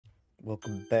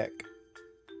Welcome back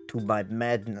to my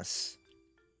madness.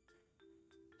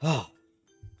 Oh,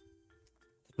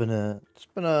 it's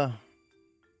been a,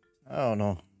 I don't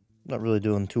know, not really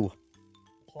doing too,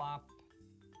 Plop.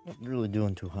 not really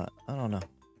doing too hot. I don't know,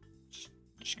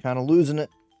 just kind of losing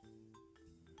it.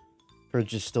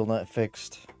 Fridge is still not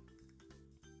fixed.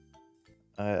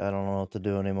 I don't know what to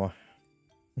do anymore.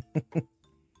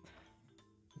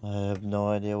 I have no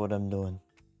idea what I'm doing.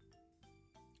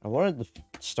 I wanted to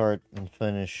start and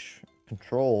finish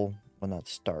Control. Well, not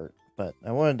start, but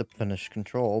I wanted to finish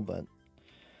Control, but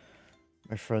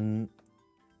my friend's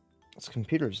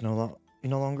computer is no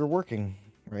longer working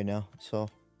right now, so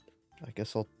I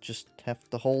guess I'll just have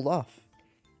to hold off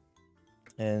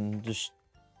and just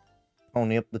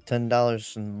pony up the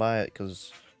 $10 and buy it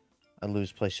because I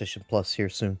lose PlayStation Plus here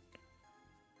soon.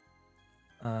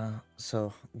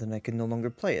 So then I can no longer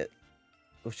play it,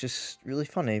 which is really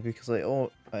funny because I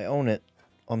own it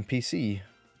on PC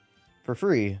for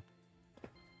free.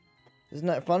 Isn't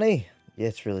that funny? Yeah,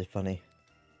 it's really funny.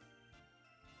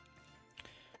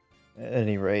 At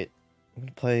any rate, I'm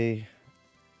gonna play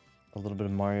a little bit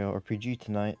of Mario RPG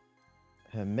tonight,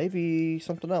 and maybe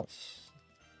something else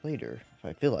later if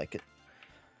I feel like it.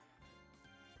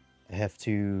 I have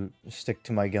to stick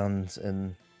to my guns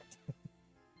and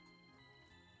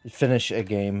finish a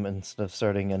game instead of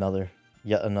starting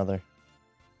yet another.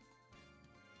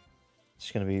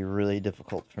 It's gonna be really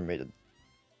difficult for me to,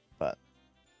 but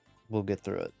we'll get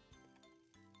through it.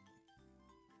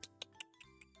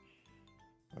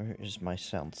 Where is my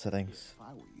sound settings? If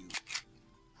I were you,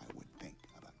 I would think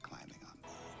about climbing on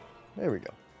board. There we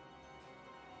go.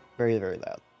 Very, very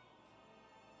loud.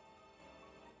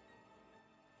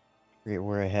 Forget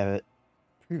where I have it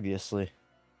previously.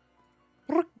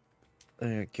 There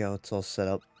we go, it's all set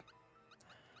up.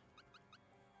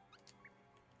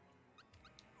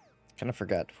 Kind of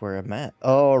forgot where I'm at.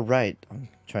 Oh, right. I'm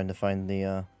trying to find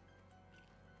the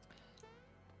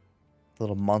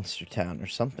little monster town or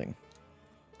something.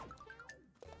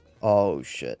 Oh,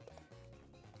 shit.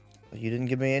 You didn't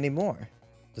give me any more.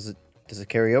 Does it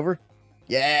carry over?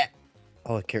 Yeah!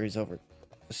 Oh, it carries over.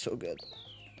 It's so good.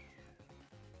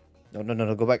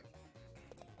 No, go back.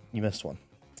 You missed one.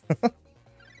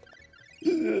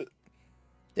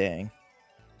 Dang.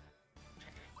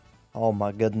 Oh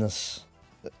my goodness.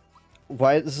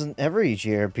 Why doesn't every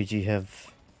JRPG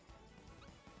have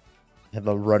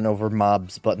a run over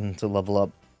mobs button to level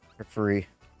up for free?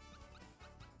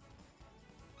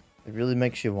 It really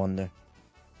makes you wonder.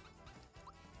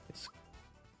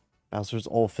 Bowser's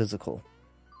all physical.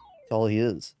 That's all he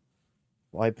is.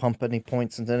 Why pump any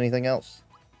points into anything else?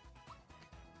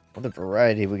 What a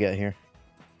variety we got here.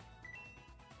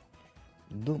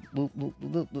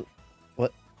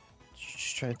 What?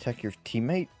 Just try to attack your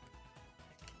teammate?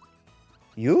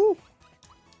 You?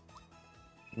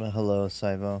 Well, hello,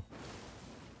 Saivo.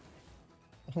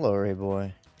 Hello, Ray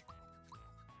Boy.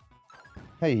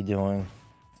 How you doing?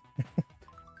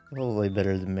 Probably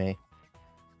better than me.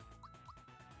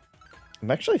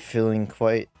 I'm actually feeling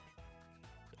quite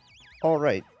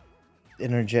alright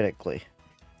energetically.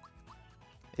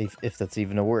 If that's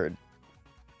even a word.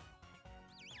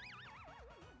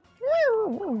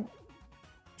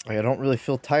 Like, I don't really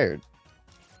feel tired.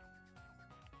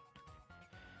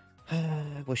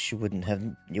 I wish you wouldn't have.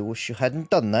 You wish you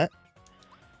hadn't done that.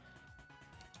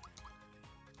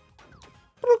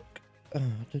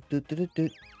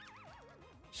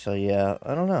 So yeah,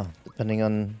 I don't know. Depending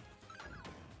on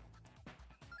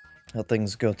how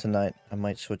things go tonight, I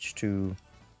might switch to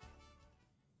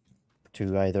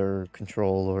either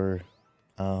Control or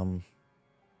oh,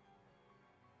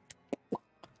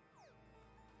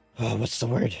 what's the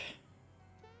word?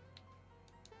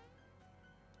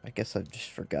 I guess I've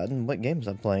just forgotten what games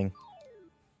I'm playing.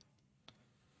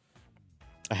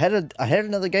 I had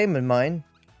another game in mind.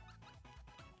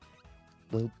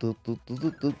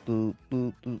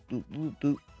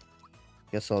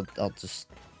 Guess I'll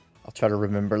try to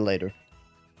remember later.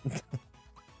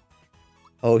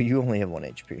 Oh, you only have 1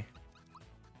 HP.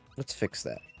 Let's fix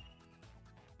that.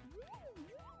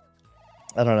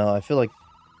 I don't know, I feel like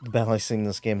balancing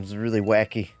this game is really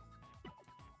wacky.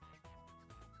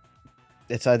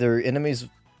 It's either enemies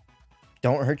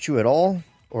don't hurt you at all,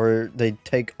 or they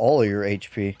take all of your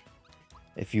HP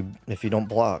if you don't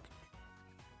block.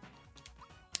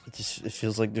 It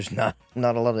feels like there's not a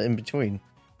lot of in between.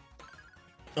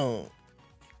 Oh.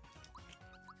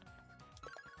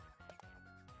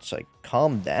 It's like,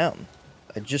 calm down.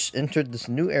 I just entered this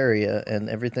new area and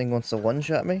everything wants to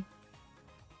one-shot me?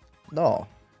 No.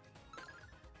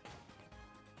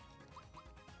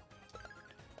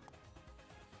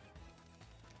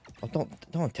 Oh,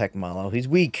 Don't attack Malo. He's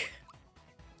weak.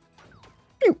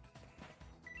 Pew.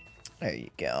 There you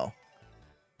go.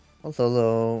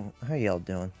 Hello. How y'all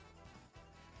doing?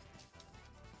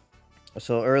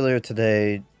 So earlier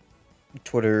today,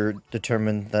 Twitter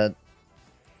determined that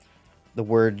the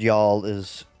word y'all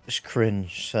is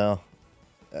cringe, so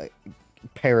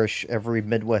perish every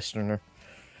Midwesterner.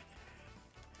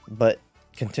 But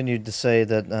continued to say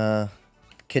that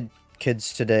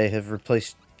kids today have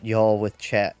replaced y'all with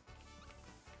chat.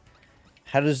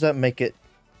 How does that make it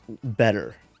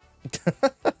better?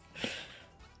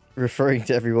 Referring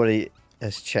to everybody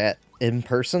as chat in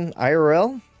person?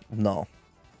 IRL? No.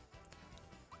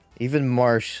 Even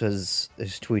Marsh has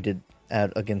tweeted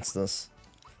out against this.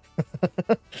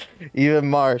 Even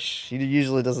Marsh. He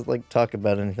usually doesn't like talk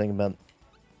about anything about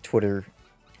Twitter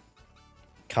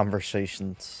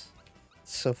conversations.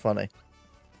 It's so funny.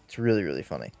 It's really, really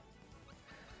funny.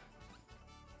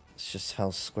 It's just how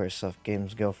Squaresoft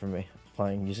games go for me.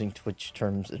 Playing using Twitch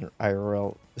terms in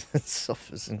IRL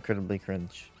itself is incredibly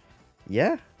cringe.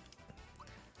 Yeah.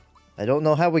 I don't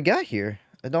know how we got here.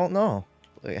 I don't know.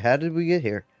 Like, how did we get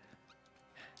here?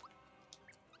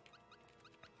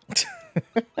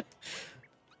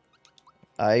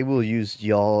 I will use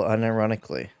y'all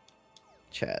unironically.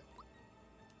 Chat.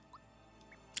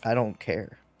 I don't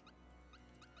care.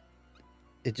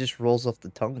 It just rolls off the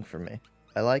tongue for me.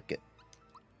 I like it.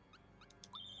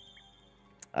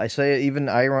 I say it even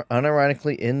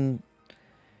unironically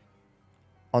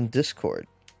on Discord.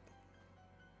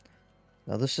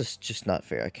 Now this is just not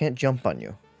fair. I can't jump on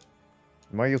you.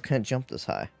 Mario can't jump this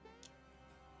high.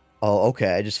 Oh,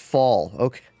 okay. I just fall.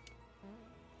 Okay.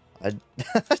 I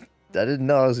didn't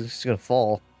know I was just gonna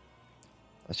fall.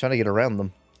 I was trying to get around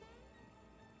them.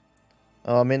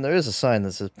 Oh, I mean, there is a sign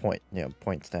that says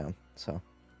points down. So,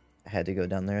 I had to go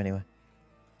down there anyway.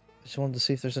 I just wanted to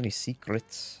see if there's any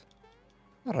secrets.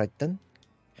 Alright then.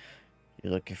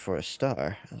 You're looking for a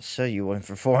star. I'll sell you one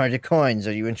for 400 coins.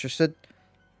 Are you interested?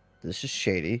 This is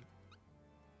shady.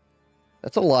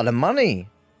 That's a lot of money.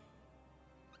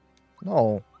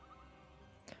 No.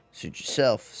 Suit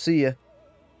yourself. See ya.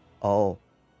 Oh.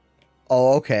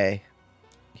 Oh, okay.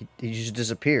 He just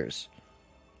disappears.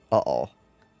 Uh-oh.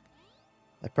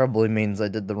 That probably means I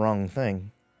did the wrong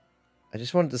thing. I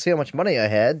just wanted to see how much money I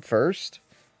had first.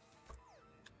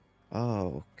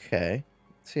 Oh, okay.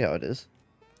 Let's see how it is.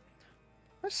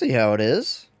 I see how it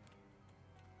is.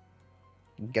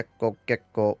 Gecko,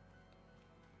 gecko.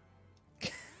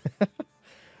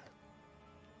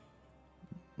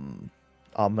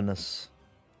 Ominous.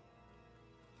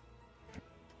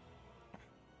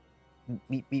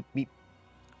 Beep, beep, beep.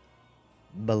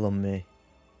 Bellamy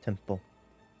Temple.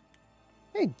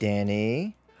 Hey,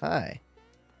 Danny. Hi.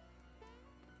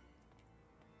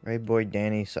 Ray Boy,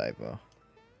 Danny, Cybo.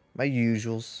 My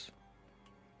usuals.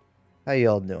 How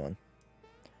y'all doing?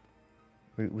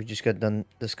 We just got done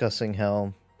discussing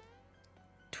how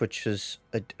Twitch is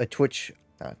a Twitch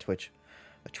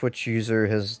user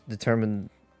has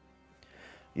determined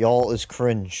y'all is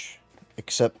cringe,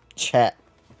 except chat.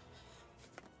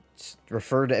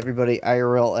 Refer to everybody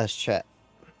IRL as chat.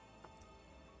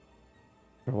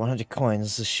 For 100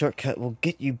 coins, the shortcut will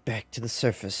get you back to the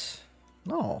surface.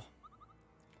 No.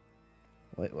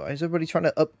 Wait, why is everybody trying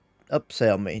to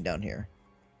upsell me down here?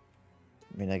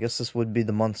 I mean, I guess this would be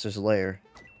the monster's lair.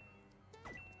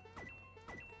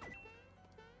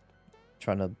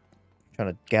 Trying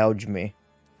to gouge me.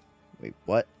 Wait,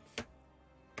 what?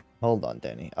 Hold on,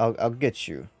 Danny. I'll get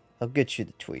you. I'll get you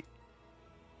the tweet.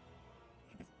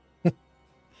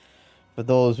 For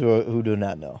those who do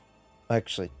not know.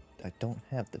 Actually, I don't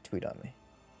have the tweet on me.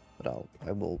 But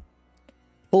I will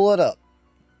pull it up.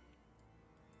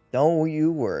 Don't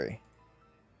you worry.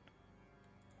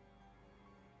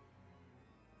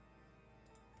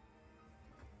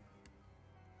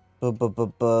 Bo bo bo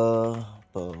bo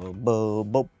bo bo bo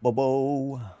bo bo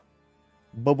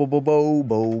bo bo bo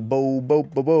bo bo bo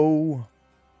bo bo.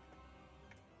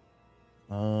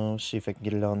 Let's see if I can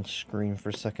get it on screen for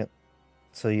a second,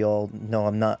 so y'all know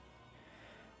I'm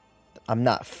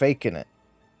not faking it.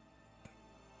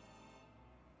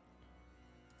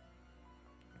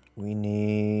 We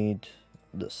need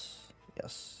this.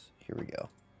 Yes, here we go.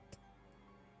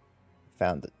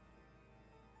 Found it.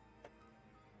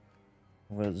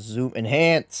 I'm gonna zoom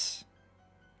enhance.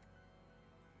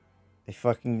 They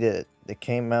fucking did it. They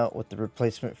came out with the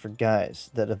replacement for guys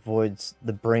that avoids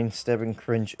the brain-stabbing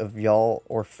cringe of y'all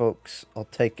or folks. I'll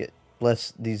take it.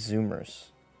 Bless these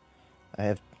zoomers.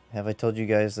 Have I told you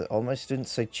guys that all my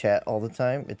students say chat all the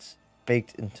time? It's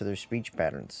baked into their speech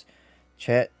patterns.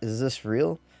 Chat, is this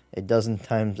real? A dozen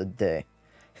times a day.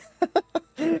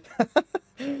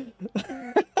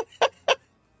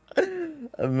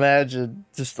 Imagine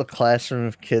just a classroom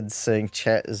of kids saying,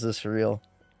 "Chat, is this real?"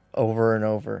 over and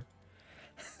over.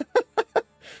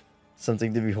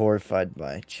 Something to be horrified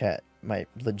by. Chat might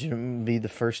legitimately be the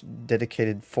first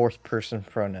dedicated fourth person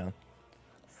pronoun.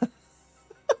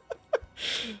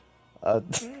 uh,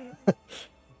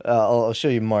 I'll show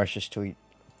you Marsh's tweet.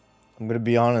 I'm gonna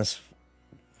be honest.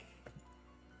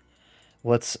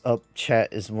 What's up,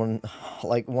 chat is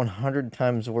 100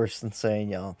 times worse than saying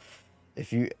y'all.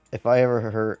 If I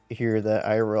ever hear that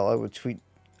IRL, I would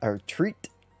treat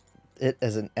it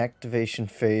as an activation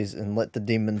phase and let the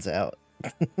demons out.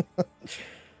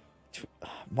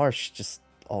 Marsh just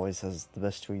always has the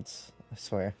best tweets, I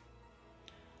swear.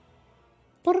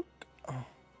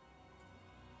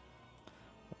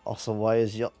 Also, why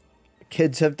is y'all...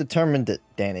 Kids have determined it,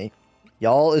 Danny.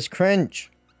 Y'all is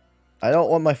cringe. I don't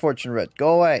want my fortune read.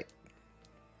 Go away.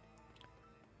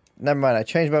 Never mind, I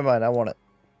changed my mind. I want it.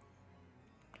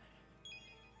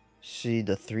 See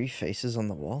the 3 faces on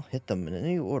the wall? Hit them in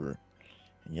any order,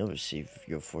 and you'll receive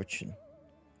your fortune.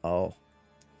 Oh.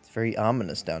 It's very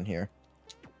ominous down here.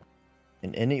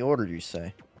 In any order, you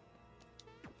say?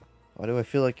 Why do I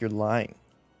feel like you're lying?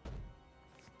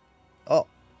 Oh.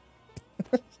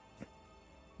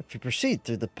 If you proceed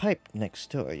through the pipe next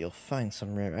door, you'll find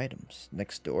some rare items.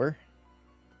 Next door?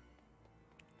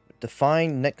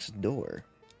 Define next door.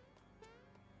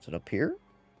 Is it up here?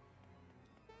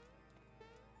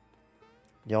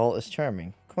 Y'all is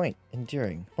charming, quaint,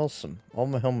 endearing, wholesome. All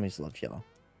my homies love y'all.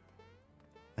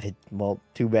 Well,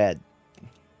 too bad.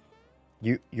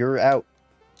 You're out.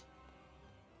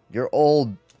 You're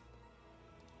old.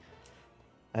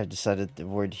 I've decided the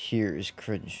word here is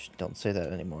cringe. Don't say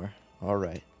that anymore. All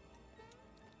right.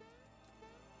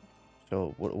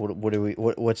 So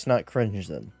what's not cringe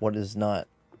then? What is not?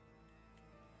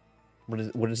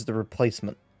 What is the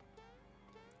replacement?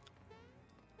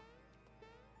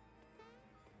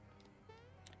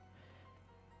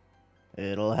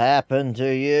 It'll happen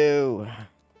to you.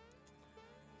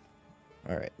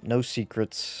 Alright, no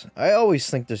secrets. I always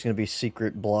think there's gonna be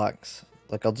secret blocks.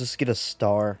 Like, I'll just get a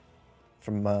star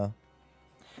from,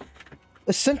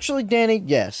 Essentially, Danny,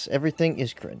 yes, everything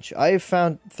is cringe. I have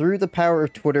found, through the power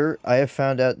of Twitter, I have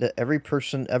found out that every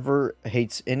person ever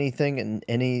hates anything and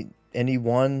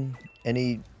anyone,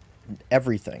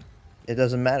 everything. It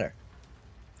doesn't matter.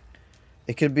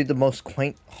 It could be the most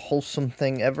quaint, wholesome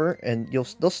thing ever, and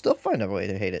they'll still find a way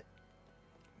to hate it.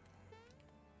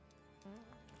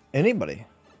 Anybody.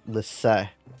 Let's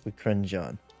say we cringe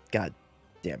on. God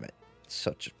damn it.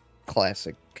 Such a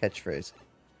classic catchphrase.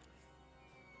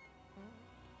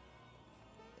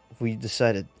 We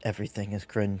decided everything is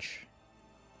cringe.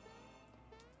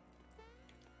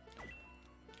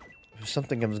 There's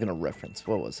something I was gonna reference.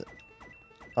 What was it?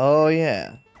 Oh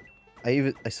yeah.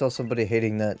 I saw somebody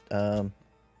hating that,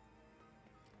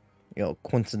 you know,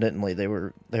 coincidentally they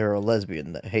were a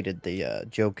lesbian that hated the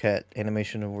Joe Cat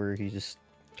animation where he just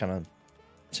kind of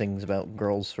sings about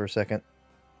girls for a second.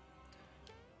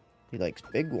 He likes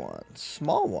big ones,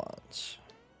 small ones.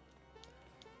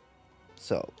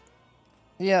 So,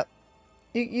 yeah,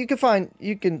 you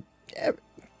can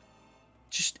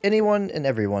just anyone and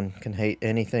everyone can hate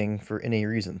anything for any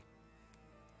reason.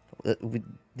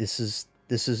 This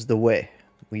is the way.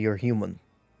 We are human.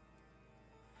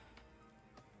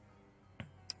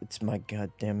 It's my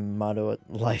goddamn motto at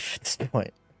life at this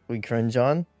point. We cringe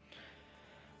on.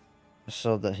 I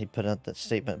saw that he put out that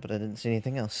statement, but I didn't see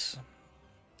anything else.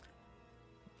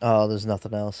 Oh, there's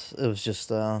nothing else. It was just,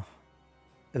 it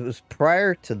was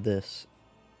prior to this,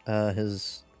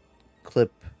 his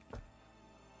clip,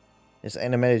 his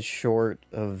animated short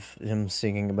of him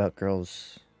singing about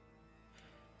girls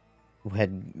who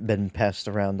had been passed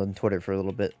around on Twitter for a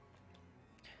little bit.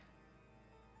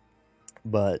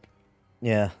 But,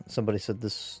 yeah, somebody said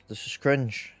this is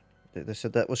cringe. They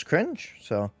said that was cringe,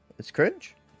 so it's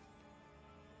cringe.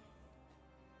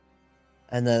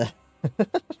 And then,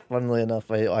 funnily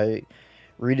enough, I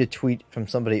read a tweet from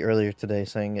somebody earlier today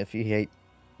saying if you hate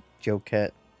Joe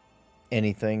Cat,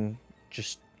 anything,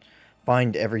 just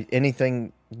find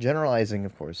anything, generalizing,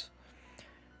 of course.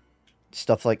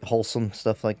 Stuff like wholesome,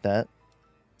 stuff like that.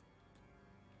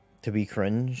 To be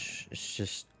cringe, it's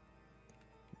just,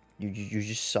 you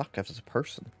just suck as a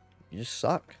person. You just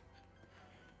suck.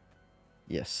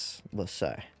 Yes, let's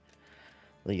say.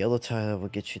 The yellow tile will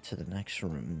get you to the next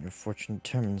room. Your fortune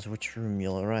determines which room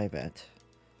you'll arrive at.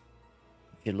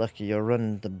 If you're lucky, you'll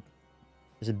run the...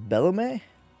 Is it Bellamy?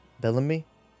 Bellamy?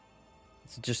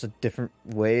 It's just a different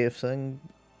way of saying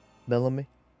Bellamy.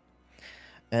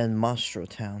 And Mostro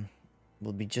Town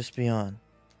will be just beyond.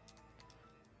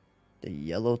 The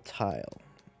yellow tile.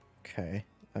 Okay.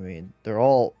 I mean, they're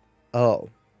all... Oh,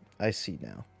 I see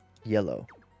now. Yellow.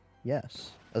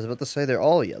 Yes. I was about to say they're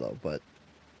all yellow, but...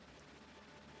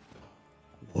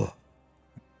 Whoa.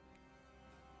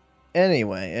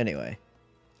 Anyway.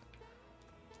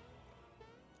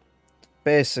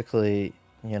 Basically,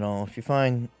 you know, if you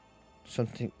find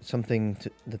something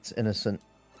that's innocent,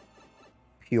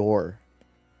 pure,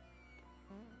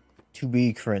 to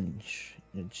be cringe,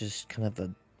 it's just kind of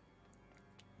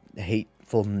a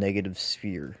hateful negative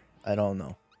sphere. I don't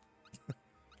know.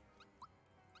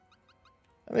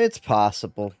 I mean, it's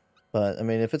possible, but I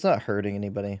mean, if it's not hurting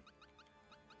anybody,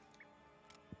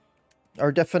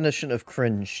 our definition of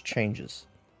cringe changes.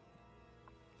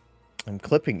 I'm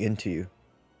clipping into you.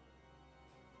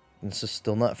 And this is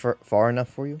still not far enough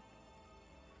for you?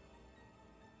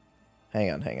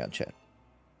 Hang on, chat.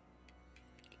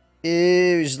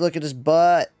 Ew, just look at his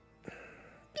butt.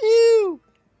 Ew.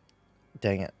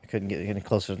 Dang it, I couldn't get any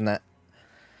closer than that.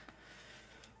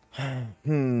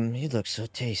 He looks so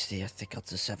tasty. I think I'll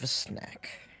just have a snack.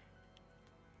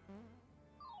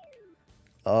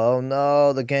 Oh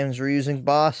no, the game's reusing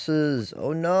bosses.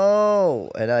 Oh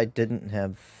no. And I didn't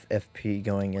have FP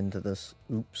going into this.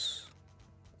 Oops.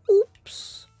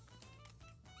 Oops.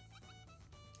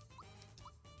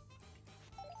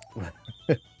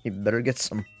 You better get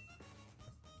some.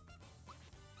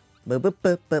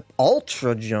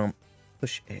 Ultra jump.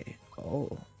 Push A.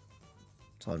 Oh.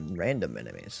 It's on random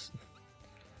enemies.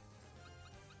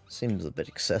 Seems a bit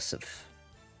excessive.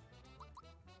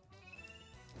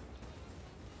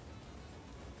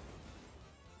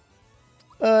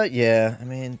 Yeah, I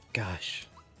mean, gosh.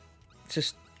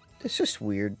 It's just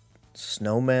weird.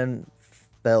 Snowman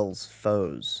fells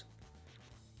foes.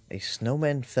 A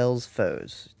snowman fells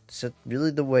foes. Is that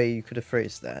really the way you could have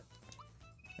phrased that?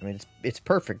 I mean, it's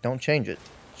perfect. Don't change it.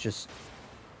 It's just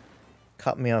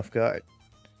caught me off guard.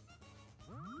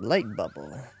 Light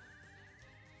bubble.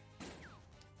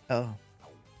 Oh.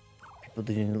 People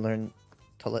didn't learn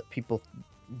to let people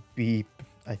be,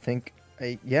 I think.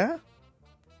 Yeah?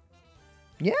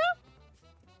 Yeah?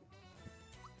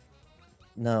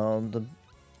 No,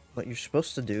 what you're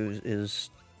supposed to do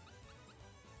is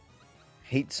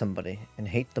hate somebody and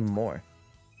hate them more.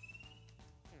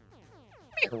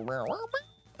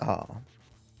 Oh.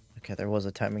 Okay, there was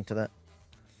a timing to that.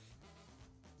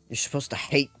 You're supposed to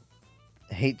hate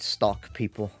stalk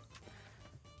people.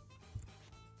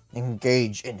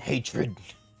 Engage in hatred.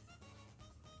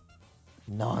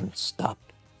 Non-stop.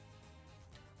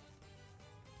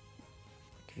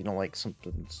 If you don't like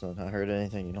something that's not hurt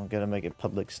anything, you don't gotta make it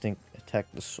public stink attack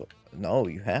the soul. No,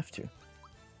 you have to.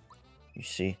 You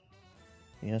see.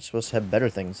 You're not supposed to have better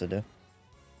things to do.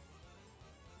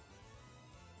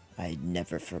 I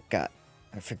never forgot.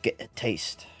 I forget a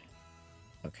taste.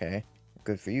 Okay.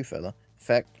 Good for you, fella. In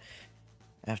fact,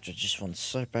 after just one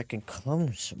swipe, I can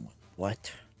clone someone.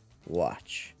 What?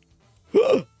 Watch.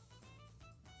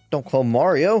 Don't clone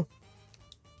Mario.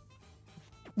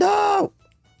 No!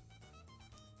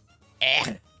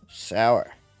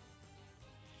 Sour.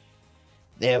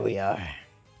 There we are.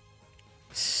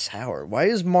 Sour. Why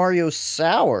is Mario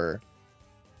sour?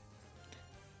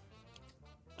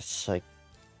 It's like,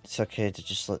 it's okay to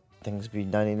just let things be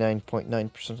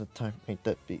 99.9% of the time. Ain't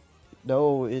that be?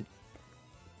 No, it...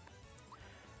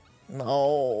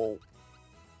 No.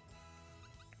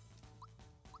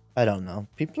 I don't know.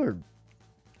 People are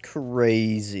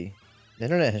crazy. The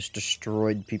internet has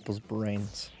destroyed people's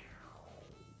brains.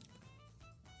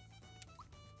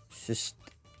 It's just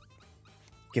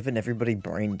giving everybody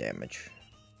brain damage.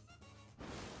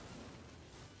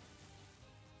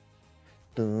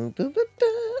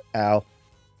 Ow.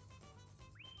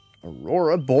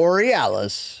 Aurora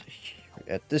Borealis.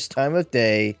 At this time of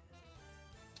day.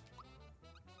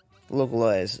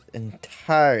 Localized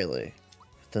entirely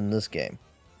within this game.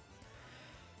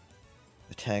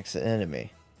 Attacks the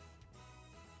enemy.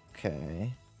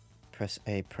 Okay. Press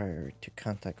A prior to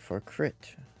contact for a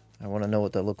crit. I want to know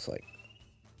what that looks like.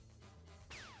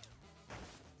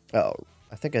 Oh,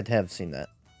 I think I have seen that.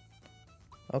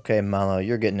 Okay, Malo,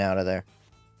 you're getting out of there.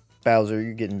 Bowser,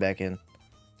 you're getting back in.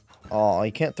 Oh,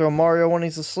 you can't throw Mario when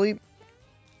he's asleep?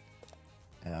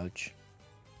 Ouch.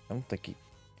 I don't think he...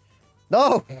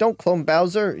 No! Don't clone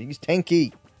Bowser! He's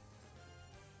tanky!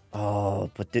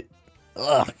 Oh, but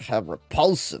ugh, how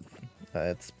repulsive.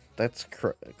 That's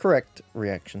correct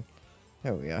reaction.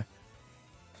 There we are.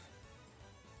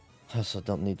 Also,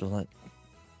 don't need to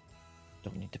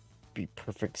be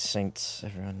perfect saints.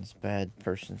 Everyone's a bad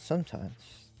person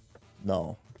sometimes.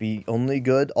 No. Be only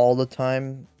good all the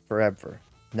time, forever.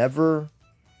 Never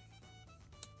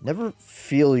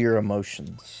feel your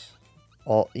emotions.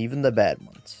 Even the bad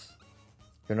ones.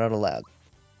 You're not allowed.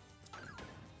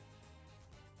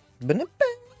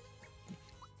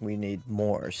 We need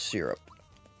more syrup.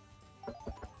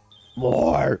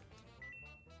 More!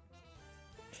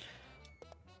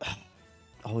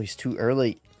 Always too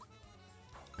early.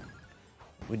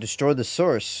 We destroy the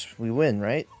source. We win,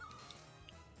 right?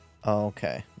 Oh,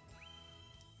 okay.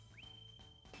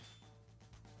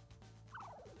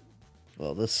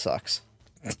 Well, this sucks.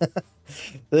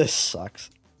 This sucks.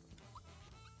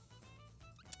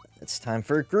 It's time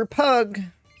for a group hug.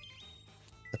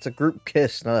 It's a group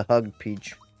kiss, not a hug,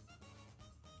 Peach.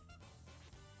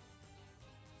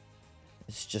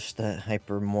 It's just that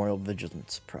hyper-moral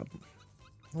vigilance problem.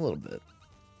 A little bit.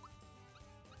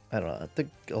 I don't know. I think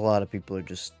a lot of people are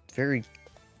just very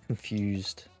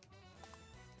confused.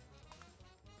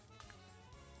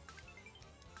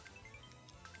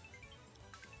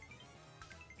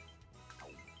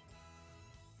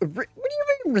 What do you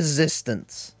mean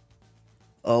resistance?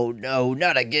 Oh no,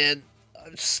 not again.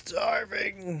 I'm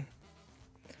starving.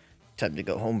 Time to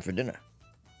go home for dinner.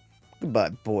 Goodbye,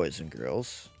 boys and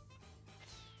girls.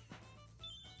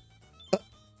 Is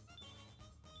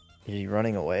he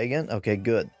running away again? Okay,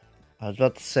 good. I was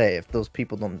about to say, if those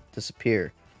people don't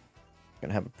disappear, we're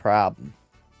gonna have a problem.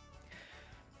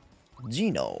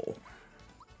 Geno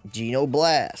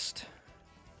Blast.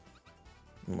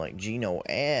 I'm like Geno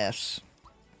ass.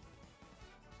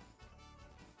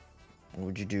 What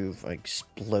would you do if I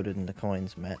exploded into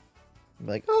coins, Matt? I'd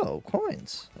be like, oh,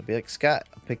 coins. I'd be like, Scott,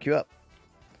 I'll pick you up.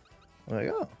 I'm like,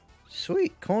 oh,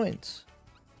 sweet, coins.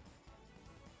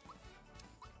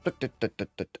 I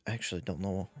actually don't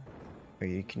know. Are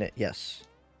you Canadian? Yes.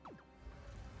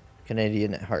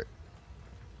 Canadian at heart.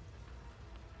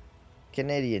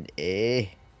 Canadian, eh?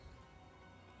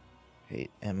 Hey,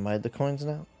 am I the coins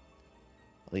now?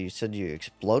 Well, you said you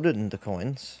exploded into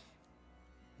coins.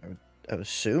 I would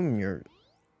assume you're...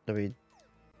 I mean...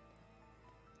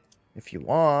 If you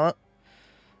want...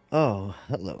 Oh,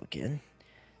 hello again.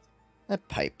 That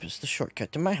pipe is the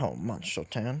shortcut to my home, Monster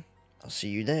Town. I'll see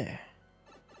you there.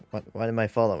 Why am I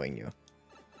following you?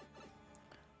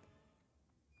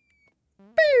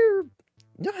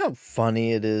 You know how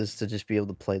funny it is to just be able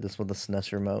to play this with a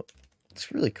SNES remote?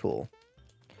 It's really cool.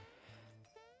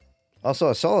 Also,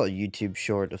 I saw a YouTube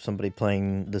short of somebody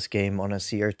playing this game on a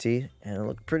CRT, and it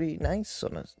looked pretty nice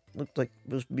on it. Looked like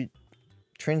it was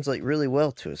translate really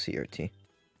well to a CRT.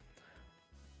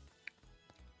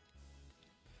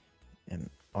 And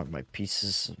are my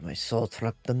pieces of my soul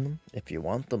trapped in them? If you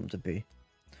want them to be.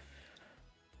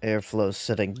 Airflow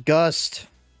setting gust.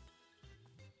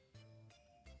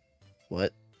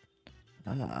 What?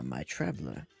 Ah, my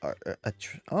traveler. A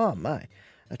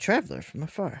traveler from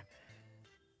afar.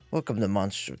 Welcome to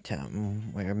Monster Town,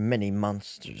 where many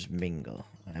monsters mingle.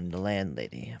 I'm the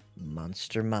landlady,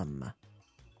 Monster Mama.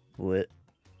 What?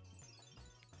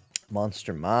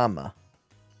 Monster Mama.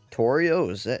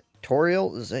 Toriel, is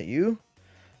that you?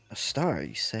 A star,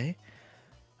 you say?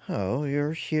 Oh,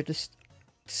 you're here to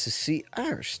see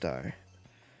our star.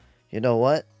 You know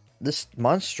what? This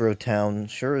Monstro Town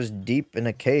sure is deep in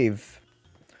a cave.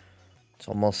 It's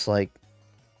almost like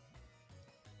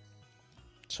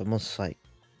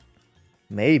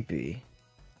maybe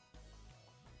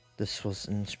this was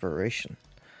inspiration.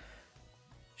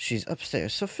 She's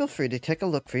upstairs, so feel free to take a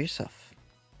look for yourself.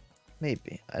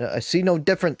 Maybe. I see no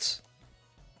difference.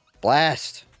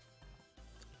 Blast.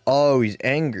 Oh, he's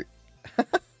angry.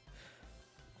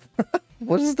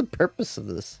 What is the purpose of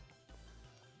this?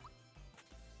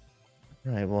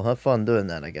 Alright, well, have fun doing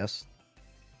that, I guess.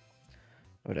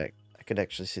 I could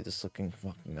actually see this looking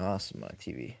fucking awesome on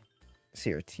TV.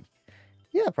 CRT.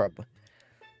 Yeah, probably.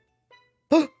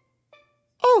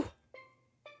 Oh!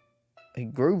 A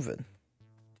groovin'.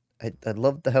 I'd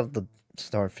love to have the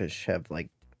starfish have,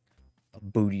 like, a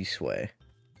booty sway.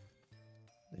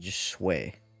 They just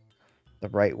sway. The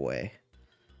right way.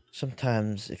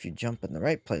 Sometimes, if you jump in the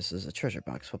right places, a treasure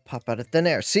box will pop out of thin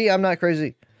air. See, I'm not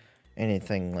crazy.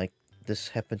 Anything like this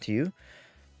happen to you?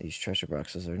 These treasure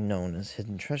boxes are known as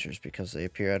hidden treasures because they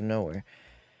appear out of nowhere.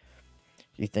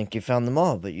 You think you found them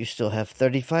all, but you still have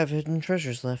 35 hidden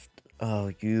treasures left.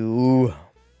 Oh, you...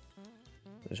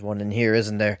 There's one in here,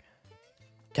 isn't there?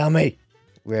 Tell me!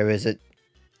 Where is it?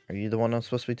 Are you the one I'm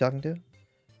supposed to be talking to?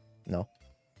 No.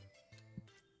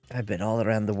 I've been all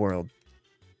around the world.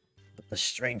 But the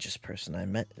strangest person I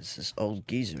met is this old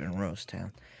geezer in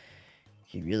Rosetown.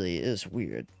 He really is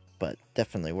weird, but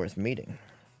definitely worth meeting.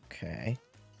 Okay.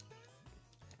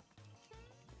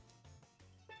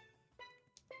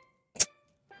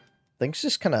 Things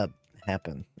just kind of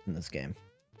happen in this game.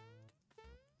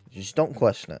 You just don't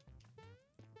question it.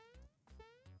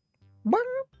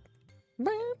 Burp,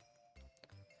 burp.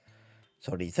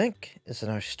 So what do you think? Isn't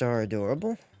our star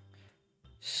adorable?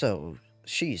 So,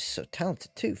 she's so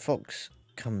talented too. Folks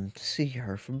come to see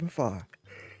her from afar.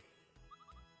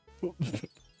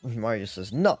 Mario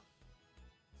says, no.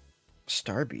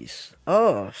 Starbeast.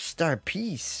 Oh,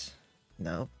 Starpiece.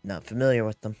 No, not familiar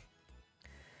with them.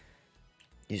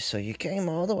 So you came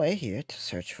all the way here to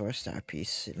search for a star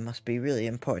piece. It must be really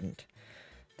important.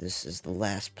 This is the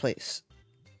last place.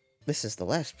 This is the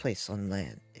last place on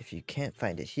land. If you can't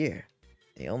find it here,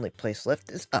 the only place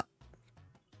left is up.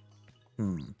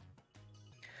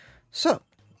 So,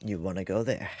 you want to go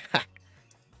there. Ha!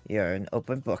 You're an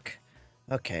open book.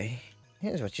 Okay,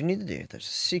 here's what you need to do. There's a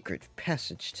secret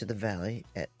passage to the valley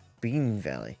at Bean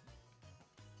Valley.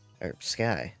 Or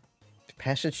Sky.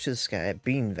 Passage to the sky at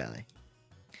Bean Valley.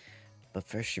 But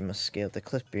first you must scale the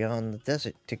cliff beyond the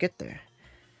desert to get there.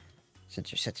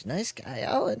 Since you're such a nice guy,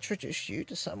 I'll introduce you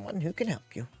to someone who can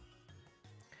help you.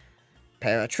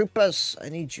 Paratroopers, I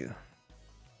need you.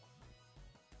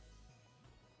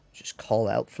 Just call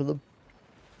out for them.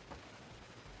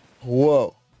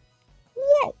 Whoa.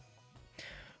 Whoa.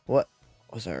 What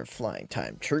was our flying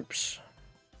time, troops?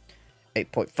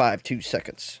 8.52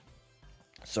 seconds.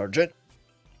 Sergeant.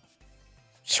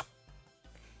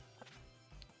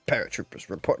 Paratroopers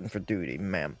reporting for duty,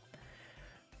 ma'am.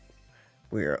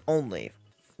 We are only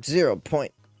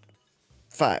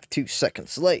 0.52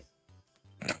 seconds late.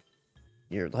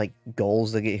 Your like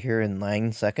goals to get here in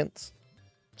 9 seconds.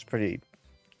 It's pretty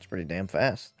damn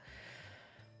fast.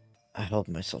 I hold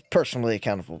myself personally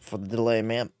accountable for the delay,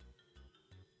 ma'am.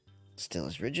 Still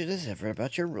as rigid as ever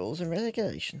about your rules and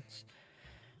regulations.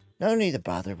 No need to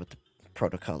bother with the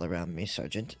protocol around me,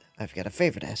 Sergeant. I've got a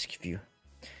favor to ask of you.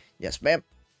 Yes, ma'am.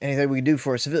 Anything we can do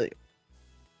for a civilian?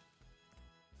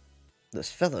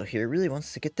 This fellow here really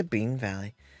wants to get to Bean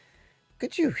Valley.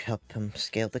 Could you help him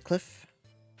scale the cliff?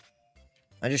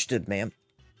 Understood, ma'am.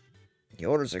 The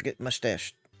orders are get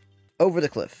mustache over the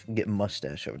cliff. Get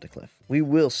mustache over the cliff. We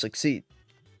will succeed.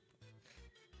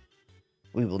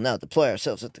 We will now deploy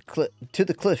ourselves at to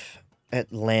the cliff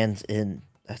at Land's End.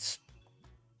 That's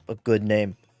a good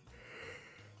name.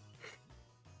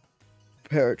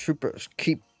 Paratroopers,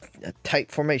 keep a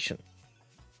tight formation.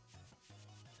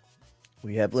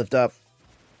 We have liftoff.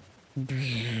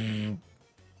 They're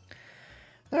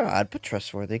odd but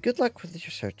trustworthy. Good luck with your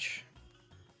search.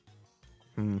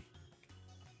 Didn't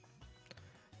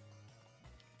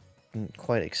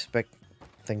quite expect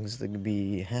things to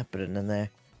be happening in there.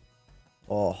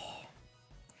 Oh.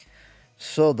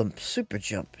 So the super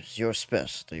jump is your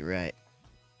specialty, right?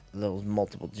 Those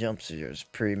multiple jumps of yours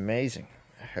pretty amazing.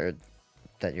 I heard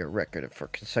that your record for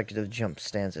consecutive jumps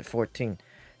stands at 14.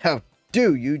 How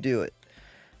do you do it?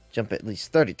 Jump at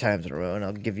least 30 times in a row and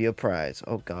I'll give you a prize.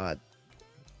 Oh god.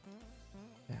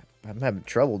 Yeah, I'm having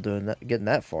trouble doing that, getting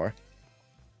that far.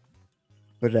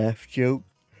 But laugh joke.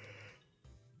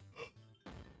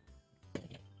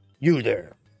 You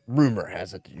there. Rumor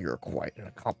has it that you're quite an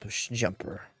accomplished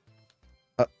jumper.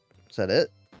 Is that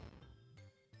it?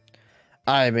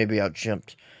 I may be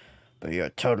out-jumped, but you're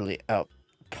totally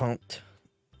out-pumped.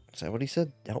 Is that what he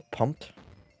said? Out-pumped?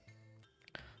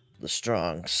 The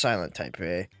strong, silent type,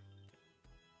 eh?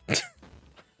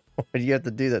 Why do you have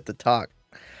to do that to talk?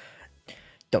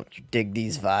 Don't you dig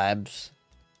these vibes?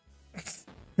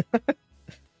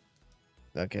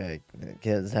 Okay, he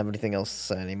doesn't have anything else to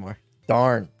say anymore.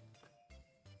 Darn.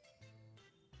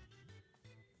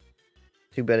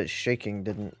 Too bad it's shaking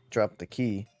didn't drop the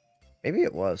key. Maybe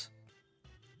it was.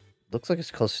 Looks like it's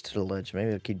closer to the ledge.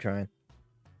 Maybe I'll keep trying.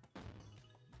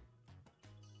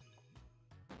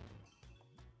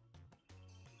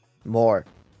 More.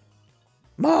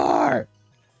 More!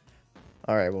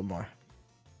 Alright, one more.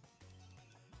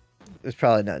 It's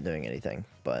probably not doing anything,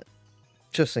 but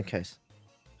just in case.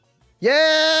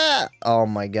 Yeah! Oh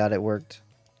my god, it worked.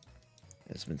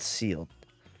 It's been sealed.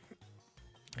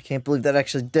 I can't believe that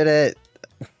actually did it.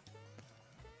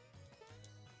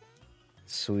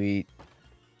 Sweet.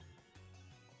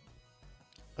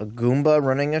 A Goomba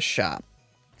running a shop.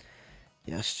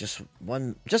 Yes, just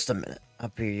a minute. I'll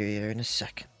be here in a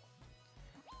second.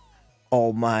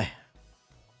 Oh my.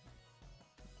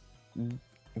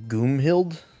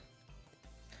 Goomhild?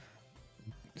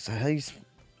 Is that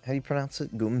how you pronounce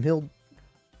it? Goomhild?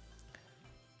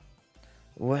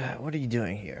 What are you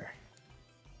doing here?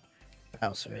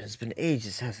 Bowser, it has been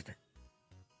ages, hasn't it?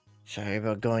 Sorry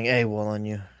about going AWOL on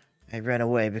you. I ran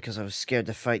away because I was scared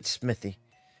to fight Smithy.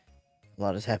 A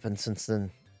lot has happened since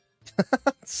then.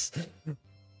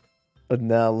 But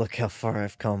now look how far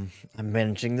I've come. I'm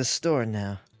managing the store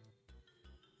now.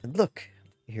 And look,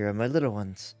 here are my little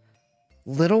ones.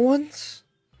 Little ones?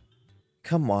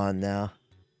 Come on now.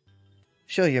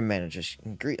 Show your managers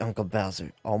and greet Uncle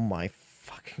Bowser. Oh my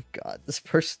fucking god. This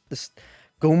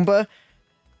Goomba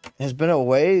has been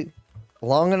away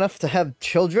long enough to have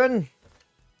children?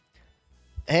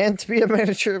 And to be a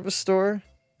manager of a store?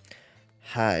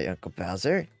 Hi, Uncle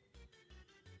Bowser.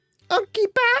 Unky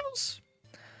Bowser!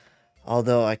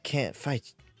 Although I can't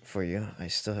fight for you, I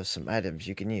still have some items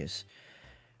you can use.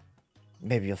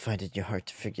 Maybe you'll find it in your heart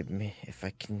to forgive me if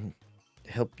I can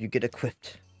help you get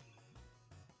equipped.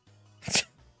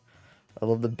 I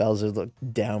love that Bowser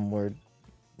looked downward,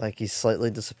 like he's slightly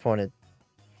disappointed.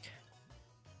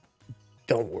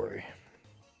 Don't worry.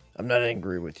 I'm not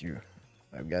angry with you.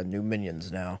 I've got new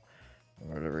minions now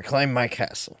in order to reclaim my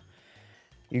castle.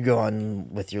 You go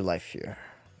on with your life here.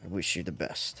 I wish you the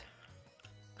best.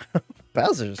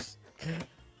 Bowser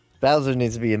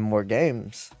needs to be in more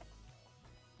games.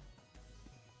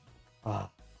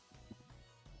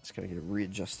 Just gotta get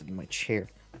readjusted in my chair.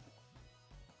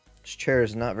 This chair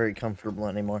is not very comfortable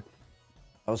anymore.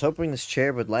 I was hoping this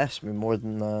chair would last me more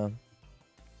than,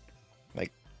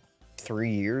 like,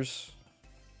 3 years.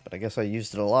 But I guess I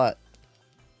used it a lot.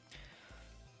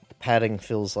 The padding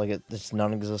feels like it's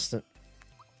non-existent.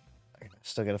 I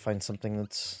still gotta find something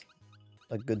that's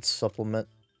a good supplement.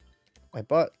 I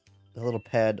bought a little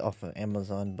pad off of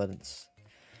Amazon, but it's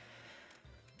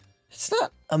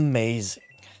not amazing.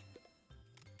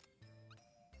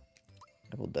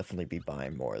 I will definitely be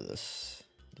buying more of this.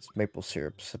 These maple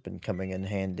syrups have been coming in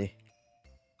handy.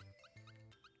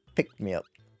 Pick me up.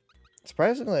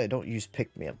 Surprisingly, I don't use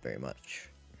pick me up very much.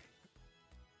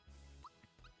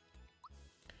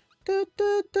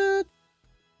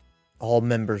 All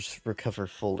members recover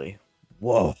fully.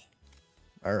 Whoa.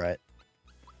 Alright.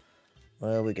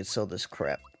 Well, we could sell this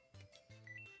crap.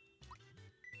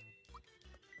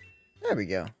 There we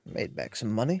go. Made back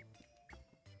some money.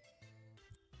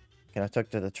 Can I talk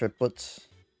to the triplets?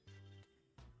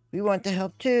 We want to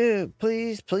help too.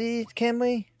 Please, please, can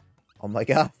we? Oh my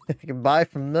god. I can buy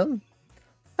from them?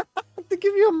 They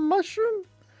give you a mushroom?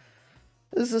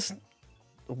 Is this...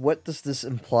 What does this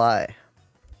imply?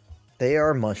 They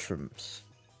are mushrooms.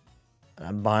 And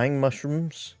I'm buying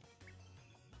mushrooms?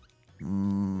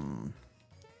 Well,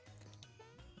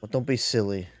 don't be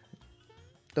silly.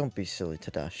 Don't be silly,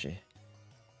 Tadashi.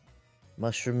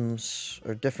 Mushrooms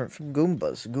are different from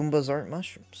Goombas. Goombas aren't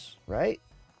mushrooms, right?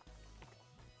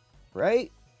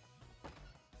 Right?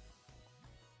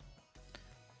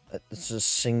 It's a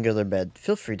singular bed.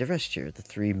 Feel free to rest here. The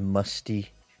 3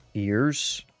 musty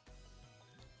fears.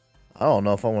 I don't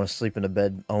know if I want to sleep in a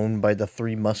bed owned by the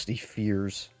 3 musty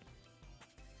fears.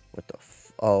 What the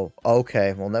oh,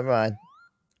 okay. Well, never mind.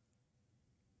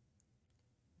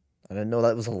 I didn't know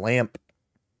that was a lamp.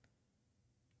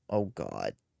 Oh,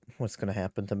 God. What's going to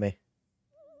happen to me?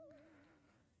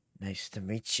 Nice to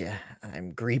meet you.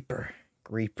 I'm Greeper.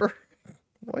 Greeper?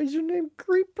 Why is your name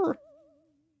Greeper?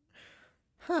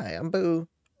 Hi, I'm Boo.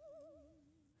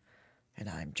 And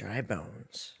I'm Dry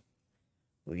Bones.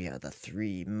 We are the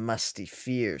 3 musty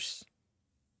fears.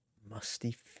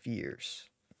 Musty fears.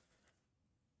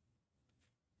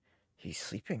 He's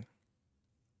sleeping.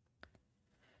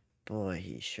 Boy,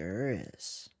 he sure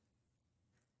is.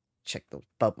 Check those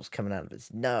bubbles coming out of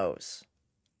his nose.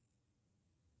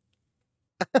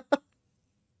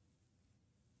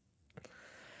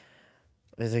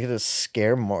 Is it gonna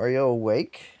scare Mario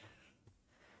awake?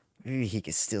 Maybe he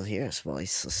can still hear us while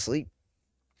he's asleep.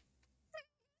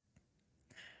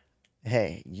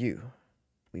 Hey, you.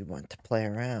 We want to play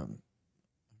around.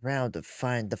 A round of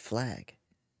Find the Flag.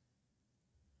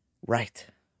 Right.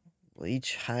 We'll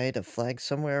each hide a flag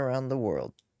somewhere around the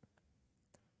world.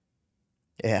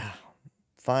 Yeah.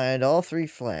 Find all 3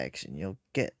 flags and you'll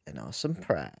get an awesome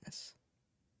prize.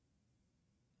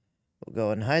 We'll go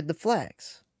and hide the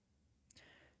flags.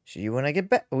 See you when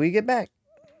we get back.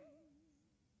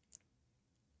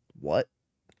 What?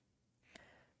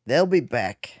 They'll be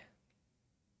back.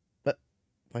 But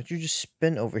why'd you just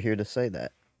spin over here to say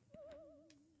that?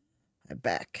 I'm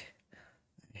back.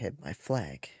 I hid my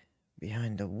flag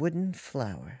behind a wooden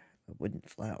flower. A wooden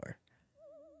flower.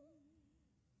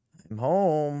 I'm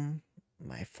home.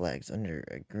 My flag's under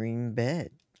a green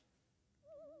bed.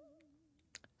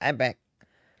 I'm back.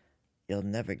 You'll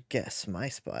never guess my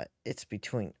spot. It's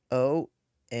between O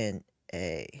and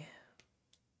A.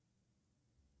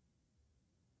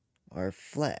 Our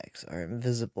flags are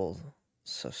invisible,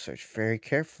 so search very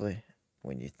carefully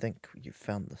when you think you've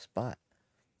found the spot.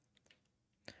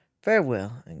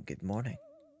 Farewell and good morning.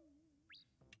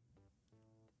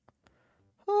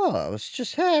 Oh, I was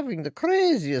just having the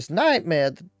craziest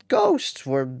nightmare. The ghosts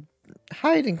were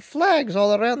hiding flags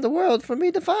all around the world for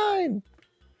me to find.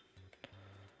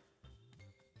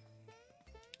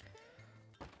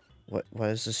 Why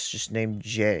is this just named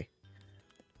J?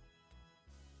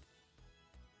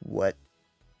 What?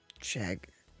 Jagger.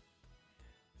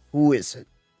 Who is it?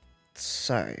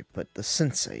 Sorry, but the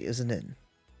sensei isn't in.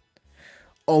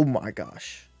 Oh my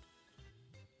gosh.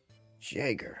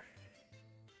 Jagger.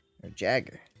 Or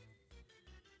Jagger.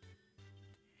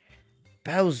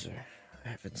 Bowser, I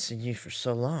haven't seen you for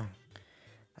so long.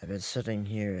 I've been sitting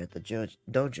here at the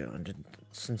dojo under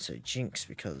Sensei Jinx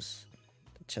because,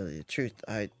 to tell you the truth,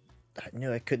 I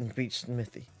knew I couldn't beat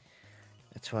Smithy.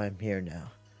 That's why I'm here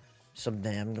now.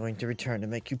 Someday I'm going to return to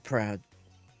make you proud.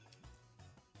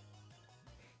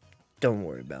 Don't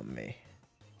worry about me.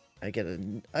 I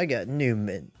got new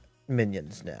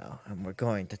minions now, and we're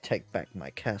going to take back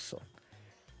my castle.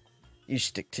 You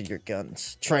stick to your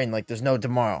guns. Train like there's no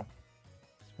tomorrow.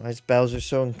 Why is Bowser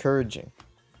so encouraging?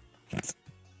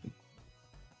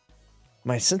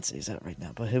 My sensei's out right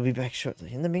now, but he'll be back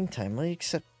shortly. In the meantime, will you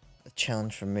accept a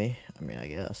challenge from me? I mean, I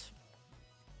guess.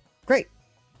 Great.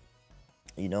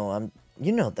 You know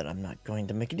that I'm not going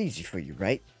to make it easy for you,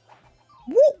 right?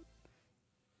 Woo!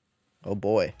 Oh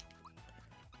boy.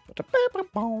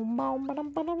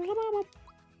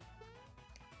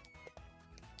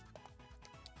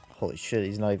 Holy shit,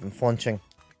 he's not even flinching.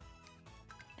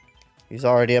 He's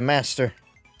already a master.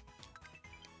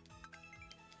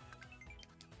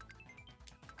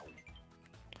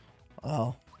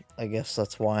 Oh, I guess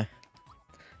that's why.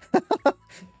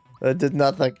 That did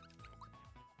nothing.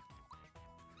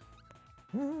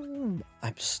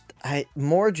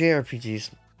 More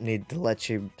JRPGs need to let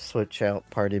you switch out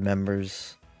party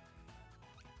members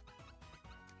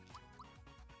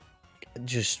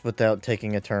just without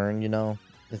taking a turn, you know?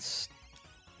 It's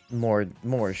more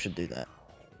should do that.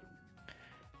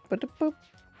 Boop.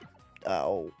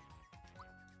 Oh.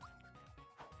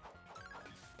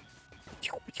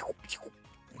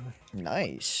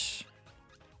 Nice.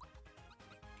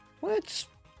 Let's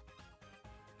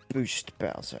boost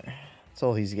Bowser. That's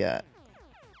all he's got.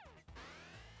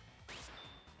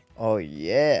 Oh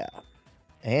yeah.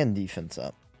 And defense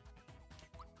up.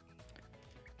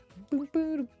 Boom,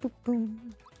 boom, boom,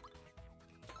 boom.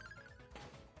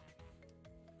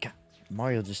 God,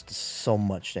 Mario just does so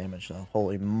much damage though.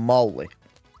 Holy moly.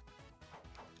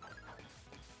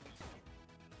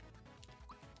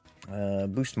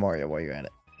 Boost Mario while you're at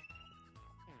it.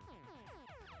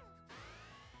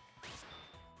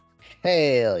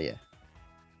 Hell yeah.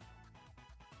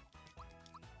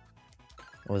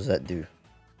 What does that do?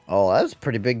 Oh, that was a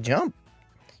pretty big jump.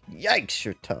 Yikes,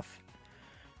 you're tough.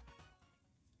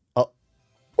 Oh.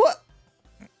 What?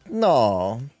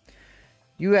 No.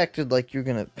 You acted like you're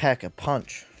gonna pack a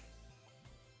punch.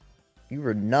 You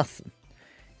were nothing.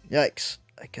 Yikes.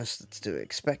 I guess that's to be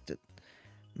expected.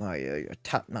 Mario, you're a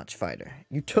top-notch fighter.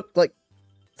 You took, like,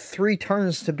 3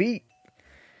 turns to beat.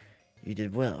 You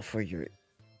did well for your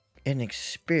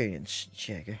inexperience,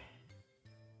 Jagger.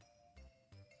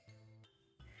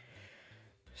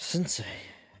 Sensei,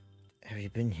 have you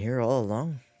been here all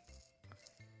along?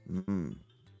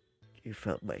 You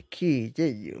felt my key,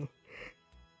 did you?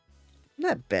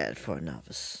 Not bad for a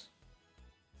novice.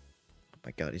 Oh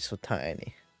my god, he's so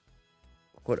tiny.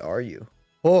 What are you?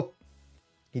 Oh!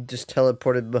 He just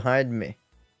teleported behind me.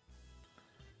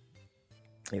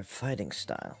 Your fighting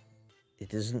style.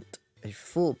 It isn't as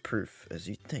foolproof as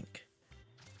you think.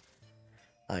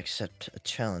 I accept a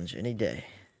challenge any day.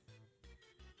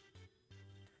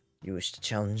 You wish to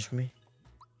challenge me?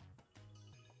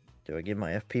 Do I get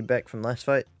my FP back from last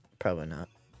fight? Probably not.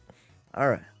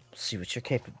 Alright, see what you're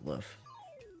capable of.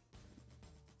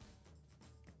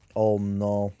 Oh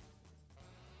no.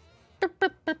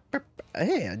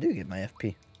 Hey, I do get my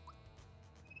FP.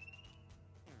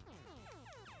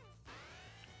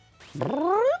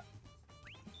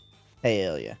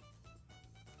 Hell yeah.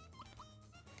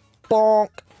 Bonk.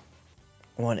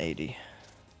 180.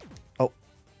 Oh.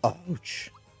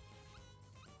 Ouch.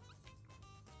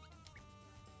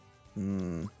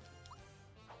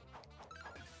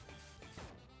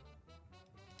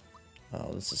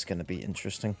 Oh, this is gonna be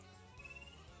interesting.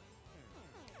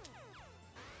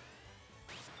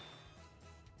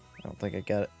 I don't think I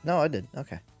got it. No, I did.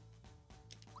 Okay.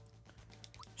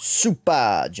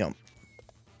 Super jump.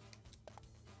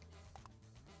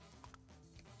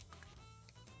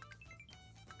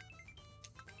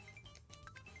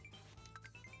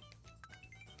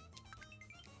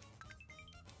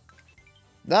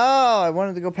 No, I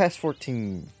wanted to go past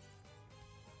 14.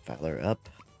 Valor up.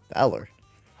 Valor.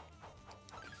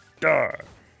 Duh.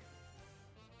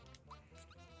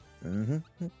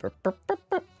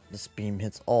 This beam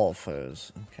hits all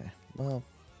foes. Okay, well,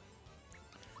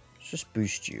 let's just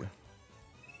boost you.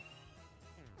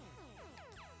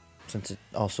 Since it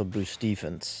also boosts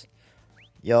defense.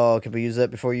 Yo, can we use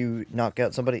that before you knock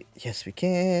out somebody? Yes, we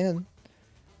can.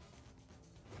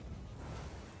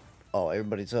 Oh,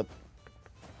 everybody's up.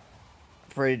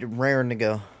 Raring to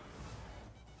go.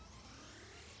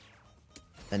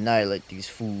 Annihilate these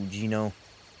fools, you know.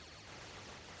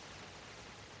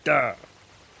 Duh.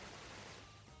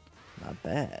 Not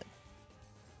bad.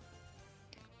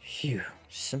 Phew,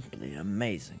 simply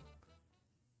amazing.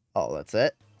 Oh, that's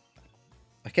it?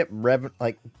 I kept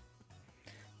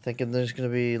thinking there's gonna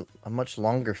be a much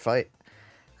longer fight.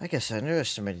 I guess I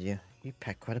underestimated you. You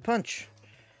packed quite a punch.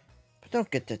 But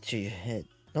don't get that to your head.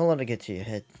 Don't let it get to your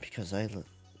head, because I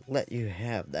let you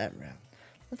have that round.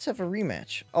 Let's have a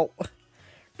rematch. Oh,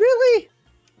 really?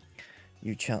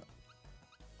 You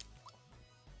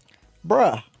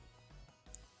Bruh.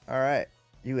 Alright,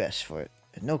 you asked for it.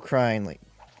 And no crying like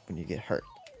when you get hurt.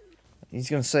 He's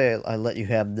gonna say I let you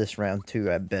have this round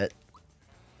too, I bet.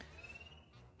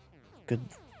 Good.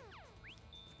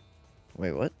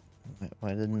 Wait, what? Why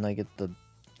didn't I get the...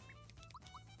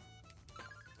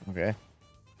 Okay.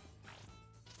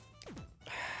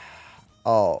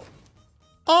 Oh.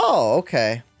 Oh,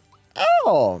 okay.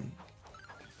 Oh!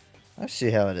 I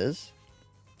see how it is.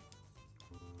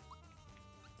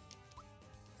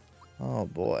 Oh,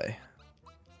 boy.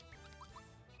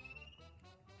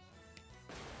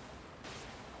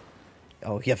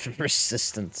 Oh, he has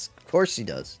resistance. Of course he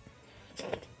does.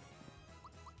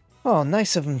 Oh,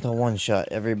 nice of him to one-shot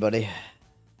everybody.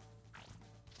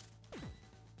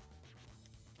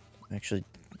 Actually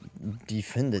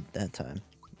defended that time.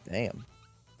 Damn.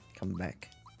 Come back.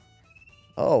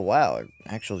 Oh, wow.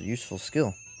 Actual useful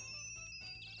skill.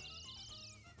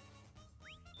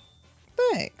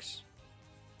 Thanks.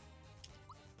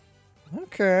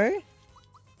 Okay.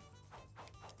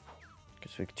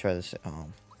 Guess we could try this.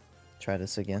 Try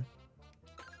this again.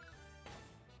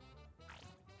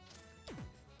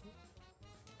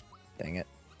 Dang it.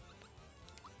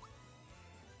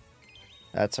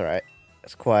 That's alright.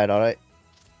 It's quiet, alright.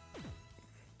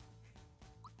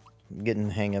 I'm getting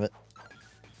the hang of it.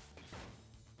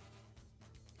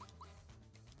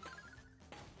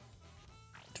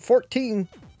 $14.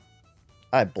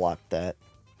 I blocked that.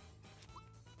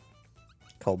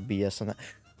 Called BS on that.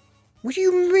 What do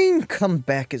you mean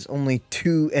comeback is only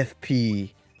 2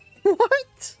 FP?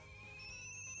 What?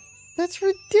 That's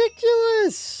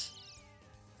ridiculous.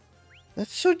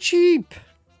 That's so cheap.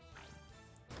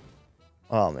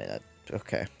 Oh man,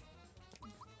 okay.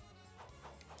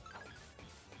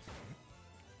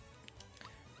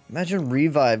 Imagine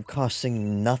revive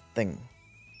costing nothing.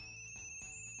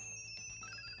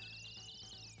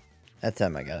 That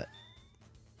time I got it.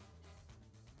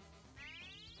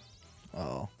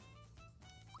 Oh.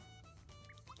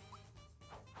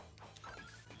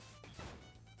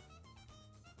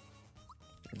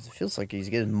 It feels like he's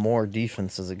getting more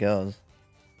defense as it goes.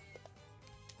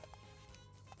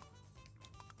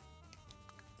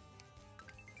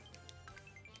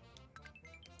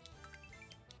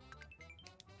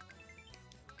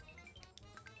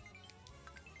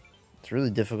 It's really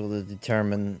difficult to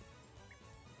determine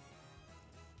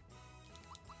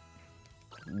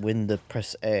when to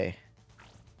press A.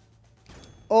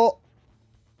 Oh!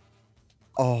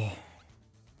 Oh.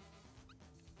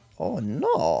 Oh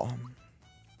no!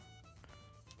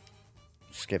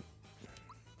 Skip.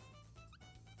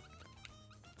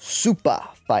 Super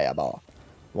Fireball.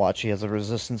 Watch, he has a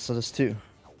resistance to this too.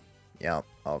 Yeah,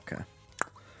 okay.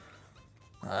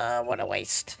 What a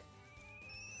waste.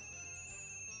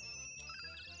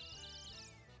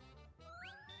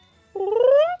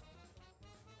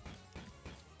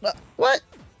 What? What?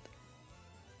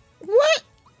 What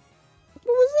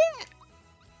was that?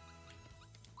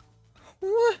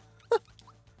 What?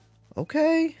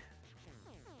 Okay.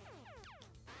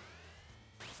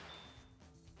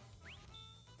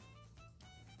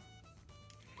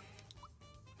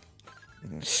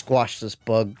 Squash this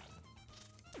bug.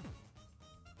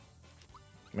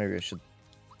 Maybe I should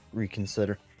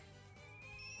reconsider.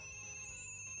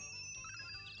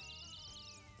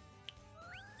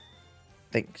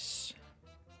 Thanks.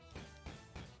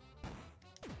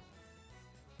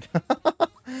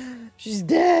 She's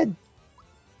dead.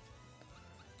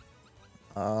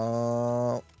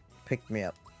 Pick me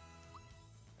up.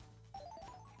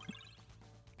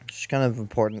 It's kind of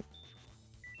important.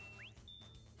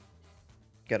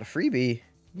 Got a freebie.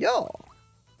 Yo.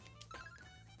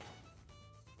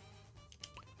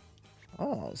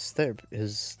 Oh, it's there. We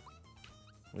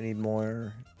need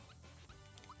more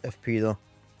FP though.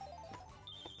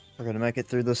 We're gonna make it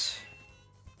through this.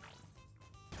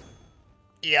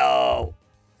 Yo!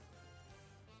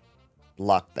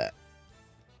 Lock that.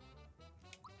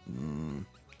 Do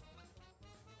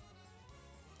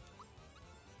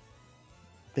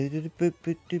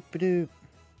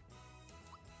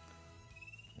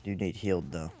need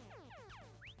healed though.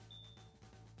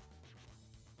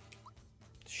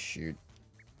 Shoot.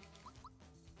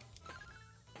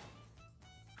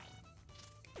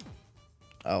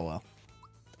 Oh well.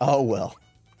 Oh well.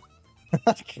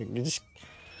 just,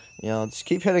 just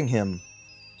keep hitting him,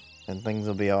 and things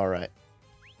will be all right.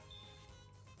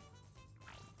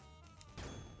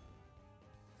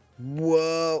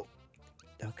 Whoa.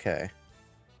 Okay.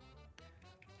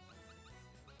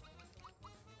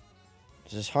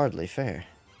 This is hardly fair.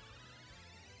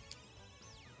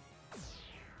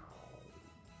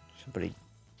 Somebody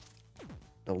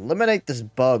eliminate this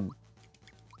bug.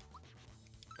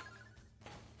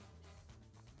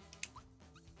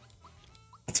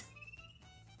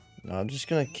 No, I'm just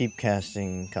gonna keep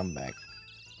casting comeback.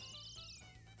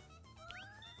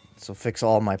 So fix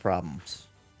all my problems.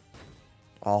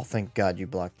 Oh, thank God you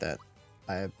blocked that.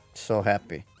 I am so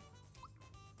happy.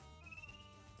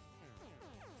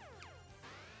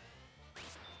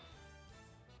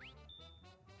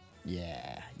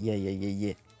 Yeah.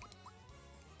 Yeah.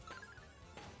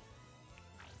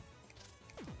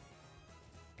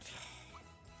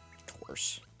 Of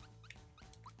course.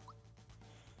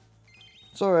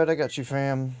 It's alright, I got you,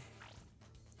 fam.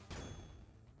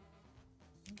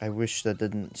 I wish that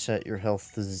didn't set your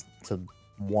health to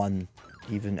 1,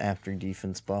 even after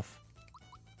defense buff.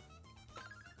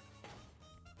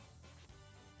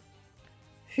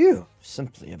 Phew,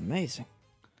 simply amazing.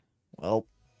 Well,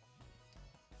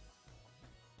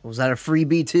 was that a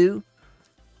freebie too?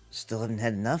 Still haven't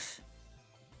had enough?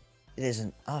 It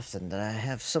isn't often that I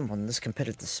have someone this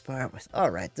competitive to spar with.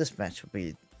 Alright, this match will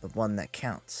be the one that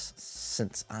counts,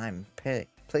 since I'm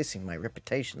placing my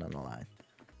reputation on the line.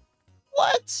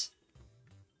 What?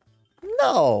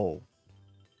 No.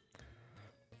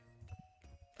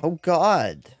 Oh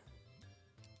God.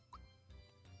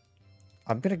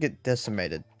 I'm gonna get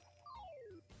decimated.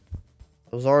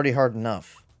 It was already hard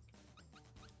enough.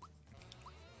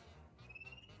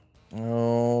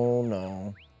 Oh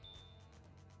no.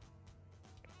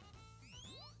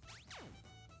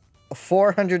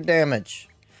 400 damage.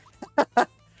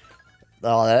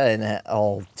 Oh, that didn't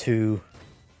oh, 2.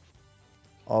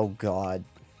 Oh God.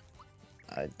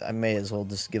 I may as well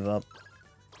just give up.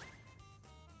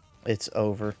 It's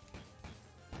over.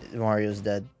 Mario's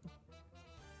dead.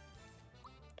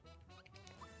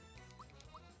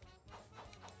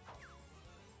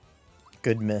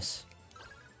 Good miss.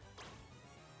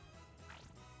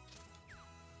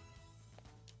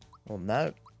 Well,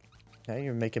 now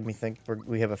you're making me think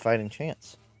we have a fighting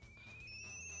chance.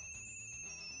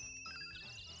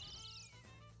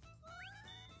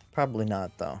 Probably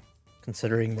not, though.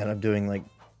 Considering that I'm doing, like,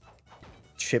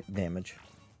 chip damage.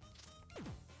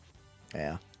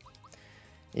 Yeah.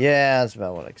 Yeah, that's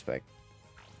about what I expect.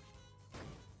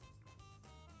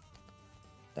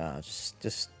 Just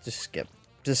skip.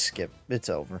 Just skip. It's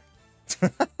over.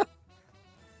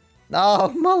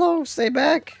 No, Mullo, stay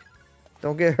back.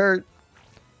 Don't get hurt.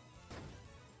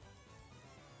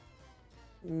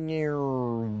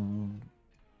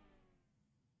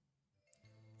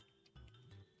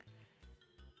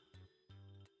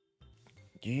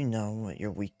 Do you know what your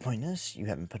weak point is? You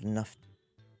haven't put in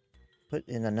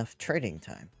enough trading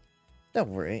time.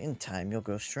 Don't worry, in time you'll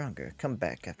grow stronger. Come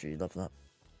back after you level up.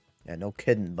 Yeah, no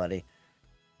kidding, buddy.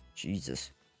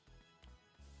 Jesus.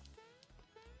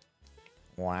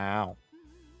 Wow.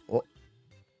 Oh,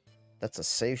 that's a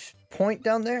safe point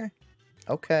down there?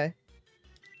 Okay.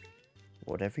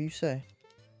 Whatever you say.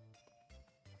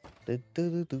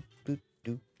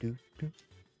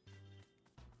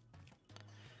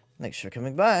 Thanks for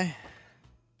coming by.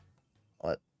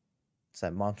 What? Is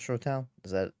that Monstro Town? Is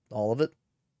that all of it?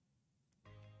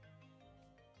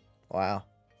 Wow.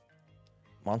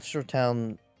 Monstro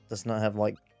Town does not have,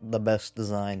 like, the best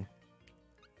design.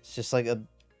 It's just like a...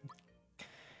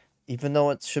 Even though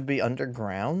it should be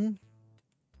underground,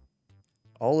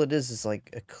 all it is like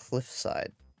a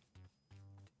cliffside.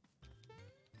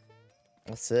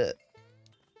 That's it.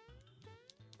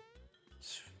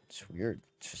 It's weird.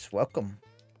 It's just welcome.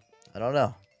 I don't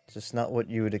know. It's just not what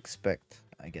you would expect,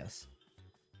 I guess.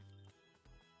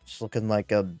 Just looking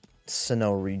like a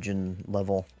Sinnoh region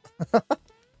level.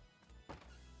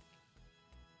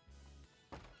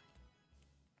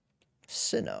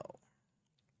 Sinnoh.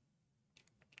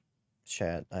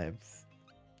 Chat, I have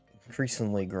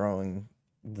increasingly growing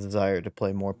desire to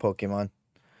play more Pokemon.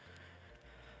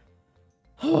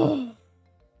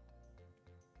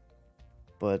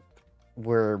 But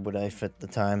where would I fit the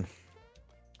time?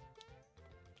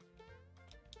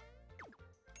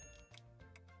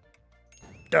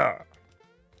 Duh.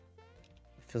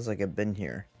 Feels like I've been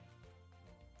here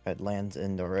at Land's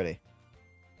End already.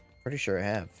 Pretty sure I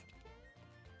have.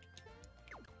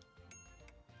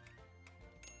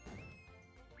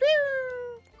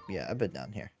 Yeah, I've been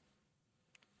down here.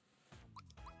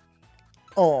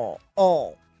 Oh,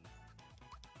 oh.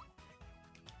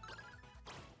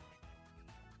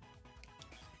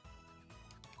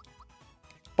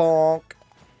 Bonk.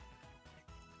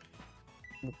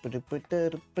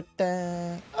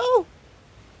 Oh!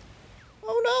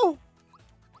 Oh no!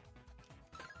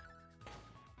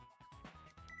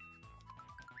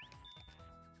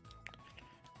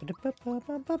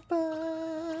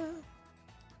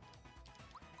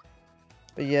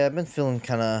 But yeah, I've been feeling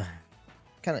kind of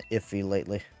iffy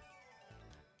lately.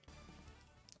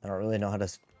 I don't really know how to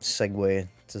segue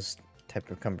into this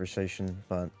type of conversation,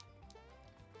 but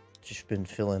just been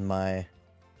feeling my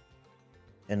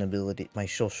inability, my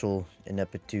social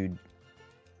ineptitude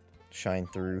shine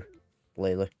through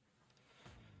lately.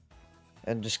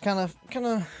 And just kind of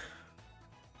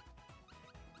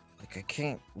like I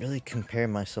can't really compare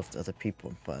myself to other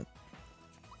people, but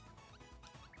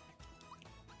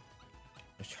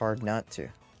it's hard not to.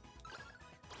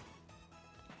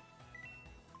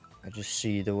 I just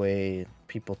see the way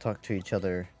people talk to each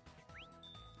other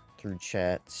through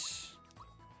chats.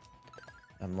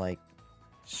 I'm like,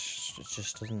 it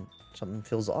just doesn't, something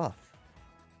feels off.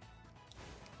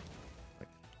 Like,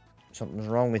 something's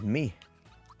wrong with me.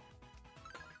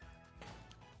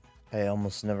 I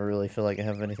almost never really feel like I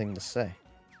have anything to say.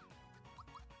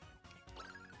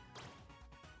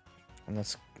 And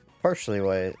that's partially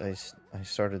why I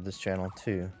started this channel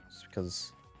too. It's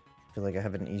because I feel like I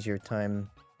have an easier time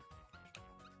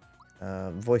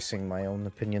voicing my own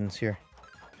opinions here.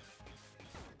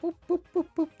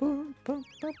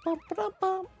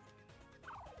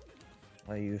 Why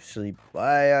are you asleep?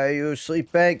 Why are you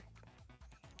sleeping?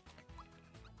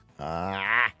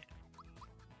 Ah,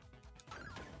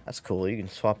 that's cool. You can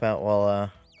swap out while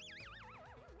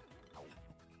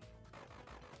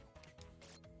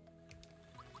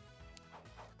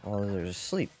they're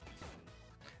asleep.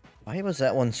 Why was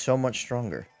that one so much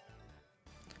stronger?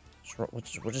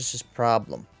 What is his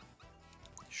problem?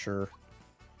 Sure.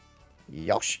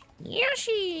 Yoshi!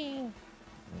 Yoshi!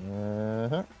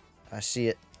 I see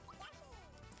it.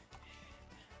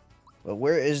 But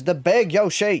where is the big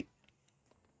Yoshi?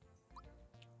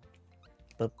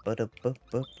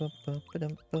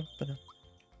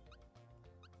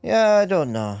 Yeah, I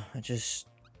don't know. Guess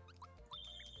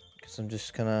I'm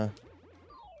just kinda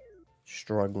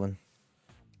struggling.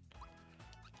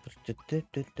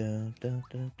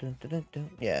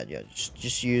 Yeah,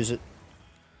 just use it.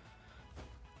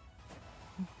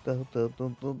 Like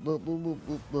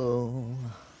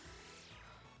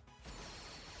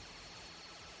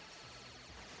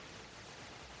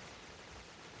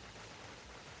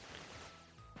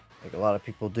a lot of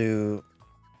people do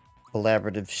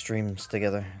collaborative streams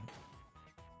together.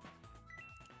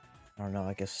 I don't know,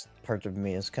 I guess part of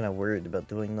me is kind of worried about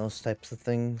doing those types of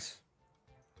things.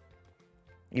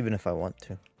 Even if I want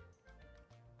to.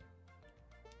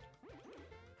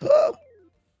 I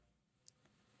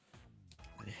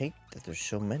hate that there's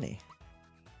so many.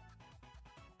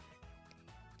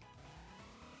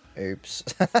 Oops.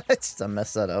 I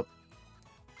messed that up.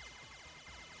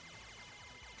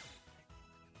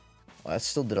 Well, that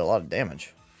still did a lot of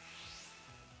damage.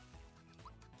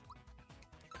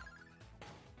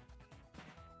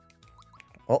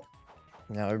 Oh.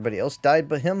 Now everybody else died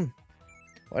but him.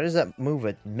 Why does that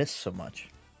move miss so much?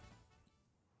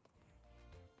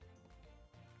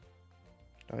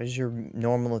 Why does your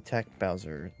normal attack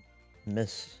Bowser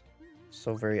miss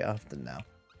so very often now?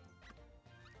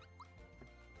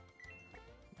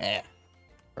 Eh.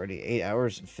 Already 8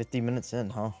 hours and 50 minutes in,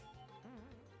 huh?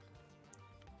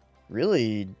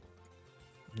 Really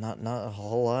not a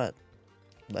whole lot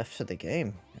left of the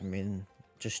game. I mean,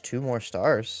 just 2 more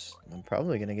stars. I'm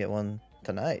probably gonna get one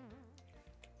tonight.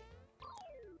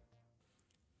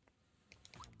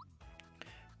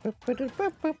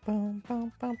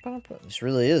 This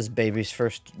really is baby's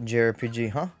first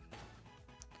JRPG, huh?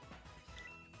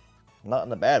 Not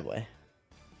in a bad way.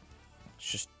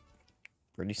 It's just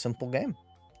a pretty simple game.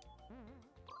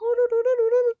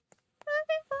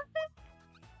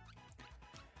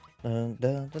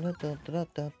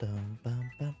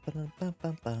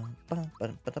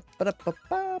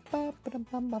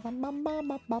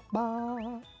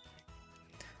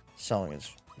 Song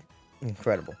is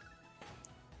incredible.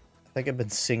 I think I've been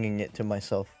singing it to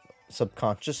myself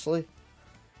subconsciously.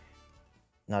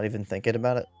 Not even thinking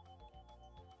about it.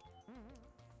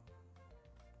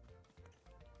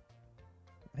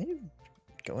 Are you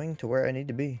going to where I need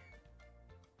to be?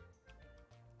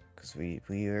 Because we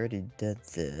already did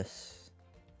this.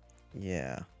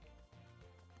 Yeah.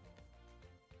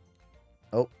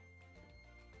 Oh.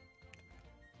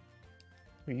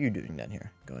 What are you doing down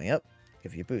here? Going up?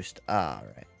 Give you a boost. Ah,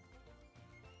 right.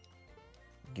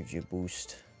 Gives you a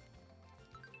boost.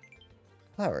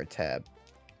 Flower tab.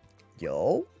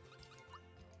 Yo.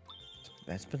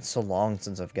 It's been so long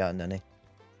since I've gotten any.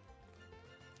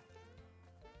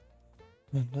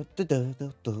 I'm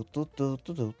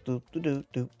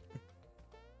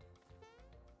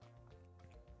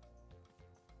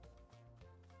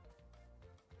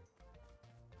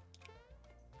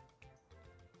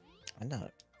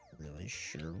not really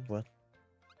sure what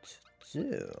to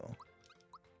do.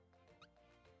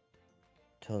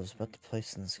 Tell us about the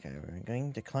place in the sky. We're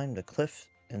going to climb the cliff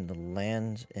and the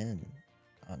land's end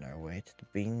on our way to the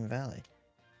Bean Valley.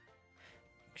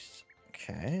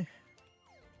 Okay.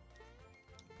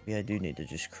 Yeah, I do need to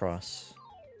just cross.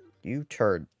 You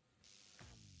turd.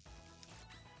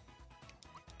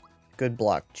 Good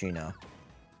block, Gino.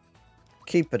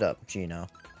 Keep it up, Gino.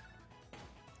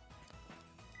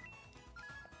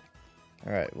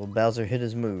 Alright, will Bowser hit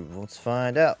his move? Let's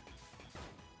find out.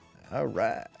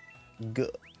 Alright.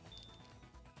 Good.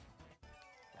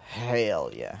 Hell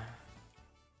yeah.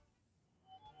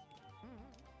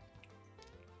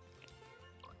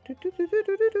 I'm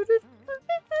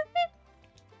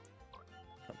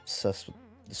obsessed with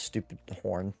the stupid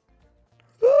horn.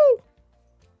 Woo!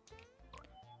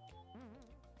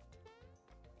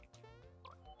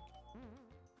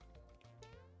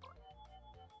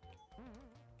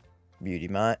 Beauty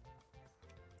mite.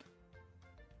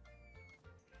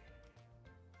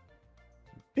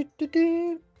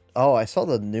 Oh, I saw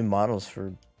the new models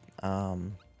for,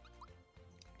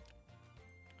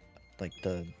 like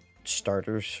the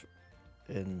starters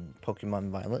in Pokemon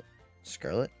Violet,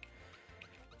 Scarlet.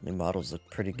 New models look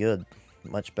pretty good.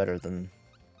 Much better than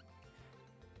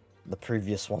the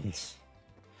previous ones.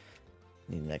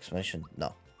 Need an explanation?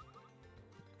 No.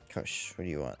 Gosh, what do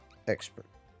you want? Expert.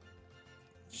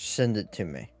 Send it to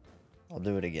me. I'll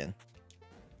do it again.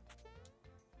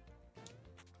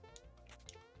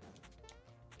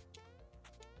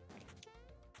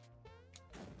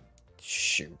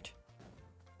 Shoot.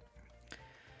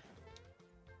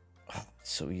 Oh,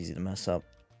 it's so easy to mess up.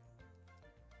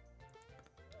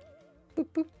 Boop,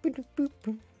 boop, boop,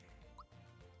 boop,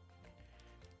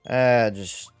 boop.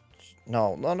 Just...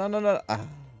 No. Ah.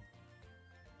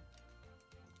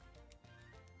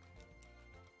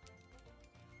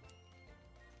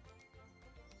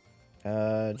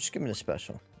 Just give me the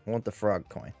special. I want the frog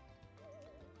coin.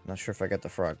 Not sure if I got the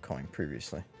frog coin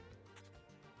previously.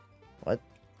 What?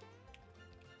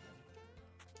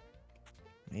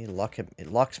 It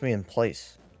locks me in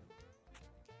place.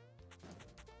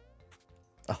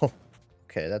 Oh,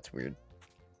 okay, that's weird.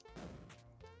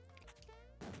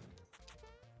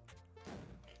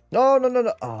 No.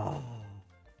 Oh,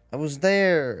 I was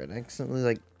there and accidentally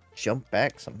like jumped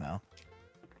back somehow.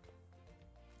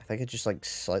 I think I just like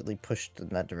slightly pushed in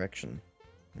that direction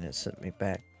and it sent me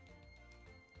back.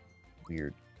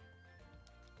 Weird.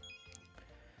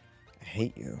 I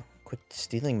hate you. Quit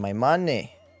stealing my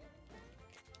money.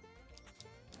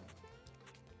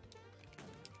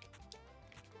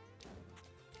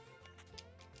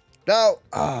 No!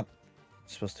 Ah!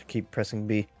 Supposed to keep pressing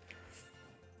B.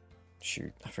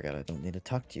 Shoot, I forgot I don't need to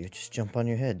talk to you. Just jump on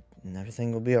your head and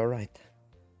everything will be alright.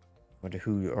 Wonder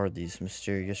who are these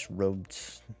mysterious robed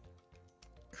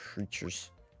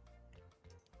creatures.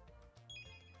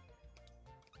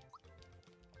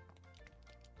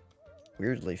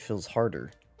 Weirdly feels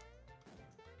harder.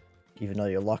 Even though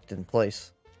you're locked in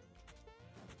place.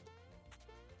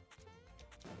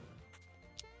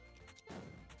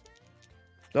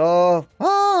 Oh!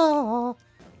 Ah!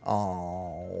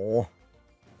 Oh!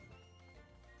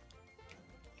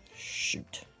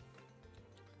 Shoot.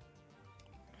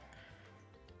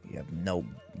 You have no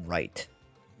right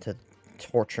to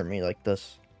torture me like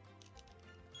this.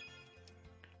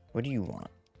 What do you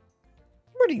want?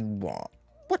 What do you want?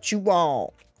 What you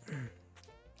want?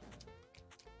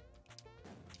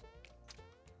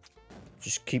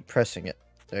 Just keep pressing it.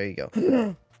 There you go.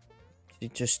 You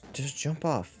just jump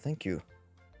off. Thank you.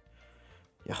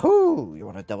 Yahoo! You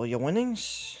want to double your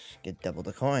winnings? Get double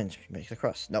the coins. Make the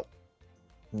cross. Nope.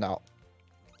 No.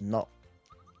 No.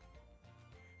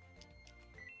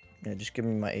 Yeah, just give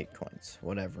me my 8 coins.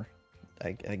 Whatever.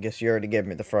 I guess you already gave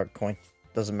me the frog coin.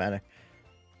 Doesn't matter.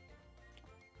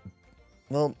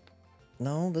 Well,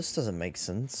 no, this doesn't make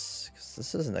sense. 'Cause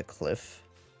this isn't a cliff.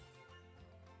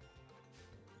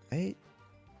 Right?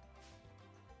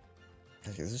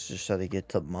 Like, this is just how to get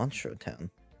to Monstro Town.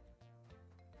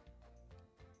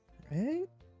 Right?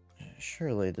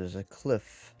 Surely there's a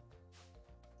cliff.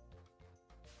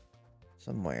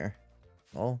 Somewhere.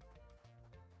 Oh.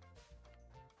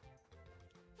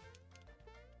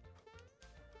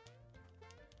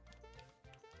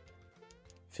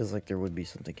 Feels like there would be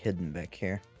something hidden back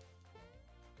here.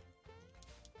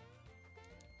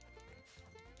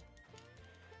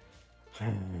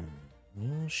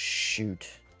 Oh, shoot.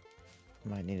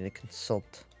 Might need to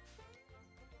consult.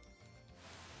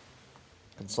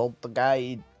 Consult the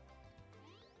guide.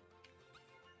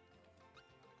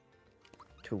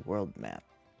 To world map.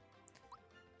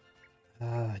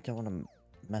 I don't want to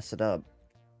mess it up.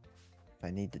 If I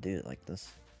need to do it like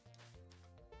this.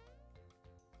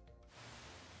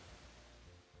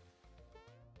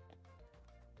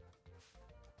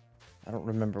 I don't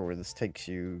remember where this takes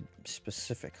you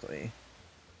specifically.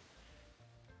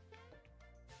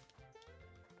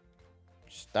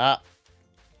 Stop.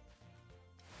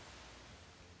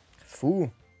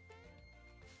 Fool.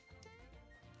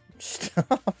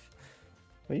 Stop.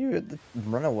 Will you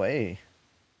run away?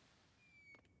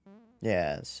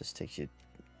 Yeah, this just takes you...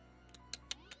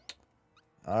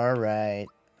 Alright.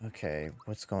 Okay,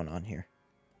 what's going on here?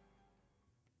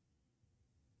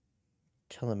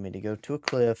 Telling me to go to a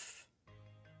cliff.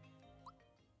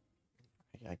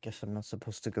 I guess I'm not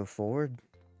supposed to go forward?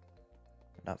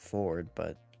 Not forward,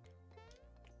 but...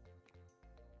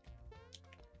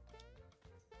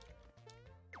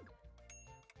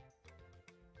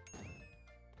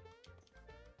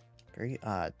 Very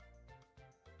odd.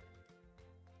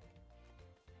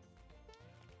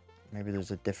 Maybe there's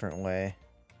a different way.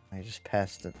 I just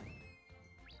passed it.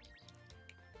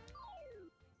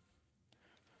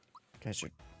 You guys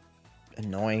are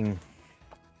annoying.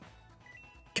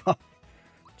 God.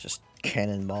 Just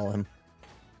cannonball him.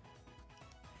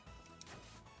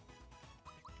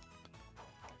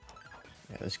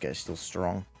 Yeah, this guy's still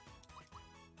strong.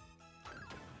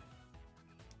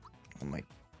 Oh my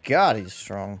god, he's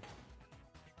strong.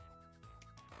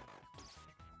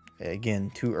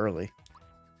 Again, too early.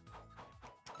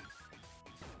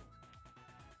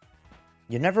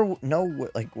 You never know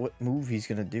what move he's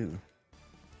gonna do.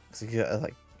 Cause he got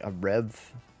like a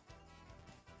rev,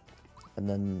 and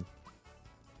then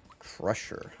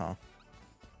Crusher, huh?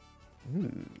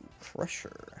 Ooh,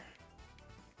 Crusher.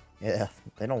 Yeah,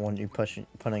 they don't want you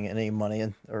putting any money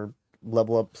in or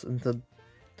level ups into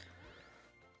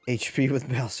HP with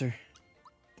Bowser.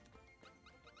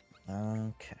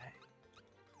 Okay.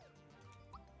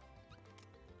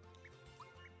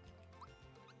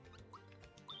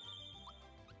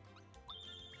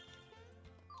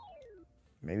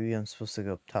 Maybe I'm supposed to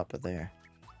go up top of there.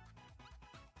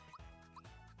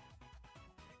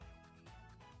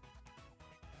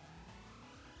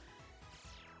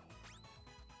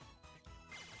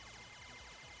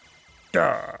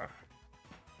 Duh.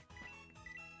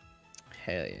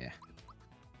 Hell yeah.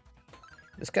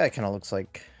 This guy kind of looks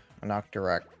like an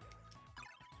Octorok.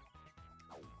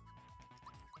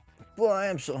 Boy, I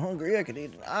am so hungry I could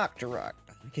eat an Octorok.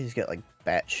 I think he's got like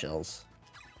bat shells.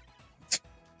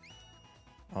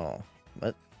 Oh,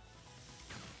 what?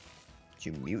 Did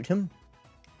you mute him?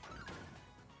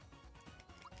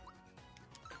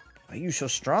 Why are you so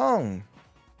strong?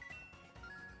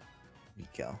 There you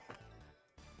go.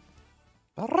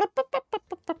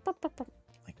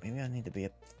 Like, maybe I need to be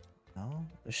up... No?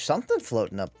 There's something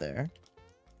floating up there.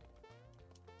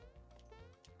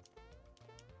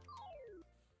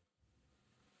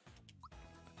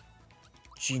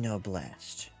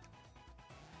 Genoblast.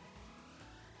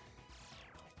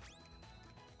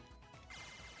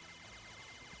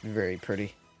 Very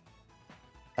pretty.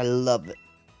 I love it.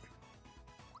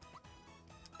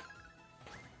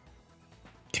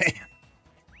 Damn.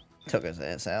 Took his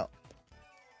ass out.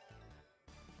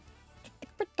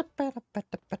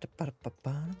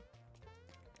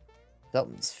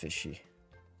 Something's fishy.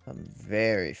 Something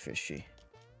very fishy.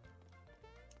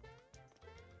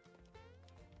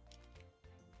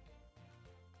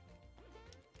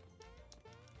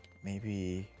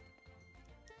 Maybe...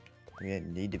 We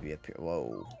need to be up here.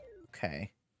 Whoa.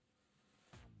 Okay.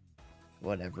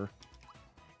 Whatever.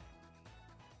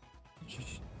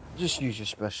 Just use your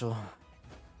special.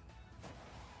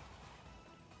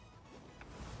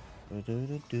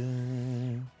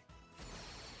 Do-do-do-do.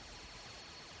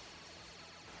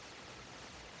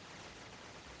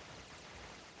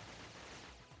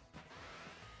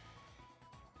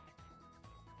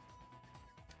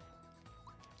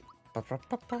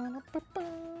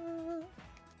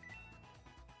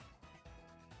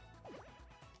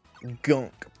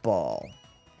 Gunk ball.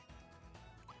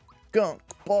 Gunk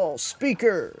ball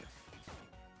speaker.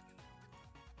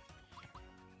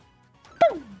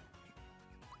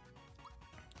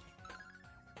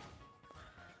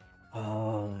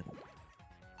 Oh,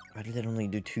 why did it only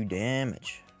do 2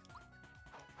 damage?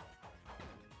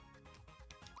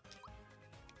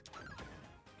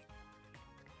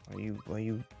 Why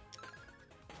you?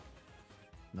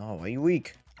 No, why you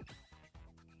weak?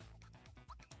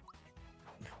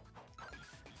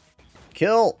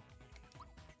 Kill!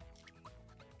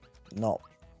 No,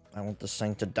 I want this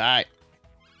thing to die.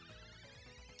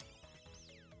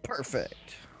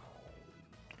 Perfect.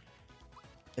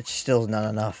 It's still not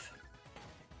enough.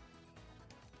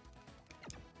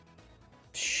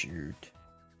 Shoot.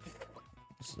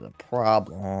 This is a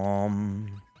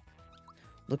problem.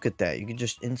 Look at that. You can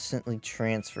just instantly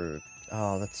transfer.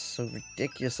 Oh, that's so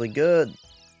ridiculously good.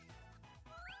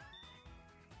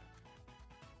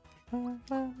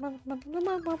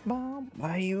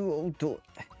 Why you do?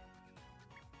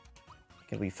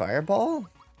 Can we fireball?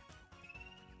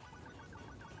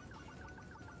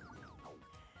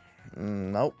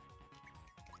 Nope.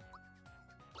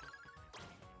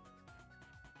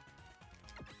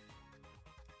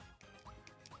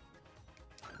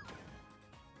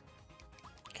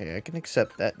 Okay, I can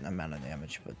accept that amount of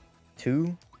damage, but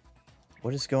 2?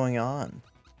 What is going on?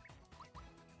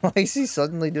 Why is he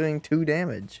suddenly doing 2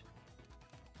 damage?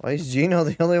 Why is Gino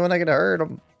the only one that can hurt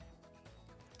him?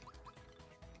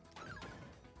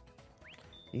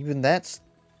 Even that's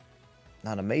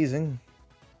not amazing.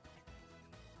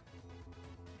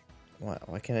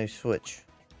 Why can't I switch?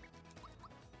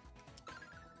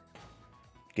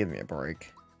 Give me a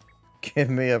break. Give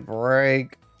me a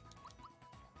break.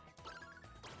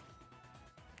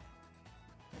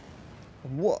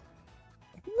 What?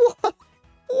 What?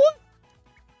 What?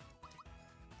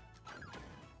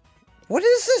 What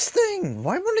is this thing?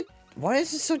 Why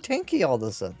is it so tanky all of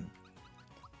a sudden?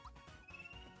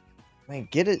 I mean,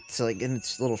 get it to like in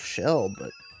its little shell,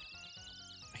 but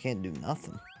I can't do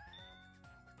nothing.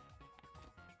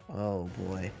 Oh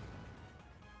boy.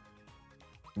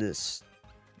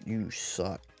 You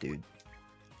suck, dude.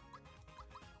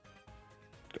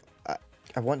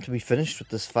 I want to be finished with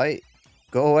this fight.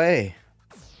 Go away.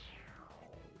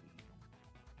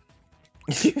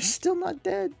 You're still not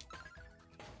dead.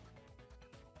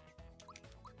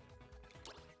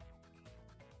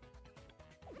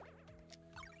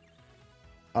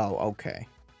 Oh, okay.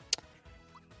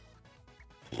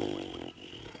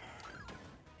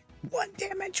 1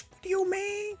 damage? What do you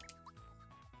mean?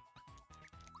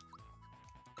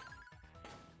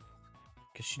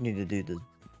 Guess you need to do the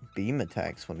beam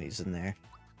attacks when he's in there.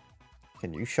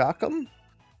 Can you shock him?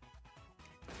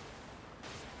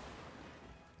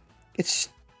 It's...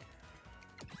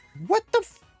 What the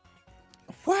f...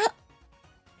 What?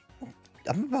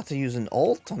 I'm about to use an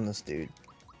ult on this dude.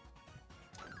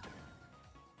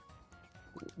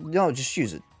 No, just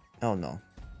use it. Oh no.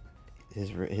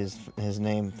 His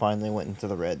name finally went into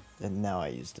the red, and now I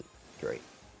used it. Great.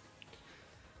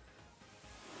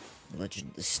 Legend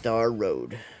of the Star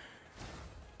Road.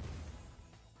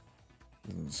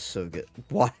 So good.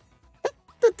 What?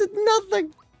 That did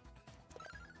nothing!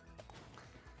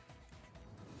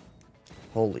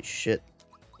 Holy shit.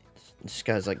 This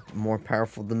guy's like more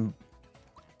powerful than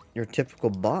your typical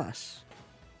boss.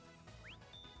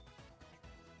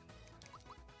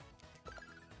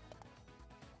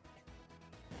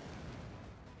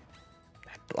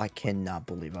 I cannot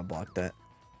believe I blocked that.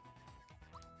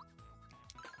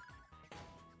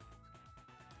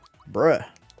 Bruh.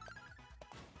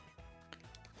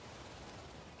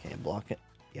 Can't block it.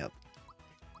 Yep.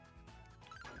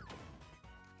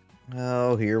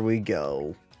 Oh, here we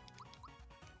go.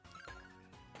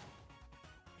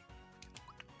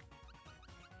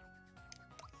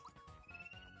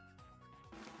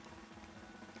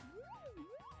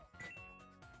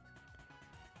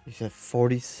 He's got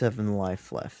 47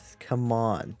 life left. Come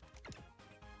on.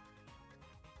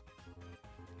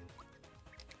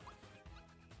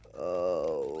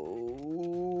 Oh.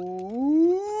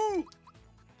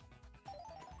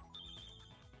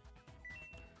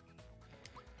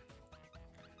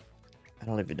 I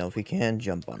don't even know if we can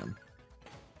jump on him.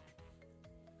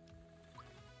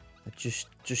 Just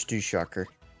do shocker.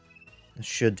 I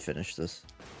should finish this.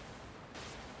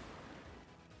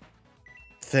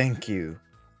 Thank you.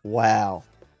 Wow.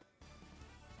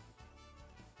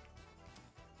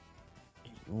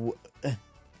 I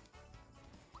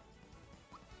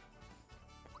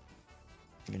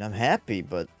mean, I'm happy,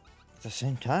 but At the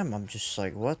same time, I'm just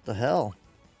like, what the hell?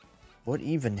 What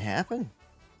even happened?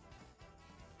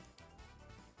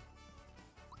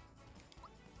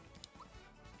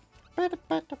 Guess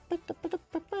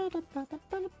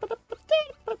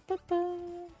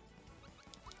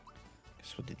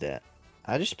we'll do that.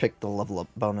 I just picked the level up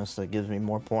bonus that gives me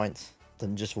more points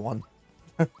than just one.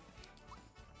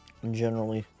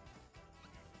 Generally.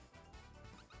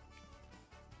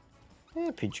 Yeah,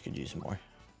 Peach could use more.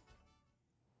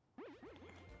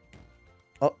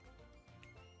 Oh.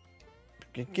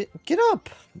 Get up!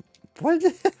 Why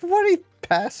did he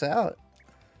pass out?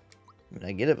 I mean,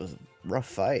 I get it was a rough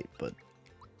fight, but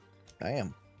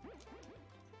damn.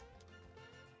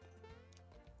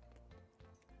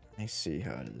 I see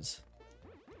how it is.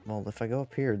 Well, if I go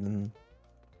up here, then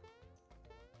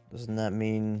doesn't that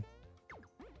mean...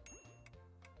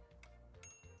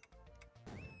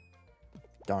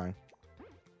 Darn.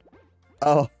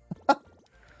 Oh.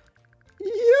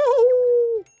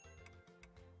 Yo!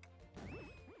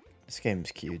 This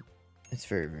game's cute. It's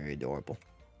very, very adorable.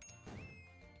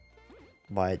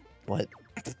 What?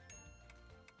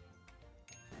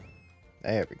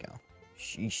 There we go.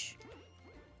 Sheesh.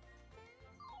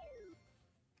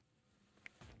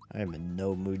 I am in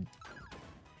no mood.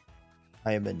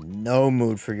 I am in no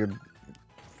mood for your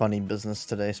funny business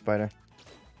today, Spider.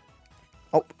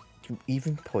 Oh, you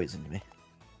even poisoned me.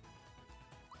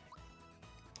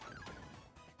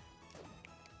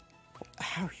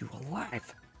 How are you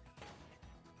alive?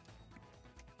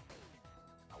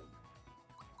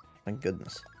 My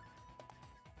goodness.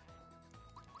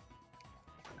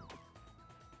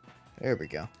 There we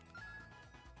go.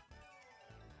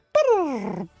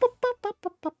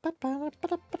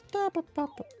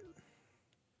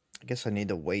 I guess I need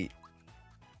to wait.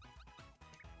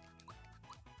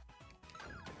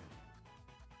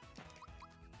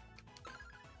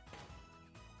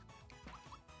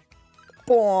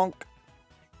 Bonk.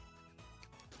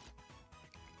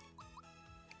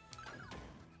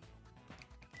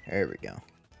 There we go.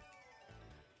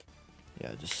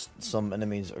 Yeah, just some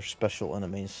enemies are special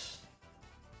enemies.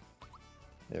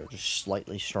 They're just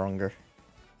slightly stronger.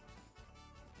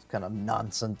 It's kind of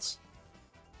nonsense.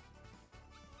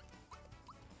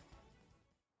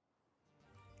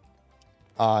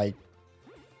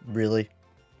 Really?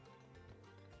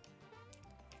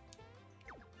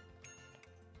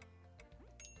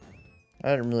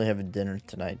 I didn't really have a dinner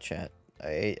tonight, chat.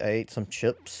 I ate some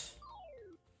chips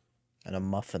and a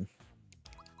muffin.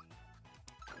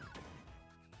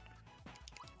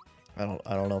 I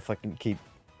don't know if I can keep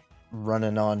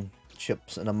running on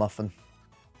chips and a muffin.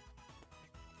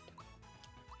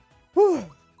 Whew.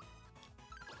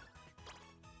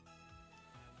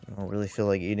 I don't really feel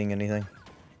like eating anything.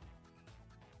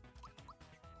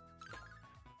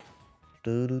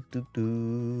 Do do do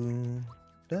do.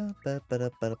 Da ba ba da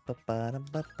ba da ba ba da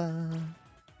ba ba.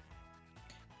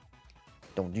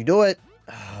 Don't you do it!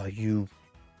 Oh, you.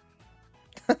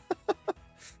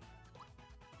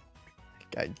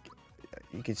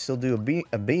 You could still do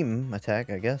a beam attack,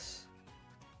 I guess.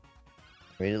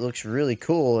 I mean, it looks really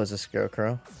cool as a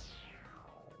scarecrow.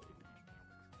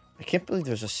 I can't believe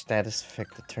there's a status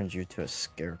effect that turns you into a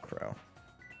scarecrow.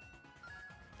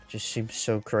 It just seems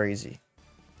so crazy.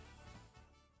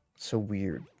 So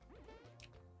weird.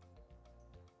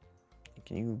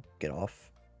 Can you get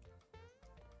off?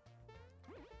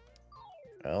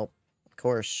 Well, of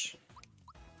course.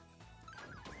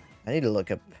 I need to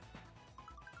look up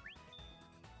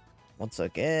once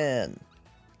again.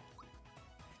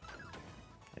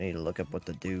 I need to look up what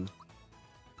to do.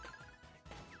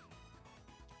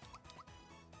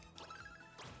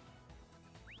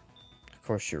 Of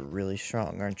course, you're really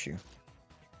strong, aren't you?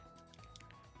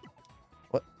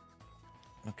 What?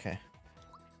 Okay.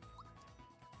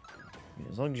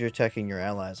 As long as you're attacking your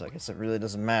allies, I guess it really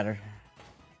doesn't matter.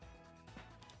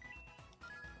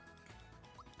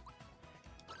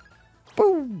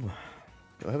 Boom!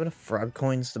 Do I have enough frog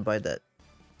coins to buy that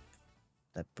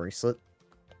bracelet?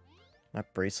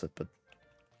 Not bracelet, but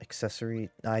accessory.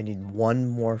 I need one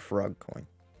more frog coin.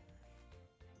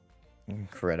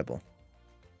 Incredible.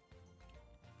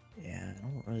 Yeah, I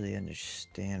don't really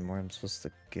understand where I'm supposed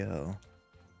to go.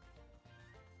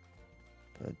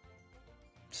 But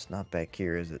it's not back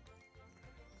here, is it?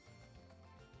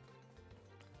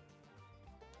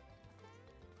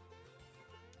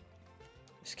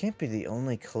 This can't be the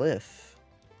only cliff.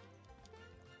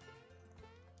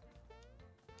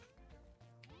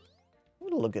 I'm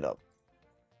gonna look it up.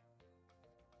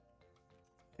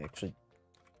 Actually,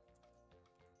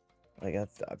 like I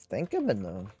think I'm in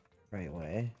the right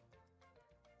way.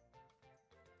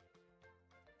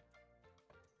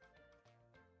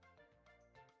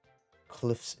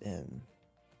 Cliffs Inn.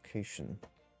 Location.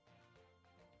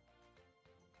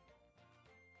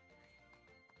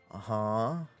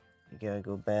 Uh-huh. You gotta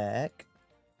go back.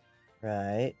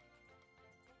 Right.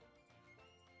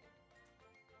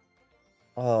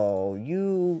 Oh,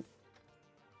 you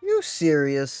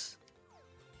serious?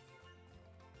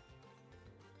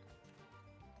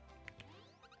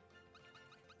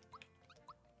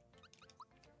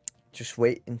 Just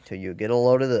wait until you get a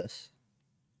load of this.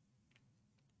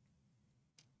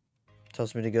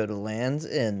 Tells me to go to Land's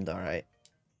End, alright.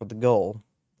 For the goal.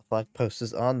 The flag post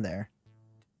is on there.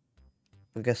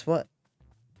 But guess what?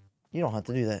 You don't have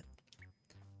to do that.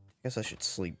 Guess I should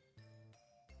sleep.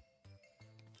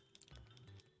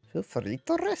 Feel free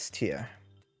to rest here.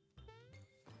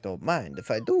 Don't mind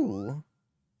if I do.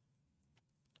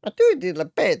 I do di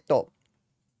ripeto.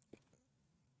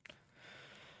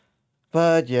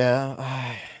 But yeah,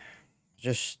 I'm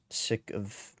just sick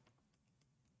of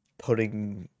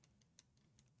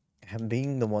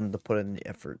being the one to put in the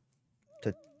effort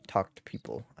to talk to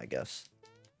people, I guess.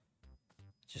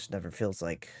 It just never feels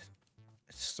like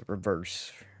it's the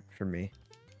reverse for me.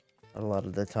 A lot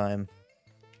of the time.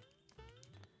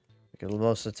 Like,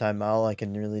 most of the time, all I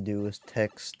can really do is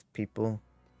text people.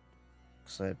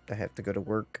 Because I have to go to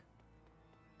work.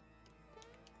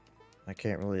 I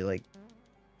can't really, like...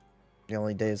 The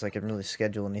only days I can really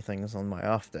schedule anything is on my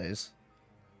off days.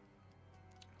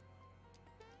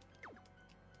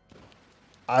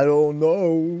 I don't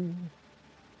know.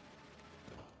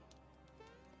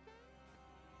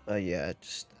 Yeah,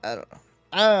 I don't know.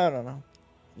 I don't know.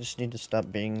 I just need to stop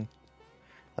being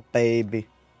a baby.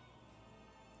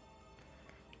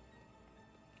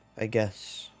 I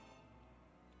guess.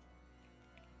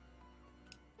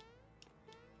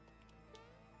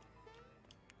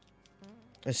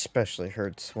 Especially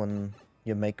hurts when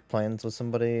you make plans with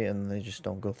somebody and they just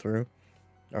don't go through.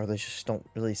 Or they just don't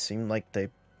really seem like they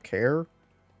care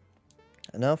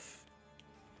enough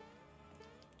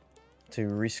to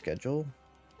reschedule.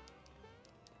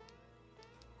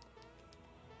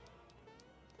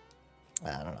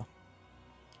 I don't know.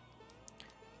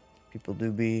 People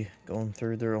do be going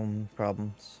through their own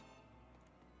problems.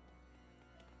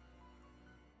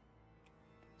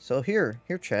 So here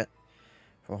chat.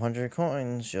 For 100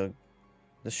 coins,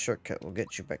 this shortcut will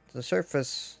get you back to the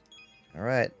surface.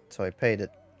 Alright, so I paid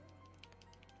it.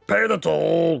 Pay the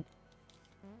toll!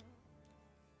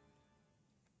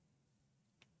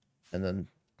 And then...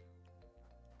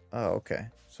 Oh, okay.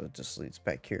 So it just leads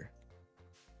back here.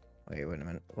 Wait a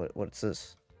minute. What's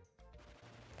this?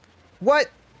 What?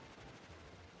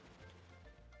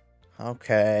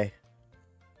 Okay.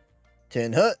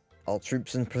 Tin Hut. All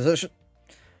troops in position.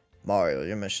 Mario,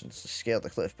 your mission is to scale the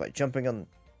cliff by jumping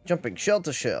shell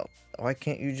to shell. Why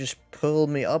can't you just pull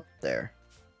me up there?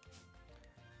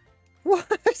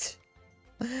 What?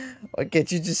 Why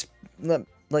can't you just,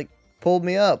 like, pull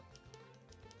me up?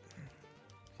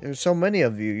 There's so many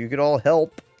of you. You could all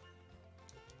help.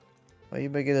 Why you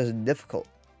make it as difficult?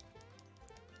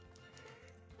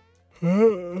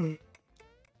 Wait,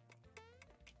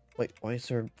 why is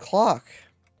there a clock?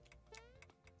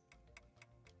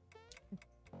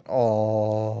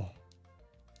 Oh.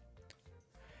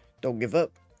 Don't give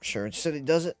up. Sure City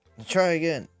does it. Try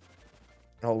again.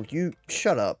 Oh, you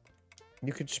shut up.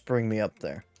 You could just bring me up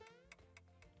there.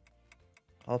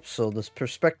 Also, this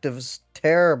perspective is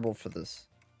terrible for this.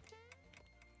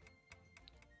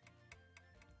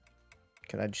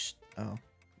 Can I just... Oh,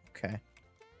 okay.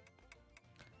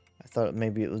 I thought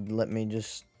maybe it would let me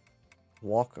just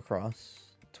walk across.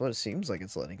 That's what it seems like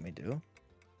it's letting me do.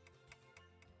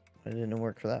 It didn't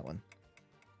work for that one.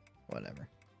 Whatever.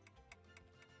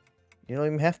 You don't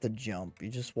even have to jump. You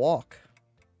just walk.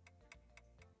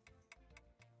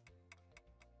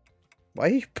 Why are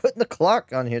you putting the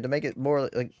clock on here to make it more,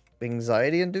 like,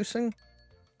 anxiety-inducing?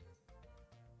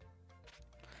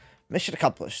 Mission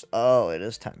accomplished. Oh, it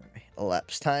is time.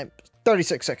 Elapsed time,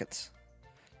 36 seconds.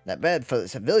 Not bad for the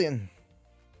civilian.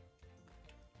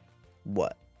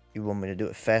 What? You want me to do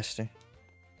it faster?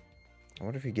 I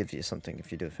wonder if he gives you something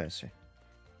if you do it faster.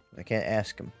 I can't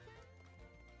ask him.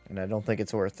 And I don't think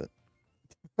it's worth it.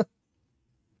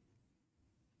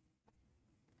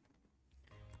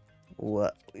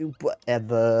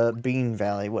 Whatever. Bean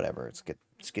Valley, whatever.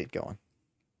 Let's get going.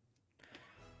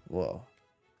 Whoa.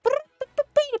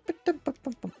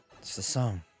 It's the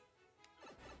song.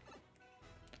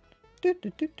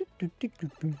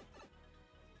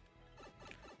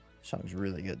 Song's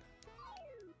really good.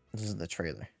 This is the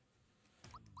trailer.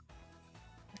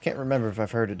 I can't remember if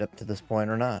I've heard it up to this point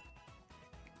or not.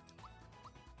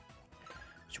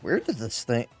 It's weird to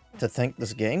think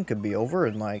this game could be over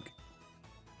in like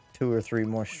 2 or 3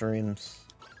 more streams.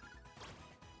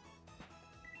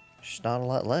 There's not a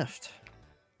lot left.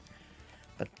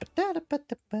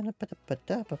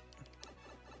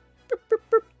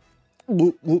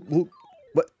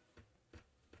 What?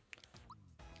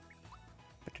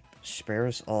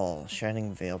 Spares all.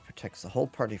 Shining Veil protects the whole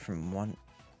party from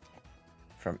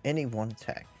any one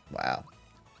attack. Wow.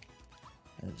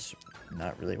 It's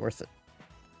not really worth it.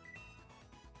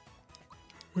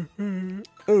 Oh,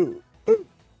 oh.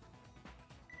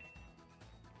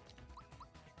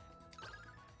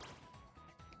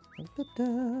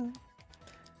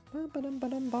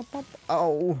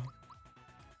 Oh.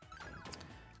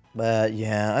 But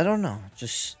yeah, I don't know.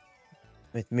 Just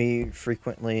with me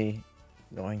frequently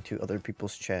going to other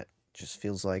people's chat, just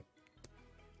feels like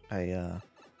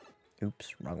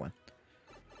oops, wrong one.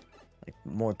 Like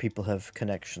more people have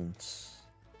connections.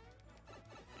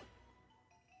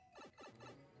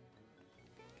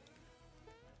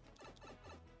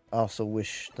 I also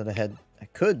wish that I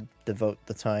could devote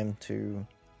the time to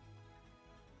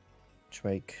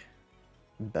make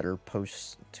better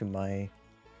posts to my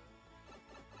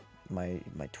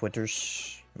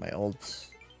Twitters, my alts,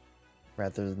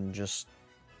 rather than just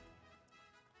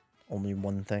only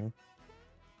one thing,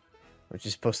 which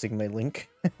is posting my link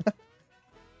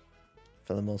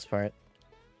for the most part.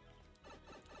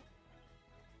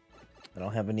 I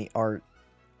don't have any art.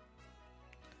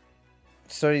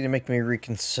 It's starting to make me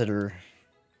reconsider,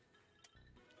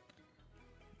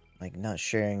 like, not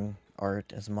sharing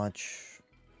art as much,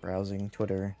 browsing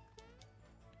Twitter.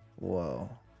 Whoa.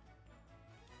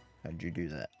 How'd you do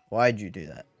that? Why'd you do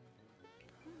that?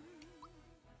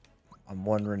 I'm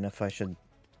wondering if I should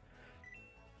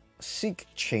seek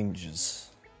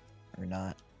changes or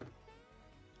not.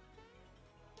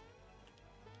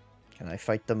 Can I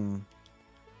fight them?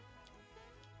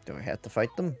 Do I have to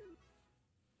fight them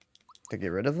to get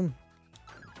rid of them?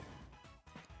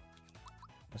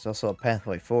 There's also a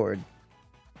pathway forward.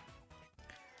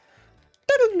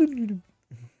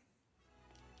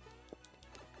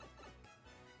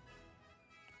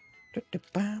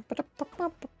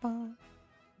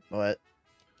 What?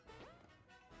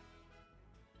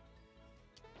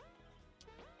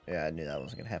 Yeah, I knew that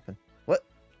wasn't gonna happen. What?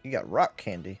 You got rock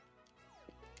candy?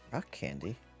 Rock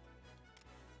candy?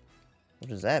 What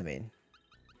does that mean?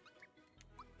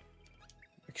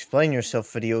 Explain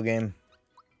yourself, video game.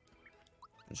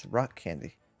 There's rock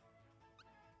candy.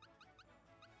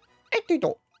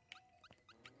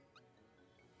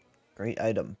 Great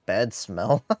item. Bad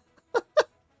smell.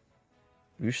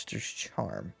 Booster's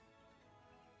charm.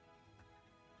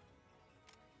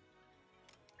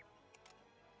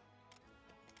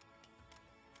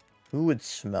 Who would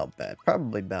smell bad?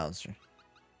 Probably Bowser.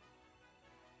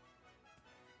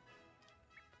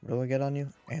 What do I get on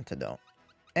you? Antidote.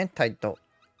 Antidote.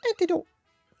 Antidote.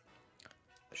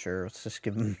 Sure, let's just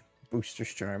give him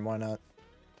Booster's charm. Why not?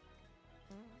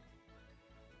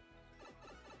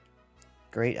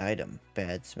 Great item.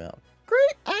 Bad smell.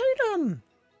 Great item!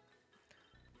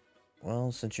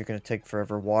 Well, since you're going to take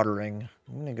forever watering,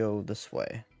 I'm going to go this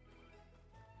way.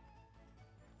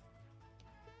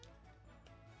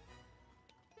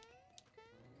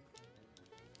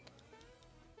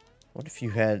 What if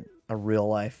you had a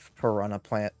real-life piranha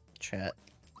plant chat?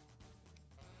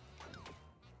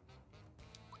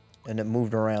 And it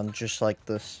moved around just like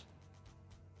this.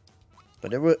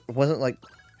 But it wasn't like...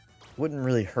 wouldn't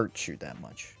really hurt you that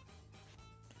much.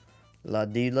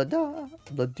 La-dee-la-da,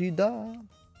 la-dee-da.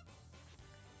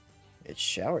 It's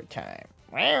shower time.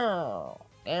 Wow.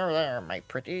 There, my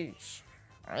pretties.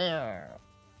 Wow.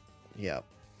 Yep.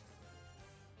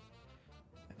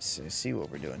 Let's see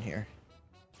what we're doing here.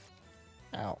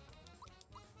 Ow.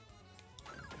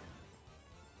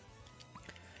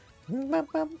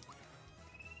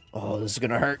 Oh, this is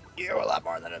gonna hurt you a lot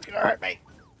more than it's gonna hurt me.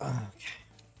 Okay.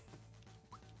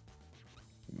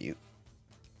 Mute.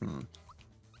 I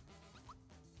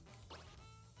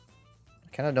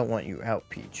kinda don't want you out,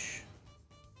 Peach.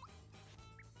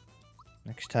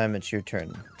 Next time it's your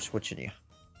turn. I'm switching you.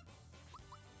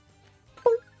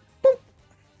 Boop, boop.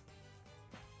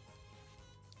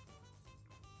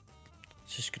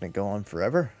 It's just gonna go on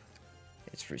forever?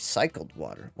 It's recycled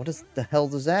water. What the hell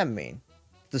does that mean?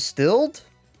 Distilled?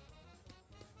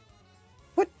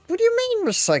 What do you mean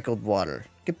recycled water?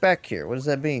 Get back here. What does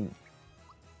that mean?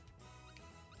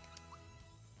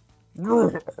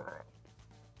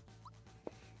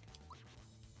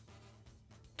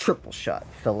 Triple shot,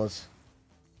 fellas.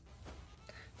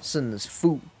 Send this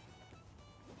food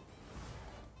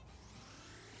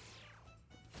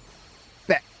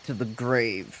back to the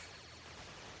grave.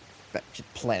 Back to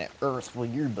planet Earth where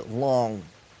you belong.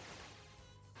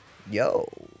 Yo.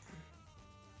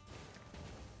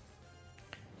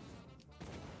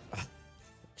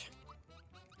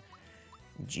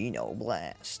 Geno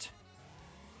Blast.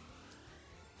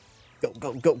 Go,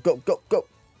 go, go, go, go, go.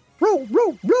 Roll,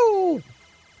 roll, roll.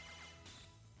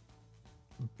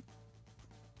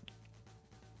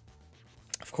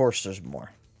 Of course there's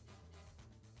more.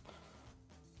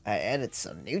 I added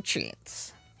some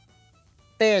nutrients.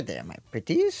 There, my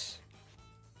pretties.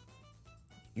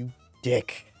 You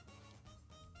dick.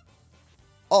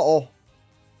 Uh-oh.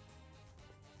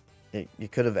 You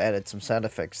could have added some sound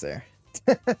effects there.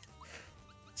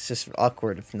 It's just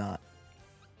awkward if not.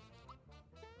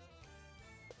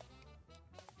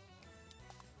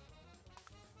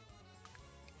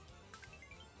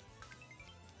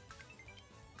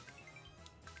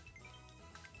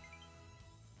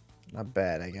 Not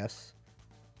bad, I guess.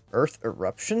 Earth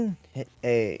eruption? Hit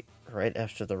A right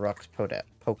after the rocks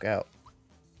poke out.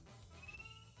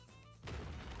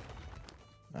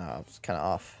 Oh, it's kind of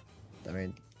off. I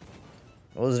mean,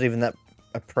 it wasn't even that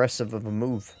oppressive of a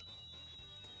move.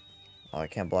 Oh, I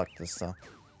can't block this though.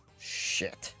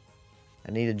 Shit.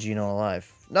 I need a Geno alive.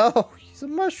 No, he's a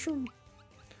mushroom.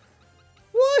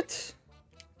 What?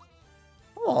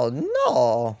 Oh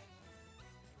no.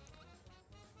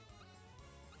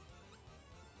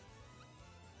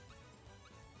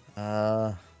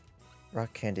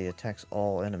 Rock candy attacks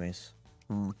all enemies.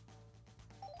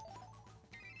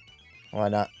 Why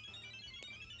not?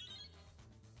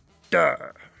 Duh.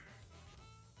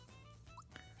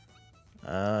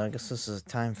 I guess this is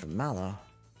time for Mallow.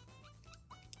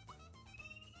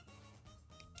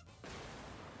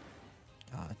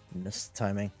 God, missed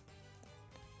timing.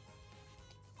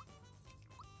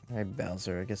 Alright,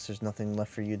 Bowser, I guess there's nothing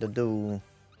left for you to do.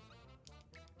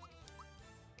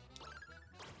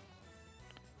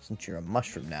 Since you're a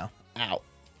mushroom now. Ow.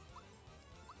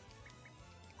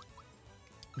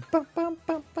 Bum, bum,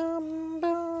 bum, bum,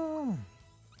 bum.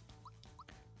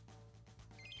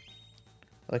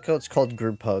 I like how it's called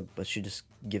group hug, but she just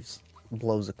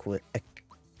blows a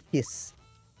kiss.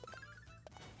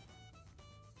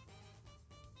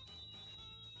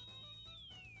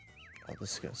 Oh,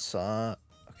 this is gonna suck.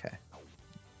 Okay.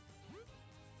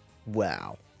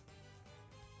 Wow.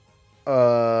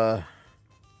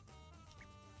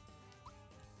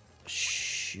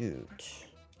 Shoot.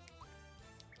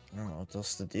 I don't know what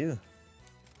else to do.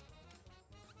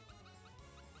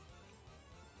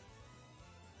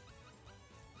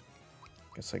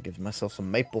 Guess I give myself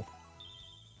some maple.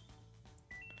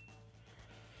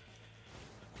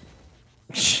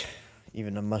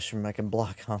 Even a mushroom I can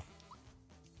block, huh?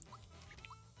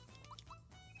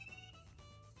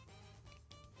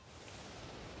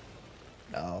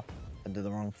 No, I did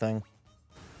the wrong thing.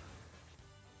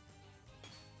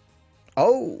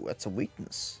 Oh, that's a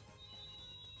weakness.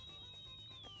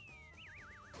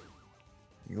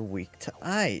 You're weak to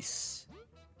ice.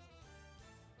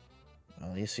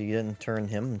 Well, at least you didn't turn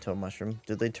him into a mushroom.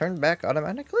 Did they turn back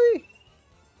automatically?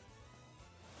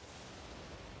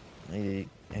 I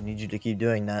need you to keep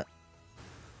doing that.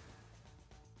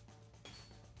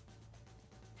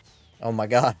 Oh my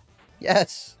god.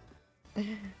 Yes!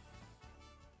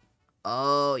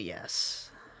 Oh, yes.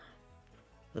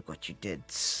 Look what you did,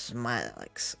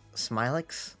 Smilix.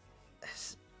 Smilix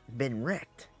has been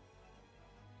wrecked.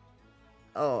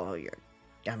 Oh,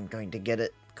 I'm going to get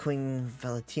it. Queen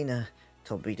Valentina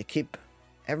told me to keep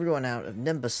everyone out of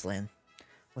Nimbus Land.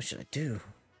 What should I do?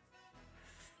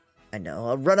 I know,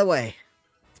 I'll run away.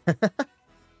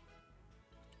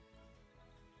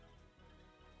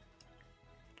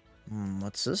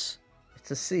 What's this?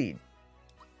 It's a seed.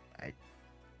 I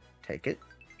take it.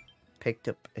 Picked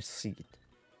up a seed.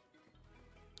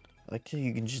 I like how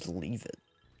you can just leave it.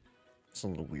 It's a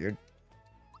little weird.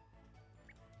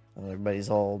 Well, everybody's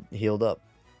all healed up.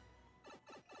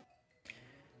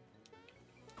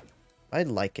 I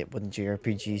like it when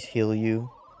JRPGs heal you.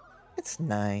 It's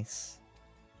nice.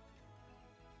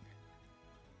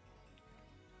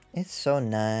 It's so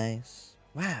nice.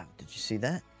 Wow, did you see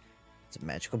that? It's a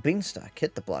magical beanstalk.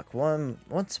 Hit the block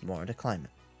once more to climb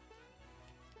it.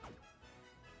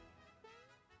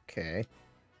 Okay.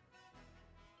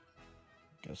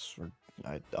 Guess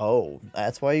oh,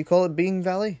 that's why you call it Bean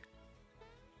Valley?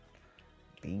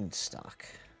 Beanstalk.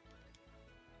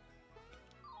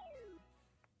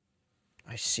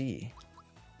 I see.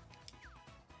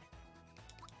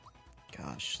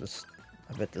 Gosh,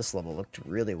 I bet this level looked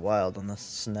really wild on the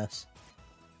SNES.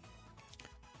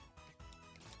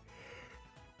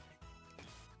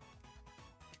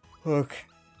 Look,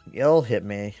 you'll hit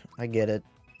me. I get it.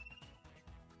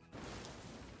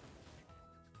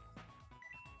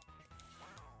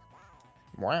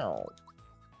 Wow.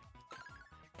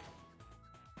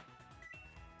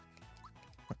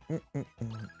 I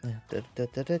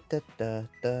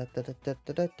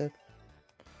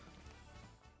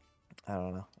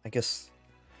don't know. I guess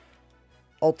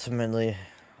ultimately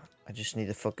I just need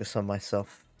to focus on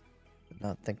myself,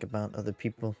 not think about other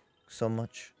people so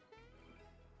much.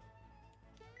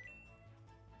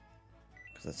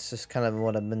 Because that's just kind of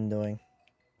what I've been doing.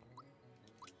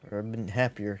 Or I've been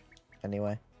happier,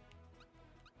 anyway.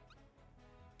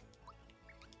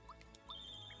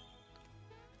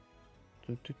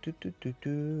 So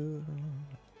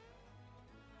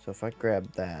if I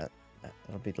grab that,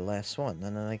 that'll be the last one.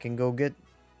 And then I can go get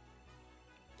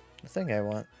the thing I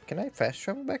want. Can I fast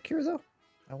travel back here, though?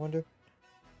 I wonder.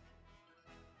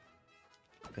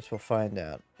 Guess we'll find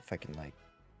out if I can, like...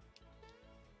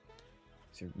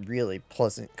 These are really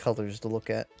pleasant colors to look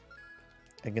at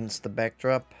against the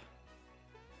backdrop.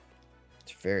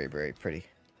 It's very, very pretty.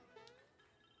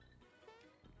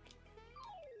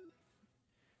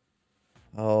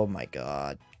 Oh my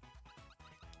god.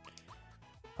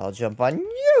 I'll jump on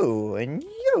you, and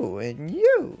you, and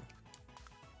you.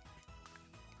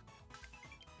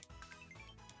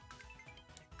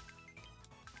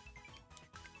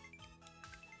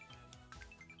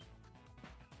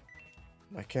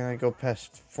 Why can't I go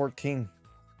past 14?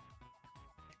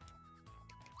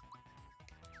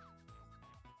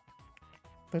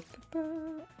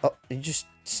 Oh, he just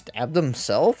stabbed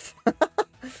himself?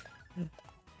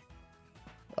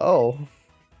 Oh.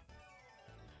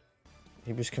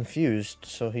 He was confused,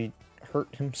 so he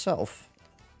hurt himself.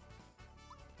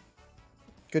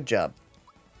 Good job.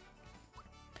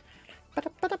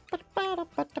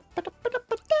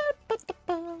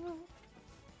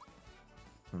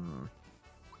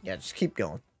 Yeah, just keep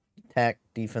going. Attack,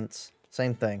 defense,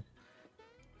 same thing.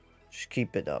 Just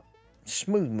keep it up.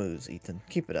 Smooth moves, Ethan.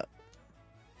 Keep it up.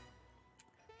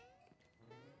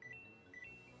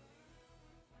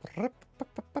 I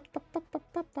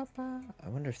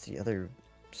wonder if the other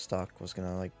stock was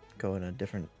gonna, like, go in a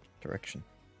different direction.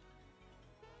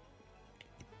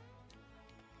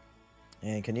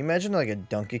 And can you imagine, like, a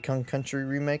Donkey Kong Country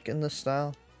remake in this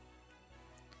style?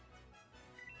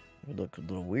 It would look a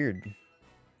little weird.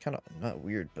 Kind of, not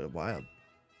weird, but wild.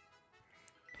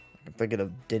 I'm thinking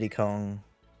of Diddy Kong.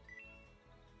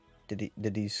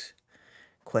 Diddy's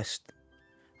Quest.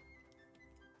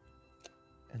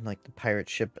 And, like, the pirate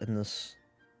ship in this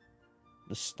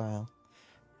style.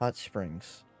 Hot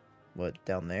Springs. What,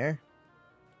 down there?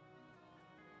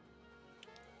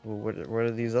 Well, what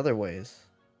are these other ways?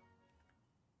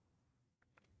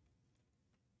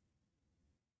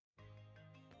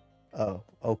 Oh,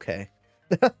 okay.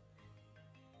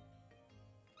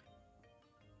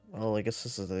 Well, I guess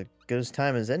this is as good as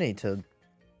time as any to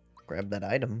grab that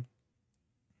item.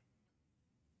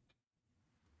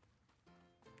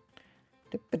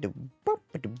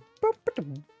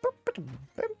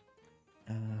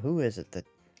 Who is it that...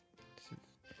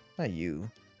 Not you.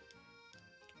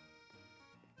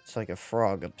 It's like a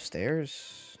frog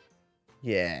upstairs.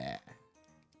 Yeah.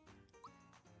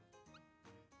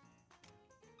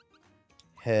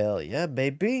 Hell yeah,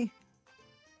 baby.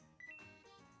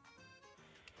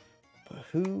 But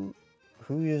who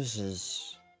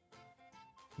uses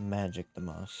magic the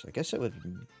most? I guess it would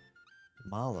be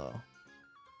Malo.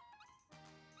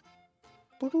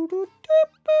 I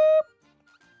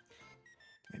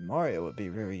mean, Mario would be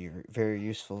very, very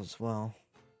useful as well.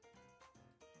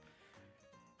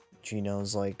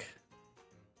 Gino's like...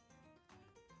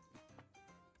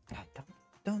 I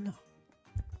don't know.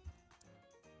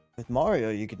 With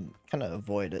Mario, you can kind of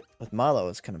avoid it. With Malo,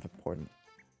 it's kind of important.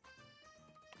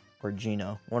 Or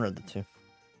Gino, one of the two.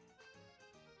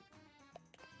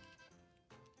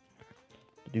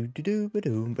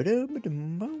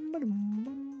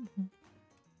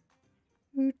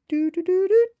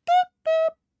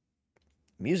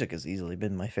 Music has easily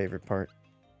been my favorite part.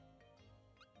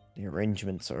 The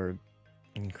arrangements are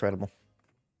incredible.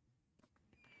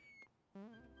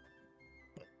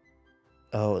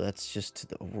 Oh, that's just to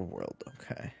the overworld.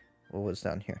 Okay. What was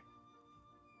down here?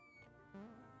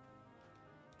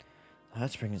 The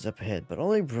hot spring is up ahead, but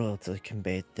only royalty can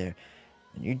bathe there.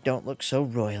 And you don't look so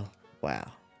royal.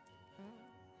 Wow.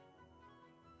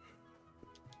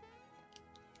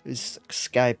 This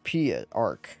Skypea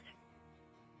Arc.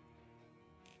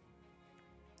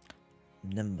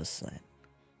 Nimbus Land.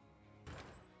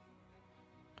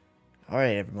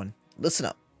 Alright, everyone. Listen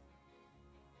up.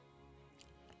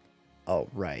 Oh,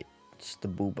 right. It's the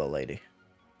booba lady.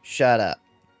 Shut up.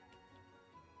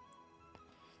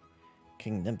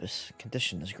 King Nimbus'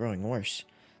 condition is growing worse.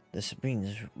 This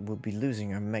means we'll be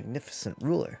losing our magnificent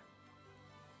ruler.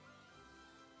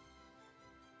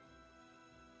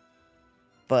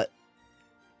 But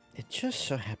it just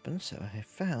so happens that I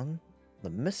found the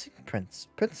missing prince.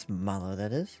 Prince Mallow,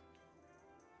 that is.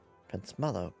 Prince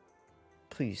Mallow.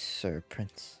 Please, sir,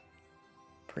 Prince.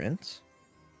 Prince?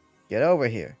 Get over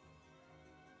here.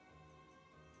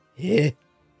 Yeah.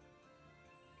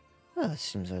 Well, it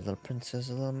seems our little prince has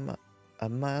a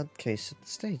mild case of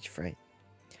stage fright.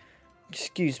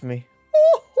 Excuse me.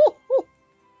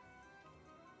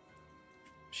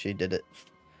 She did it.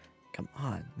 Come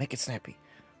on, make it snappy.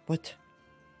 What?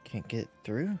 Can't get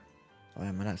through? Why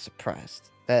am I not surprised?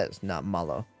 That is not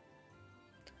Mallow.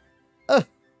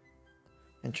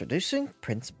 Introducing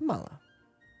Prince Mallow.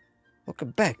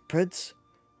 Welcome back, Prince.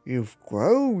 You've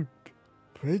grown,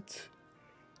 Prince.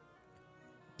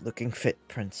 Looking fit,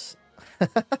 Prince.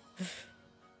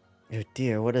 Oh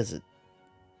dear, what is it?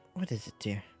 What is it,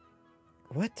 dear?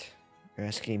 What? You're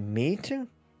asking me to?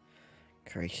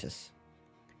 Gracious.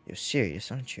 You're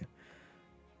serious, aren't you?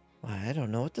 Why, I don't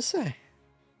know what to say.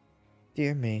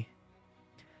 Dear me.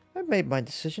 I've made my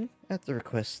decision. At the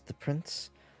request of the prince,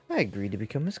 I agree to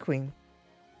become his queen.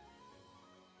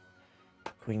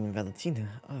 Queen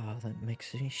Valentina. Oh, that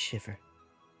makes me shiver.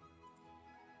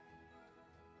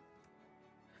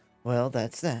 Well,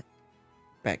 that's that.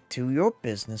 Back to your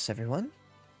business, everyone.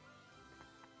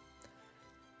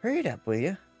 Hurry it up, will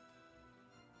you?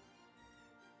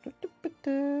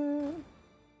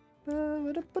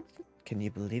 Can you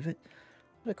believe it?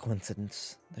 What a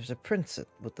coincidence. There's a prince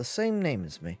with the same name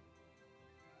as me.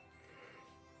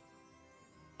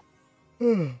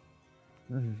 We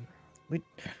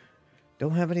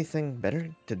don't have anything better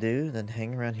to do than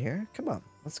hang around here? Come on,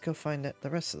 let's go find out the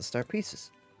rest of the star pieces.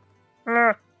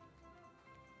 Why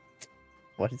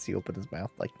does he open his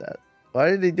mouth like that?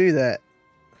 Why did he do that?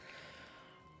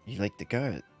 You like the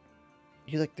guard.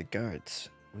 You like the guards.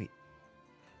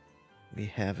 We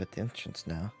have at the entrance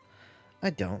now. I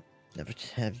don't. Never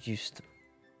have used them.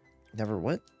 Never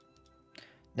what?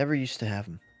 Never used to have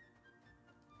them.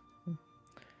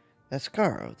 That's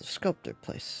Caro, the sculptor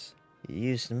place. He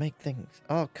used to make things,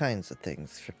 all kinds of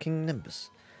things, for King Nimbus.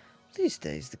 These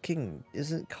days, the king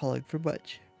isn't calling for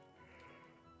much.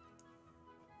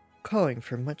 Calling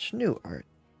for much new art.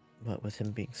 What with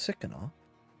him being sick and all.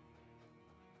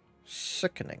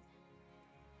 Sickening.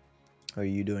 What are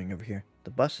you doing over here?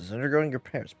 The bus is undergoing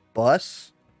repairs.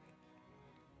 Bus?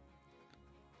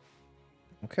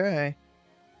 Okay.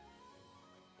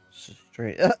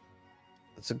 Straight up.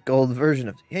 It's a gold version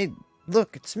of... Hey,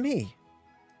 look, it's me.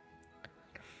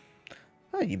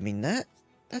 Oh, you mean that?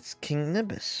 That's King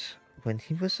Nimbus. When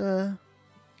he was a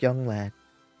young lad.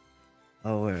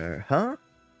 Oh, huh?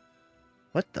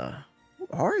 What the? Who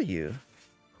are you?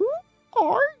 Who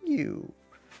are you?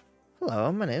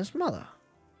 Hello, my name's Mallow.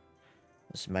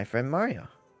 This is my friend Mario.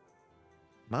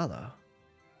 Mallow.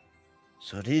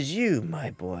 So it is you,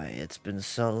 my boy. It's been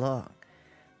so long.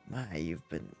 My, you've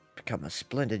become a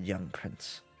splendid young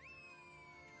prince.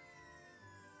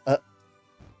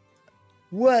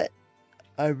 What?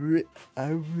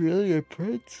 I'm really a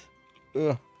prince?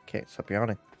 Ugh. Can't stop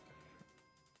yawning.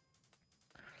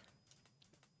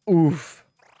 Oof.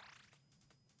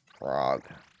 Frog.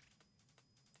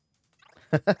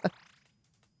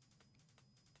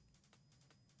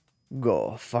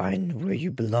 Go find where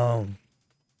you belong,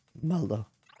 Mallow.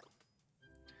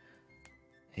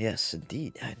 Yes,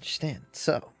 indeed, I understand.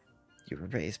 So, you were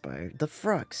raised by the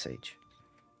frog sage.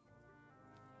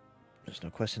 There's no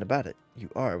question about it. You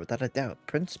are, without a doubt,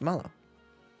 Prince Mallow.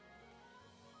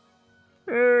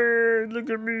 Hey, look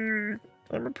at me.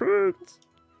 I'm a prince.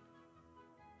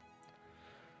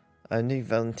 I knew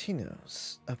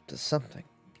Valentino's up to something.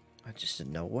 I just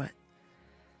didn't know what.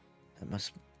 That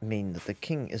must mean that the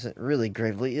king isn't really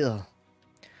gravely ill.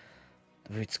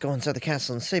 Let's go inside the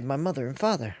castle and save my mother and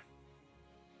father.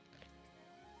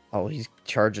 Oh, he's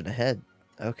charging ahead.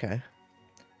 Okay.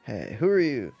 Hey, who are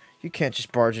you? You can't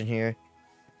just barge in here.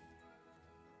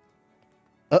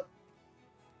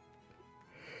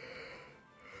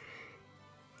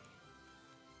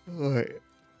 Alright.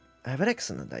 I have an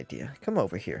excellent idea. Come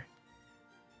over here.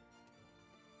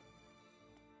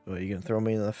 What, are you gonna throw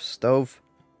me in the stove?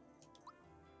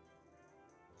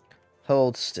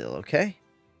 Hold still, okay?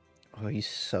 Oh, he's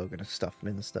so gonna stuff me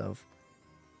in the stove.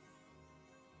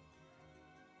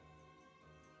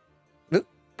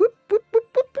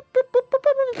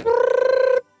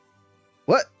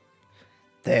 What?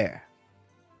 There.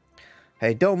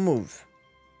 Hey, don't move.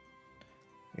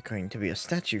 You're going to be a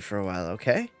statue for a while,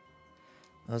 okay?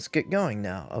 Let's get going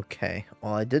now. Okay.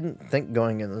 Well, I didn't think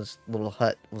going in this little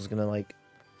hut was gonna, like,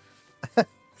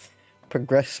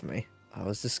 progress me. I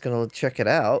was just gonna check it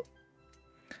out.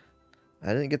 I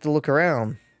didn't get to look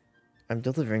around. I'm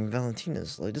delivering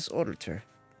Valentina's latest order to her.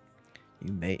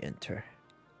 You may enter.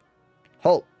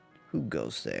 Halt! Who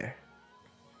goes there?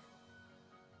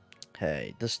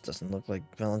 Hey, this doesn't look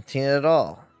like Valentina at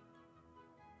all.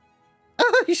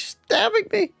 Oh, he's stabbing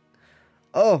me!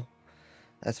 Oh,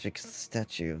 that's because the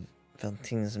statue of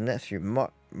Valentina's nephew,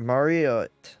 Marietta.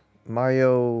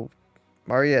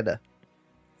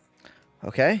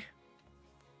 Okay?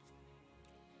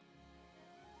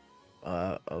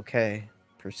 Okay.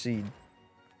 Proceed.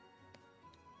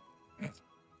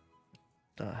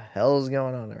 The hell is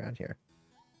going on around here?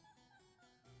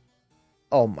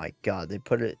 Oh my god, they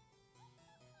put it...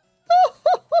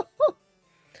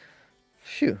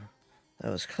 Phew,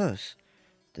 that was close.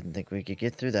 Didn't think we could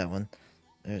get through that one.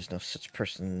 There's no such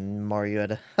person,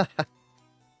 Marietta.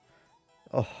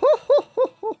 Oh,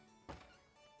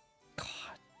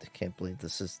 God, I can't believe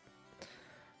this is...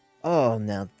 Oh,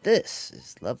 now this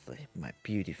is lovely. My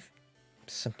beauty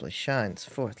simply shines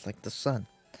forth like the sun.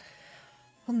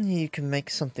 Only you can make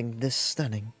something this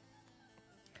stunning.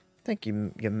 Thank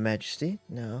you, Your Majesty.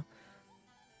 No.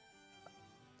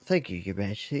 Thank you, Your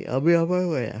Majesty. I'll be on my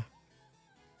way now.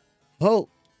 Halt!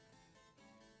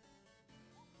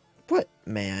 What,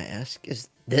 may I ask, is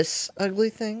this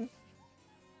ugly thing?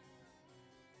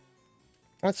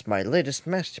 That's my latest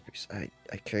masterpiece. I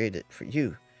created it for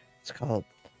you. It's called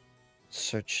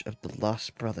Search of the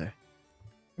Lost Brother.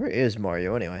 Where is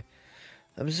Mario, anyway?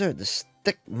 Observe this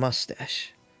thick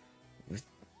mustache.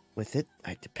 With it,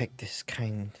 I depict his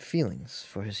kind feelings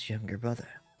for his younger brother.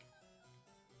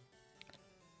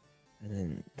 And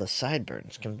then the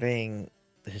sideburns conveying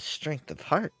his strength of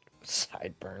heart.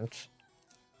 Sideburns.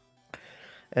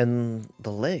 And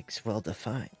the legs well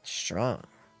defined, strong.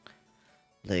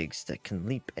 Legs that can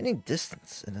leap any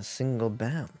distance in a single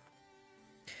bound.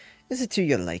 Is it to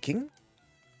your liking?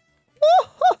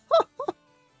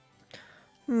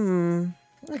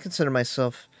 I consider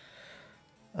myself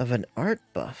of an art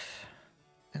buff.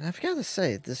 And I've got to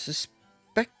say, this is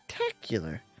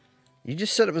spectacular. You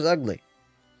just said it was ugly.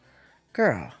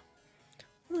 Girl,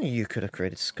 only you could have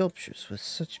created sculptures with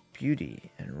such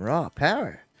beauty and raw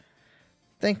power.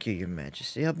 Thank you, Your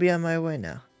Majesty. I'll be on my way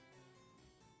now.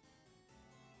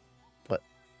 What?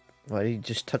 Why did you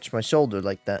just touch my shoulder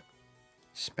like that?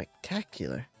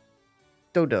 Spectacular.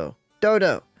 Dodo.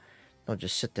 Dodo! Don't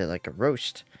just sit there like a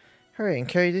roast. Hurry and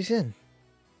carry these in.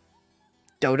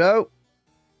 Dodo!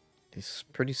 He's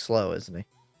pretty slow, isn't he?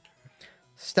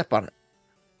 Step on it.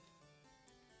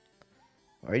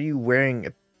 Why are you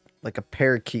wearing like a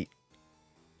parakeet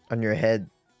on your head?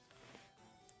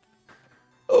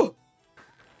 Oh!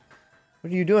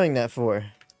 What are you doing that for?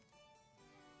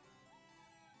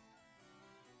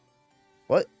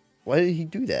 What? Why did he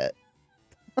do that?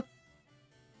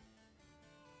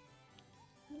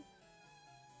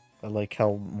 I like how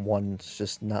one's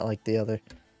just not like the other.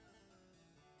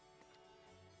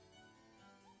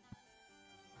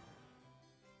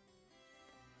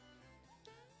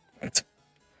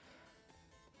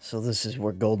 So this is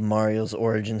where Gold Mario's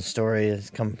origin story has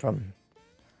come from.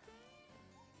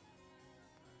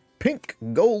 Pink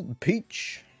Gold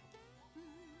Peach.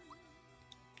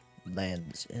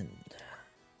 Land's End.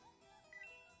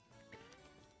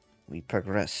 We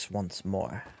progress once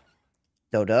more.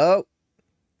 Dodo!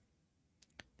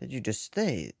 Did you just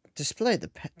display the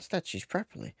pet statues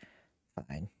properly?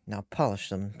 Fine. Now polish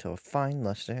them to a fine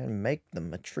luster and make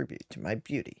them a tribute to my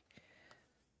beauty.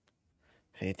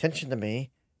 Pay attention to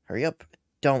me. Hurry up.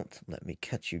 Don't let me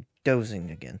catch you dozing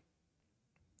again.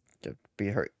 Don't be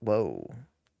hurt. Whoa.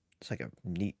 It's like a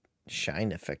neat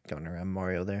shine effect going around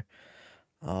Mario there.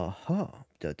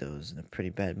 Dodo's in a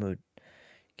pretty bad mood.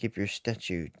 Keep your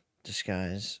statue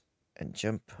disguise and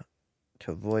jump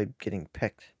to avoid getting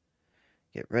pecked.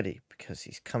 Get ready, because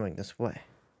he's coming this way.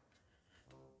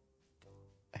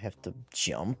 I have to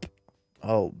jump?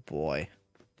 Oh, boy.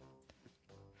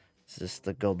 Is this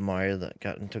the Gold Mario that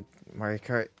got into Mario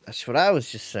Kart? That's what I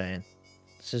was just saying.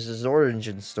 This is his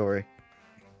origin story.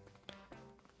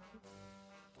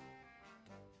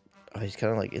 Oh, he's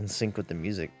kind of like in sync with the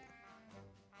music.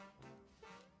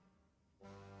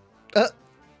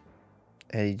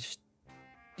 And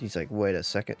he's like, wait a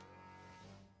second.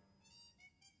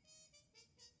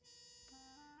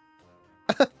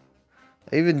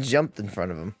 I even jumped in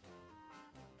front of him.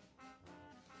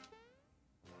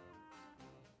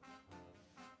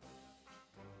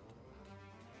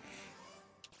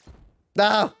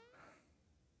 No!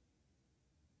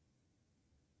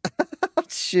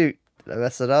 Shoot. Did I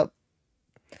mess it up?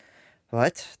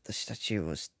 What? The statue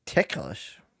was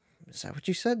ticklish? Is that what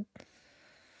you said?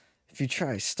 If you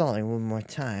try stalling one more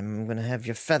time, I'm gonna have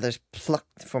your feathers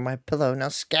plucked for my pillow. Now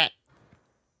scat!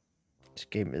 This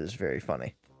game is very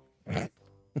funny. This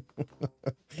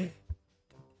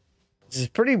is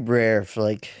pretty rare for,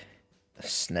 like,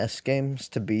 SNES games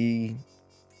to be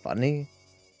funny.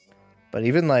 But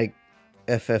even, like,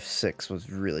 FF6 was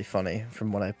really funny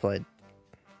from what I played.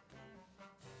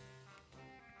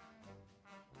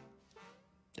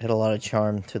 It had a lot of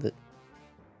charm to the...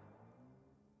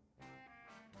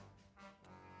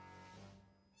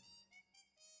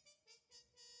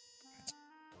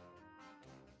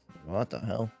 What the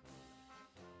hell?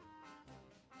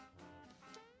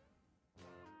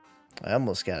 I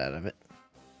almost got out of it.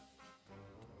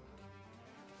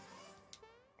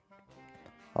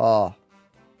 Oh.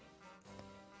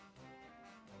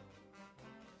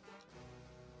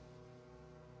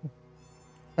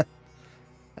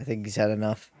 I think he's had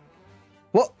enough.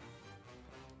 What?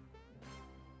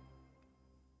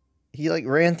 He, like,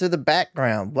 ran through the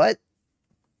background. What?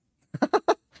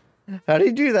 How did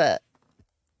he do that?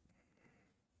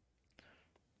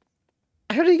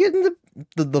 How did he get in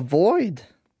the void?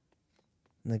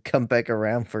 And then come back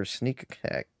around for a sneak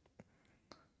attack.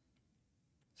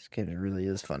 This game really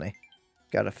is funny.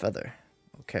 Got a feather.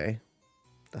 Okay.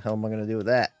 What the hell am I going to do with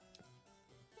that?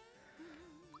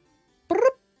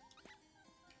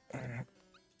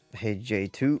 Hey,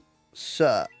 J2.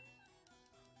 Sup?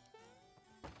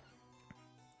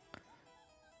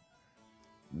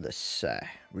 This,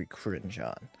 we cringe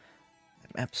on.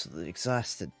 I'm absolutely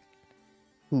exhausted.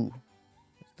 Who?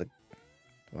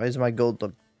 Why does my gold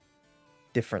look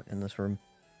different in this room?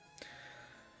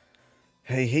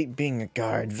 I hate being a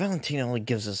guard. Valentina only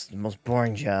gives us the most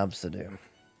boring jobs to do.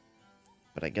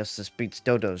 But I guess this beats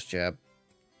Dodo's job.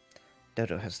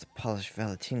 Dodo has to polish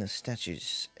Valentina's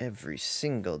statues every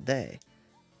single day.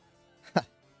 Ha!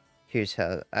 Here's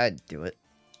how I'd do it.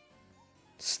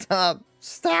 Stop!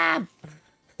 Stop!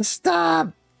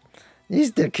 Stop! He's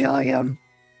still killing him.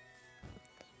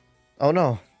 Oh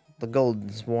no, the gold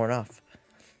is worn off.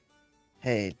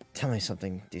 Hey, tell me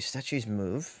something. Do statues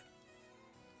move?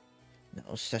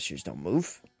 No, statues don't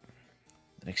move.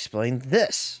 Then explain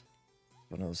this.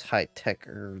 One of those high-tech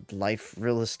or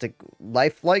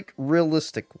lifelike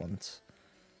realistic ones.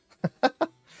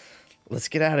 Let's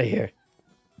get out of here.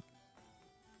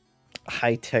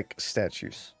 High-tech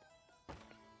statues.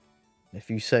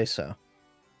 If you say so.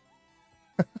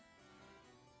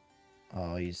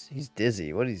 Oh, he's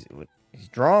dizzy. He's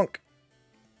drunk.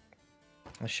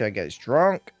 That shy guy's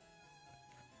drunk.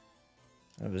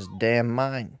 Out of his damn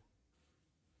mind.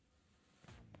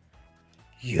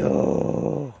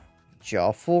 Yo,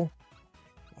 Joffle,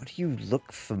 why do you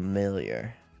look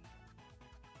familiar?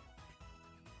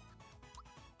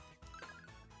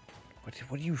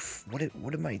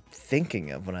 What am I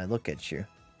thinking of when I look at you?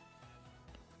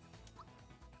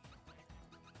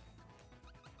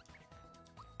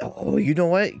 Oh, you know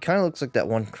what? It kind of looks like that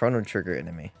one Chrono Trigger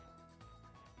enemy.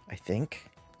 I think.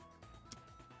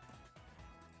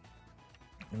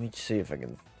 Let me see if I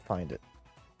can find it.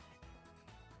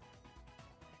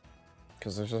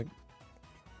 Because there's like...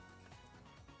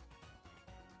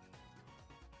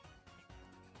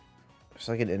 There's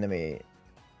like an enemy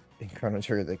in Chrono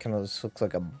Trigger that kind of looks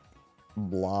like a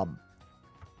blob.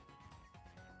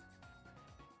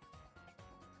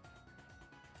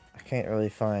 I can't really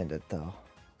find it though.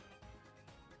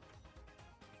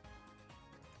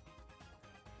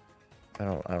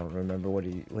 I don't remember what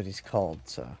he's called,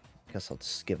 so I guess I'll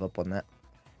just give up on that.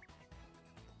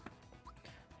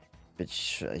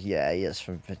 But yeah, he is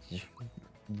from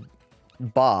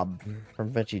Bob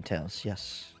from VeggieTales,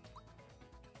 yes.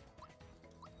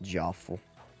 Joffle.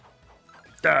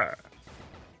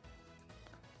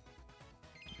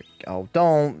 Oh,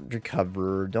 don't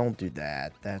recover. Don't do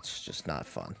that. That's just not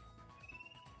fun.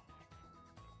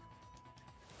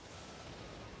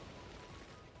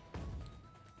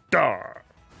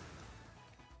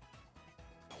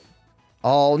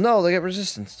 Oh no, they get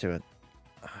resistance to it.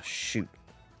 Oh, shoot.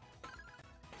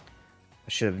 I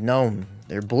should have known.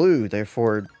 They're blue,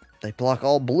 therefore they block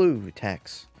all blue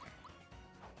attacks.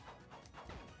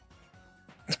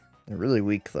 They're really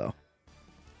weak though.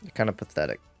 They're kind of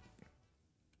pathetic.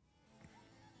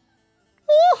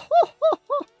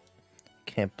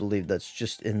 Can't believe that's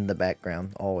just in the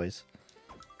background always.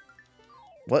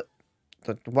 What?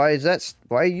 Why is that?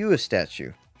 Why are you a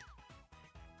statue?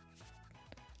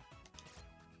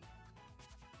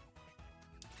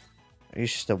 I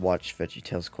used to watch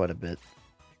VeggieTales quite a bit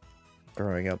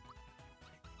growing up.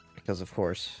 Because of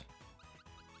course.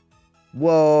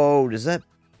 Whoa, does that...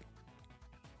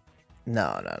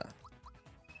 No.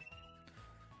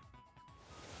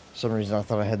 For some reason I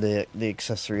thought I had the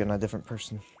accessory on a different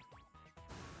person.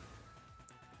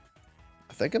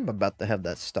 I think I'm about to have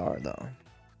that star, though.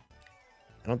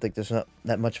 I don't think there's not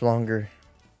that much longer.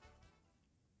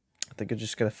 I think I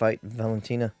just gotta fight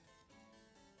Valentina.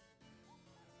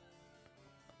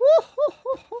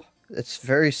 It's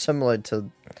very similar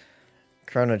to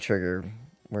Chrono Trigger,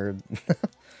 where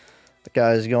the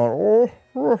guy's going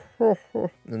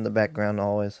in the background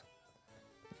always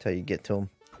until you get to him.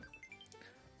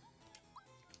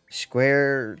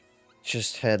 Square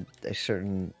just had a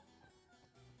certain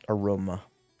aroma.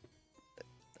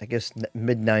 I guess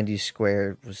mid-90s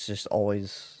Square was just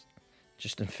always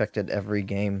just infected every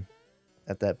game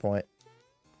at that point.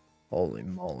 Holy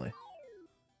moly.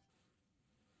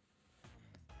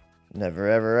 Never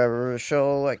ever ever a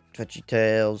show like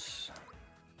VeggieTales.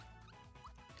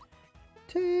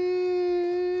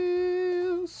 Tales.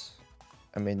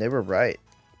 I mean, they were right.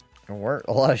 There weren't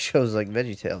a lot of shows like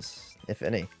VeggieTales, if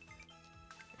any.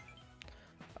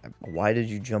 Why did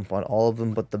you jump on all of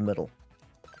them but the middle?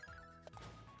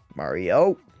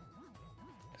 Mario!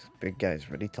 This big guy's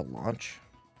ready to launch.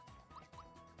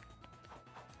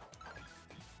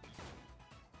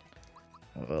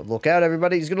 Look out,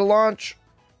 everybody, he's gonna launch!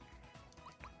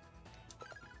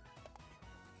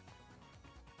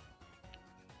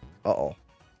 Uh-oh.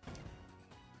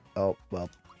 Oh, well.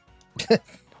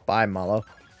 Bye, Malo.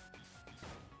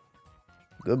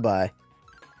 Goodbye.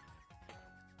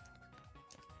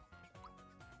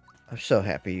 I'm so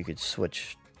happy you could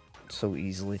switch so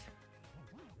easily.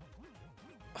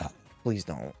 Oh, please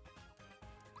don't.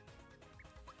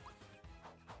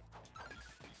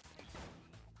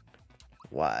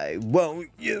 Why won't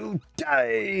you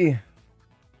die?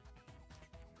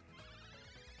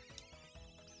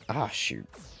 Ah, shoot.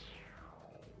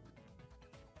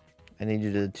 I need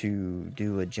you to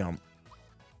do a jump.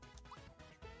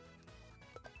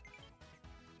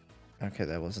 Okay,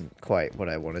 that wasn't quite what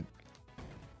I wanted.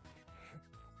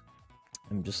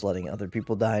 I'm just letting other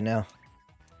people die now.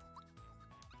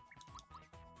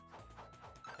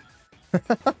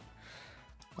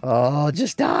 Oh,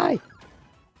 just die!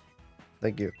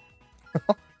 Thank you.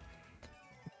 I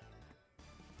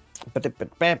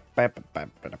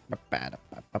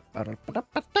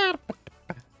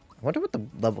wonder what the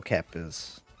level cap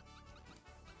is.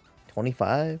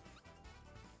 25?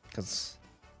 Because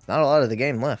there's not a lot of the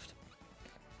game left.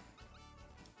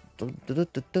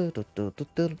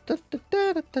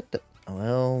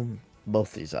 Well,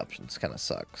 both these options kind of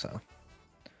suck, so.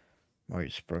 Mario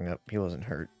sprung up. He wasn't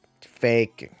hurt. It's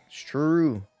fake. It's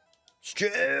true. It's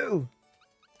true!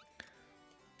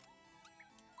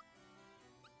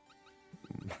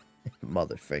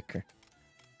 Mother faker.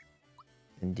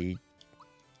 Indeed.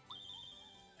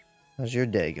 How's your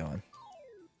day going?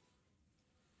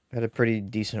 I had a pretty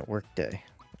decent work day.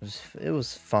 It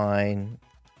was fine.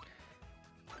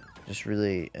 Just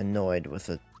really annoyed with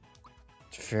it.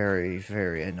 Very,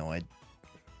 very annoyed.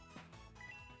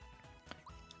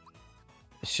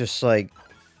 It's just like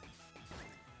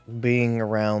being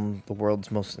around the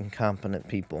world's most incompetent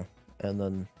people, and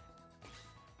then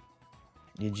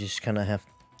you just kind of have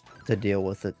to deal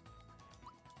with it.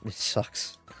 It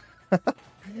sucks. I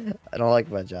don't like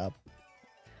my job.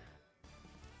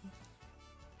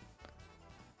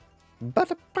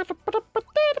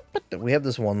 We have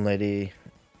this one lady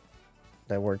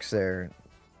that works there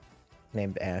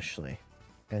named Ashley,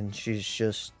 and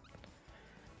she's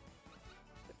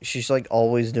like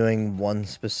always doing one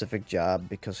specific job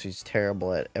because she's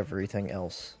terrible at everything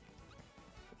else.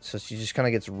 So she just kind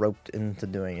of gets roped into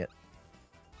doing it.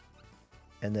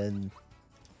 And then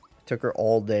it took her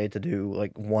all day to do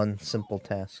like one simple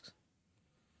task.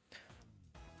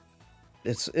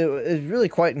 It's really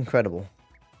quite incredible.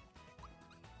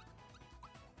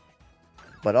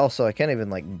 But also I can't even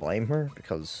like blame her,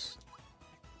 because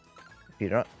if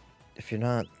you're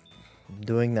not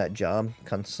doing that job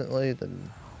constantly,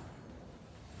 then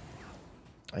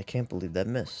I can't believe that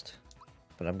missed.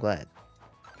 But I'm glad.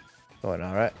 Going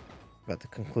alright. About to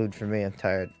conclude for me. I'm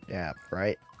tired. Yeah,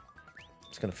 right?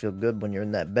 It's gonna feel good when you're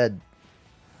in that bed.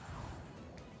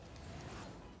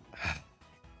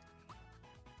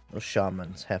 Those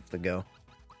shamans have to go.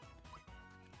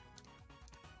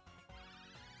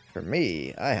 For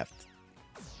me, I have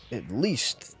at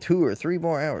least 2 or 3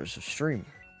 more hours of stream.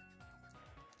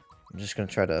 I'm just gonna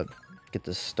try to get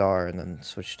this star and then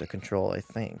switch to control, I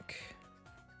think.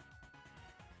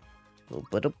 Oh,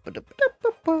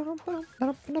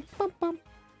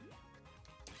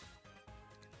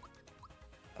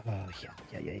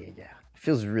 yeah.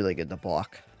 Feels really good to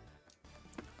block.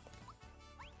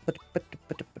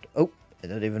 Oh, I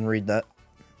didn't even read that.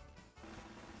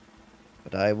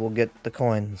 But I will get the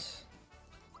coins.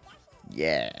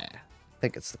 Yeah. I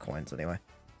think it's the coins anyway.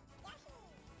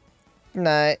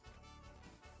 Night.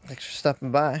 Thanks for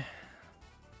stopping by.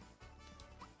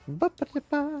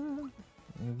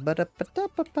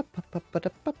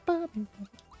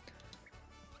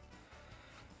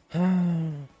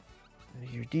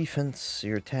 Your defense,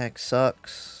 your attack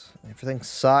sucks. Everything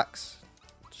sucks.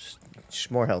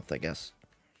 Just more health, I guess.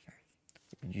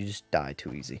 You just die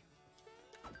too easy.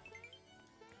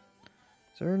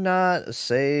 Is there not a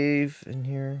save in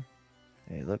here?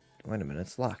 Hey, look. Wait a minute.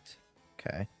 It's locked.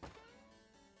 Okay.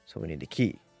 So we need a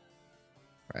key.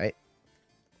 Right?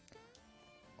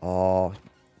 Oh,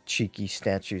 cheeky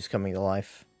statues coming to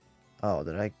life. Oh,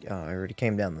 did I? Oh, I already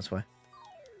came down this way.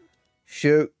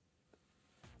 Shoot.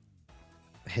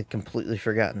 I had completely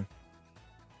forgotten.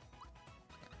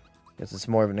 Guess it's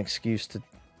more of an excuse to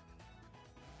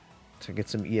get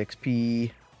some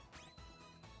EXP.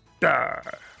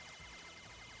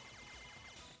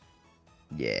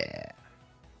 Yeah.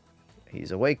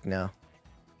 He's awake now.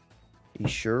 He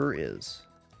sure is.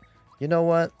 You know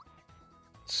what?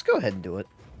 Just go ahead and do it.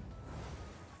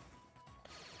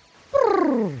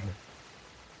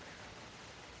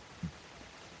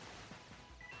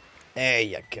 There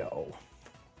you go.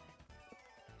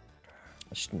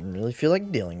 I just didn't really feel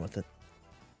like dealing with it.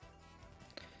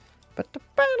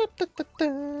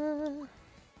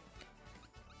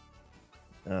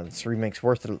 This remake's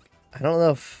worth it. I don't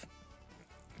know if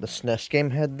the SNES game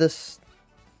had this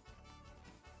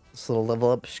little level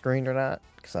up screen or not,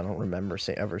 because I don't remember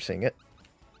ever seeing it.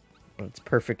 But it's a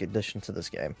perfect addition to this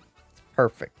game. It's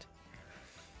perfect.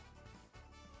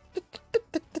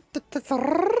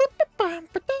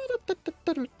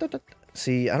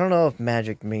 See, I don't know if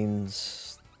magic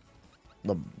means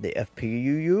the FP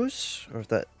you use, or if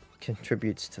that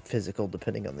contributes to physical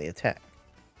depending on the attack.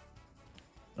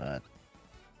 But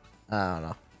I don't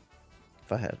know.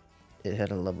 If it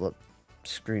had a level up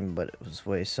screen, but it was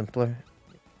way simpler.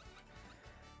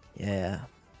 Yeah,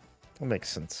 that makes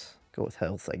sense. Go with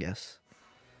health, I guess.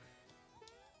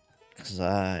 Because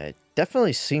I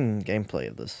definitely seen gameplay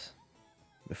of this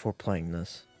before playing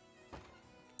this.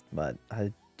 But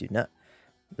I do not.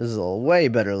 This is a way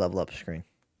better level up screen.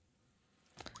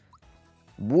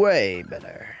 Way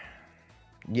better.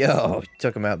 Yo,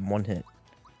 took him out in one hit.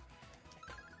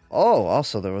 Oh,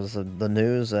 also there was the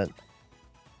news that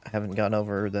I haven't gone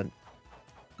over that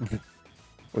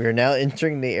we are now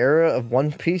entering the era of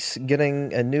One Piece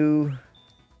getting a new...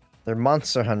 They're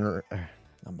Monster Hunter...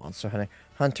 Not Monster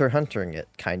Hunter. Huntering it,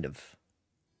 kind of.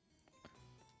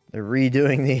 They're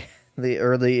redoing the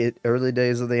early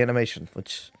days of the animation,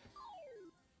 which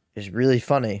is really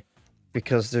funny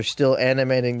because they're still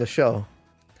animating the show.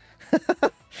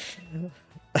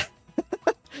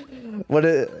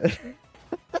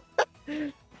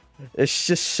 It's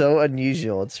just so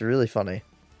unusual. It's really funny.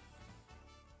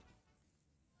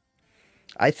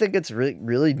 I think it's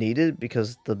really needed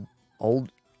because the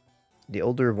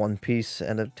older One Piece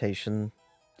adaptation,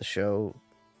 the show,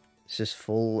 is just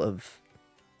full of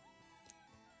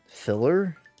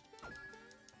filler,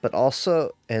 but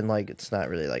also, and like, it's not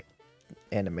really like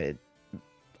animated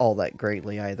all that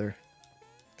greatly either.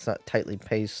 It's not tightly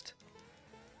paced.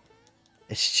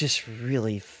 It's just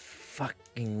really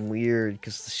fucking weird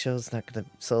because the show's not gonna.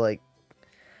 So like,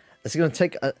 it's gonna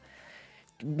take a.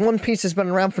 One Piece has been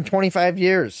around for 25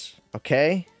 years.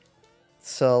 Okay,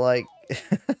 so like,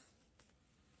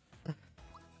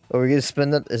 are we gonna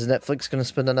spend it? Is Netflix gonna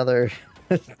spend another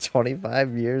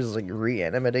 25 years like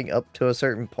reanimating up to a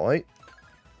certain point?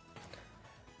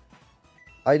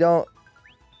 I don't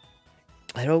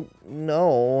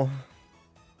know.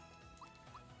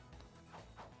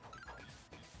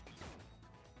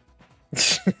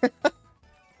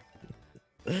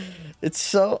 It's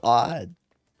so odd.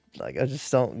 Like, I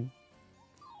just don't...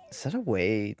 Is that a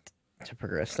way to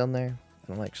progress down there?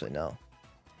 I don't actually know.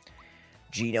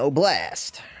 Geno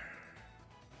Blast.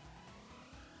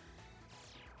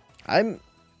 I'm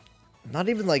not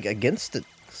even, like, against it.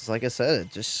 Because, like I said,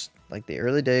 it just... Like, the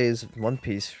early days of One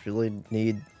Piece really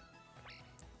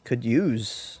could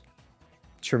use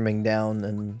trimming down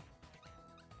and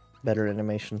better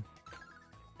animation.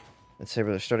 Let's say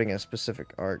we're starting a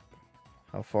specific arc.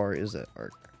 How far is that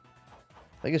arc?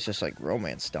 I think it's just like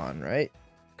Romance Dawn, right?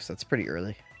 Because that's pretty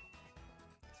early.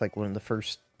 It's like one of the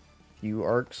first few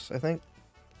arcs, I think.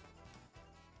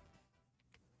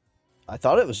 I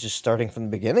thought it was just starting from the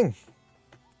beginning.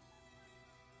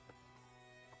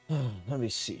 Let me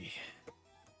see.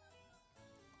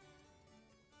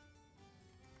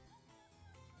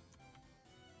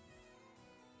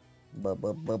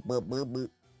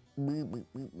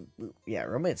 Yeah,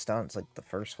 Romance Dawn's like the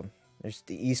first one. There's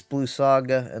the East Blue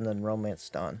Saga and then Romance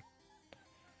Dawn.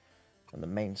 and the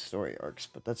main story arcs,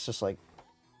 but that's just like,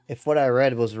 if what I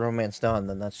read was Romance Dawn,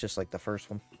 then that's just like the first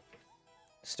one.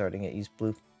 Starting at East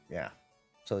Blue. Yeah.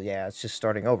 So yeah, it's just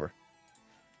starting over.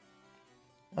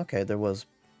 Okay, there was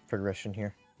progression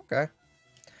here. Okay.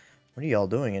 What are y'all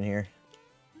doing in here?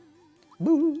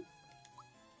 Boo!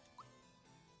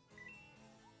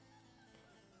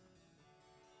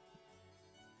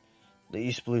 The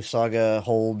East Blue Saga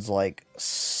holds like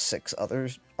 6 other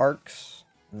arcs.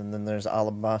 And then there's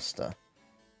Alabasta.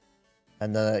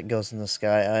 And then it goes into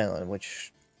Sky Island,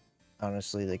 which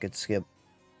honestly they could skip.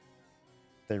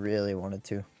 If they really wanted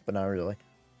to, but not really.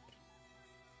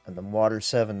 And then Water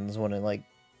 7's when it like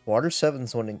Water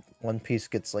 7's when One Piece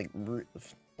gets like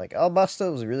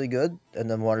Alabasta was really good, and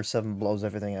then Water 7 blows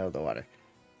everything out of the water.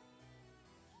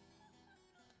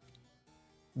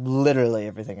 Literally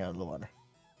everything out of the water.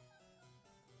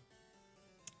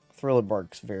 Thriller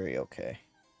Bark's very okay.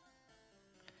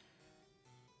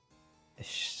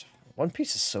 One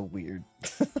Piece is so weird.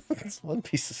 One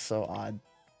Piece is so odd.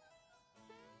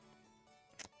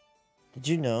 Did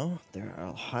you know there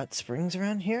are hot springs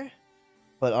around here?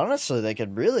 But honestly, they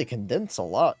could really condense a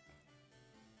lot.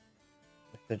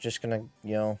 They're just gonna,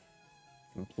 you know,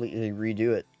 completely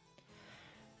redo it.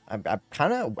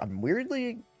 I'm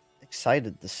weirdly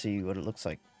excited to see what it looks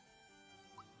like.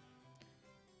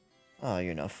 Oh,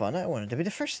 you're no fun. I wanted to be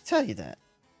the first to tell you that.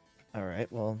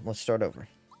 Alright, well, let's start over.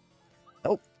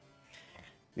 Oh.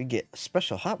 We get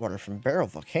special hot water from Barrel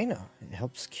Volcano. It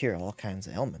helps cure all kinds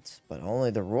of ailments, but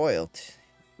only the royalty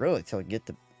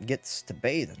gets to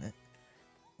bathe in it.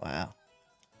 Wow.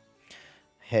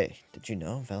 Hey, did you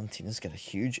know Valentina's got a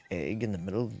huge egg in the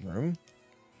middle of the room?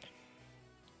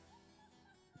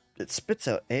 It spits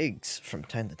out eggs from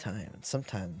time to time, and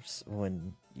sometimes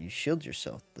when you shield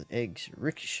yourself, the eggs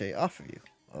ricochet off of you.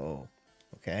 Oh,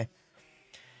 okay.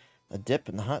 A dip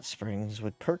in the hot springs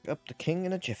would perk up the king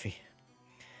in a jiffy.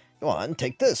 Go on,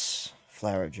 take this.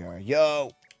 Flower jar. Yo!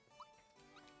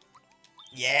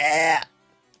 Yeah!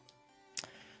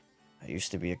 I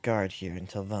used to be a guard here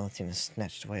until Valentina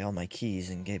snatched away all my keys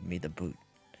and gave me the boot.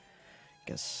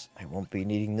 Guess I won't be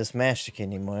needing this matchstick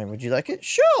anymore. Would you like it?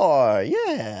 Sure!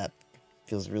 Yeah!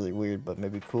 Feels really weird, but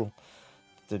maybe cool.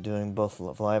 They're doing both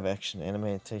live action and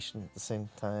animation at the same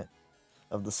time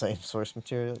of the same source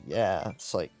material. Yeah,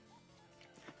 it's like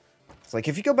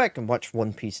if you go back and watch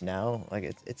One Piece now,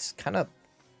 like it's kind of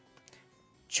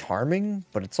charming,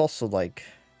 but it's also like,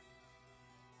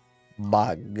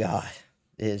 my God,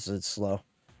 it's slow.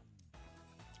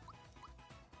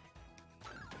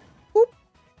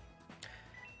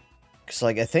 Because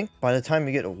like I think by the time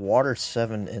you get to Water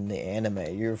 7 in the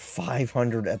anime, you're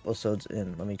 500 episodes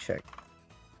in. Let me check.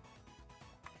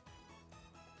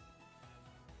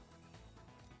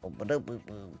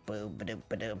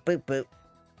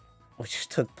 Which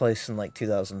took place in like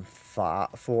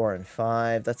 2004 and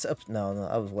 5. That's up. No,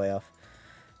 I was way off.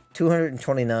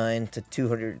 229 to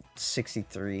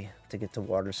 263 to get to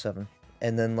Water 7.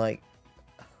 And then like,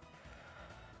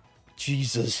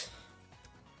 Jesus.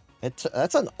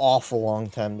 That's an awful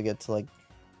long time to get to like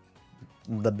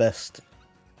the best.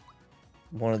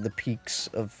 One of the peaks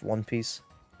of One Piece.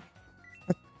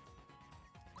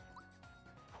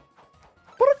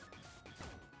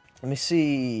 Let me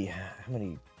see how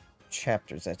many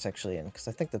chapters that's actually in, because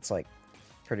I think that's like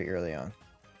pretty early on.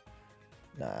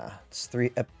 Nah, it's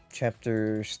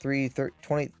chapters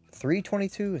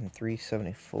 322 and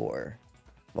 374,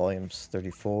 volumes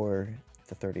 34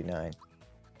 to 39.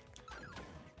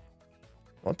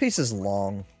 One Piece is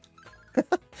long.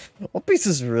 One Piece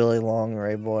is really long,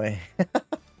 Ray boy.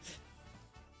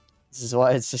 This is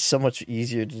why it's just so much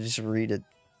easier to just read it,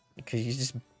 because you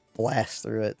just blast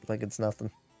through it like it's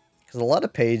nothing. Because a lot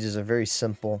of pages are very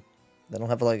simple. They don't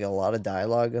have like a lot of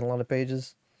dialogue in a lot of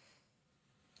pages.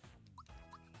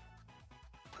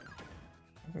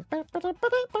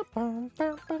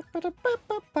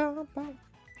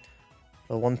 But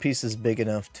One Piece is big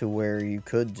enough to where you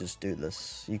could just do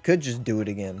this. You could just do it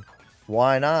again.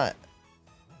 Why not?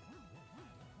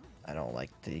 I don't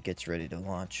like that he gets ready to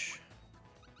launch.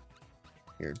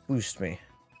 Here, boost me.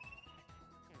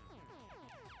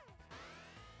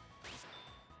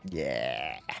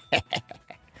 Yeah.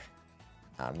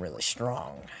 I'm really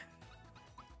strong.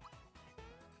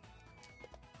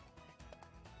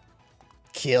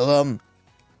 Kill him.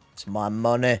 It's my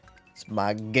money. It's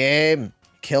my game.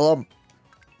 Kill him.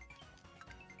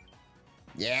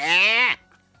 Yeah.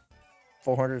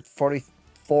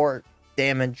 444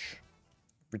 damage.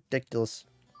 Ridiculous.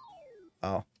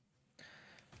 Oh.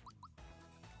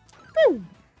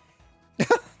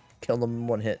 Killed him in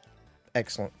one hit.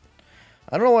 Excellent.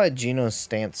 I don't know why Gino's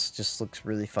stance just looks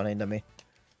really funny to me.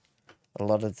 a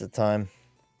lot of the time.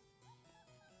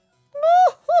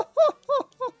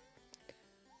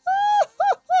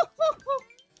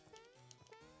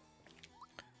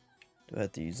 Do I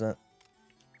have to use that?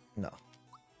 No.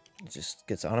 It just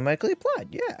gets automatically applied.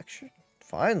 Yeah, actually.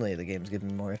 Finally, the game's giving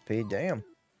me more FP. Damn.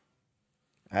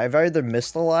 I've either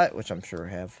missed a lot, which I'm sure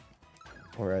I have,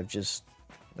 or I've just...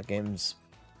 the game's...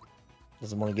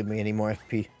 doesn't want to give me any more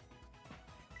FP.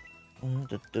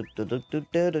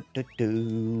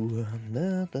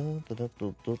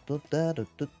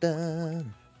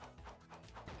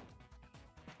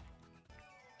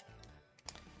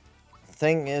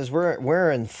 Thing is,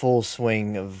 we're in full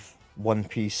swing of One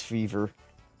Piece fever.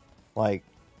 Like,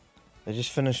 I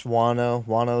just finished Wano.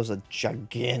 Wano's a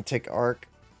gigantic arc.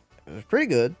 It was pretty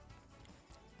good.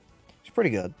 It's pretty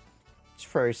good. It's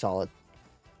very solid.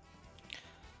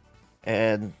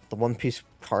 And the One Piece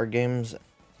card game's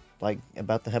like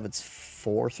about to have its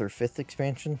 4th or 5th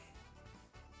expansion.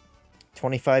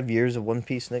 25 years of One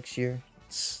Piece next year.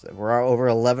 We're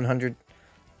over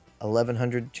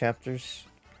 1100 chapters.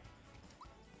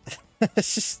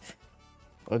 It's just,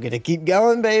 we're gonna keep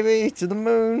going, baby, to the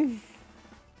moon.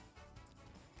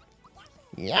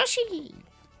 Yoshi!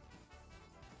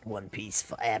 One Piece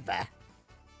forever.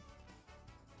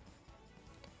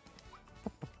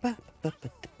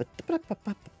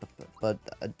 But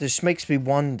this makes me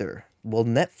wonder, will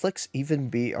Netflix even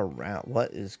be around?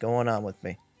 What is going on with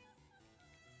me?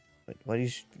 Why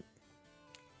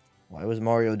was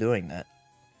Mario doing that?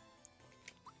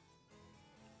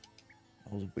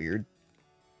 That was weird.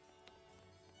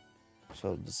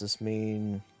 So does this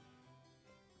mean...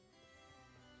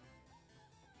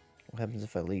 what happens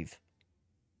if I leave?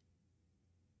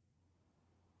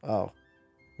 Oh.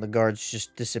 The guards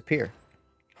just disappear.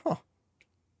 Huh.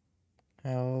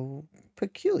 How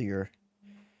peculiar.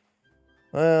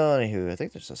 Well, anywho, I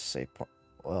think there's a save point.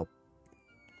 Well,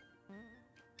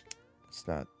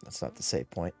 that's not the save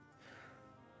point.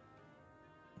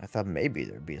 I thought maybe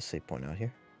there'd be a save point out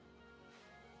here.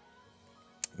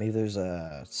 Maybe there's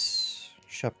a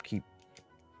shopkeep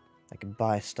I can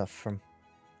buy stuff from.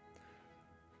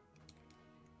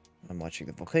 I'm watching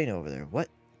the volcano over there. What?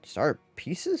 Star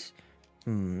pieces?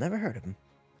 Never heard of them.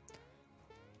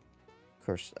 Of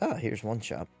course. Ah, here's one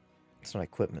shop. It's not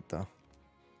equipment, though.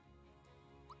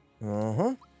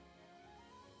 Uh-huh.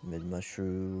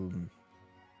 Mid-mushroom.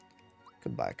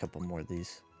 Could buy a couple more of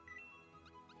these.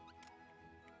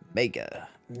 Mega.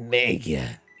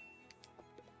 Mega.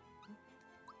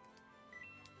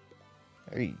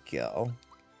 There you go.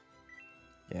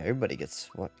 Yeah, everybody gets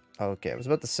what? Oh, okay, I was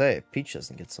about to say, if Peach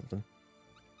doesn't get something,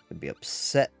 I'd be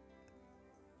upset.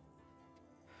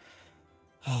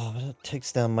 Oh, but it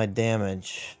takes down my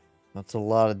damage. That's a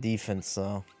lot of defense,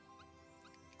 though.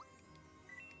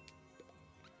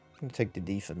 I'm gonna take the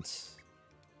defense.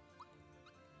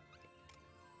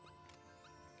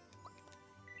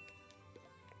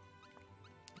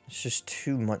 It's just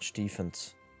too much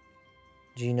defense.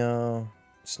 Gino,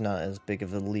 it's not as big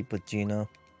of a leap with Gino.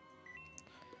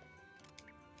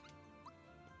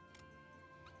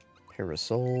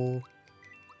 Parasol.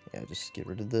 Yeah, just get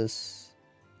rid of this.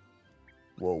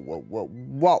 Whoa, whoa, whoa,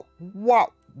 whoa,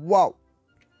 whoa, whoa.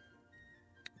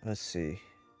 Let's see.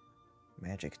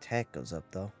 Magic attack goes up,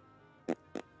 though. I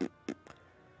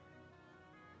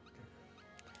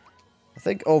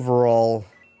think overall,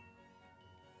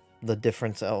 the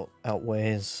difference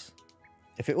outweighs.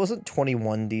 If it wasn't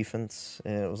 21 defense,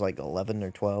 and it was like 11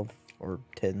 or 12, or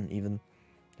 10 even,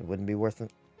 it wouldn't be worth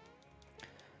it.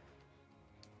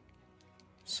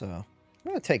 So, I'm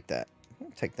going to take that. I'm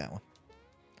going to take that one.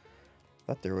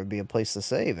 Thought there would be a place to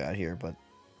save out here, but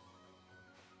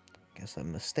I guess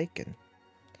I'm mistaken.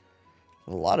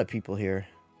 There's a lot of people here.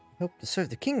 Hope to serve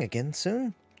the king again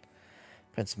soon.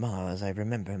 Prince Ma, as I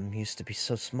remember him, used to be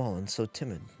so small and so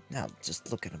timid. Now, just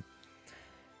look at him.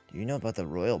 Do you know about the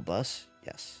royal bus?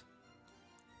 Yes.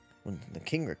 When the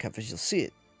king recovers, you'll see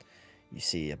it. You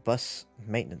see, a bus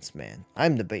maintenance man.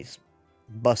 I'm the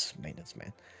bus maintenance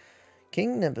man.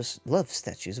 King Nimbus loves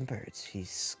statues and birds.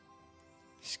 He's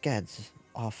scads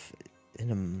off in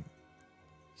them.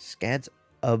 Scads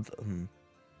of them.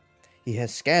 He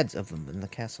has scads of them in the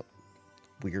castle.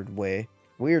 Weird way.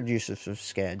 Weird usage of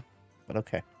scad. But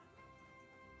okay.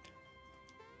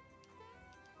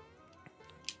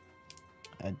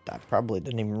 I probably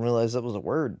didn't even realize that was a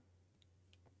word.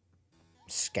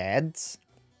 Scads?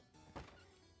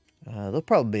 There'll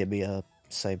probably be a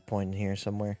save point in here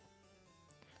somewhere.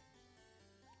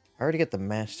 I already got the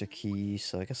master key,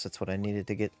 so I guess that's what I needed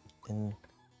to get in.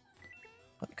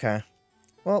 Okay.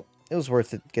 Well, it was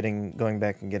worth it going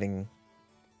back and getting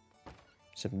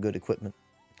some good equipment.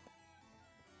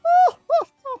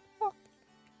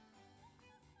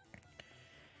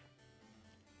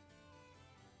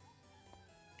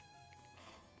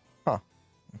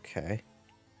 Okay.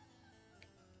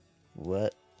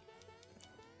 What?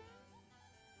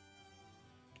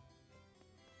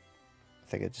 I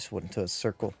think I just went into a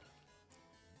circle.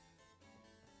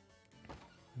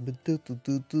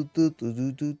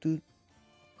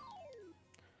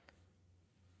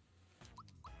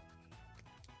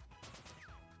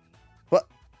 What?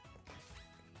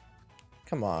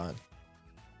 Come on.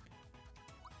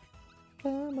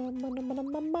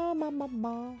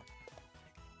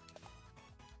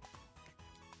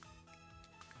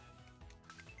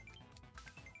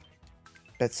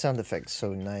 That sound effect's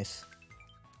so nice.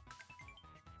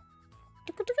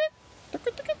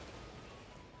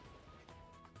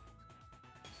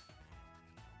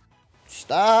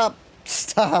 Stop!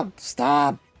 Stop!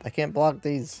 Stop! I can't block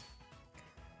these.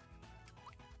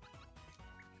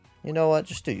 You know what?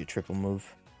 Just do your triple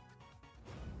move.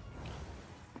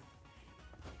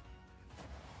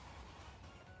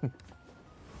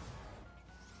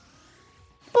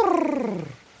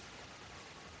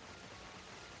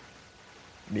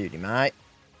 Beauty, mate.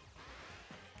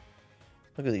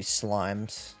 Look at these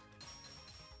slimes.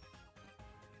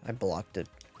 I blocked it.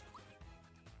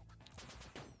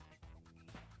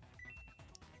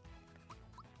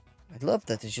 I love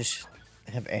that they just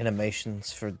have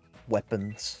animations for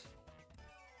weapons.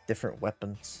 Different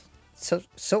weapons. So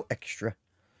extra.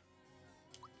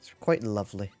 It's quite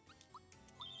lovely.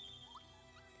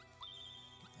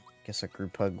 Guess a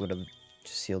group hug would have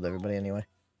just healed everybody anyway.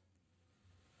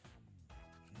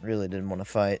 Really didn't want to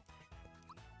fight.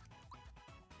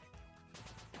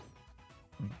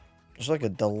 There's like a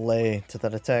delay to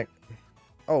that attack.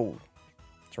 Oh,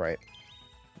 that's right.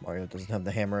 Mario doesn't have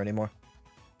the hammer anymore.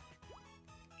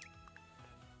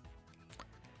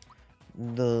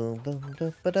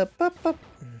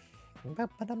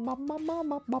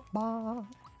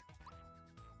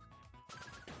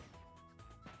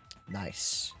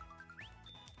 Nice.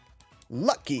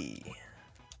 Lucky.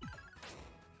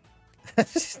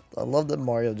 I love that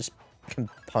Mario just can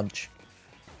punch.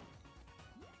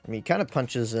 I mean, he kind of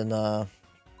punches in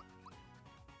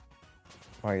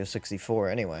Mario 64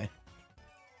 anyway.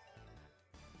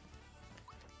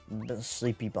 The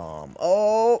Sleepy Bomb.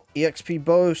 Oh, EXP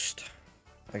boost.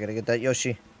 I gotta get that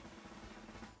Yoshi.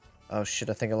 Oh shit,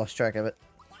 I think I lost track of it.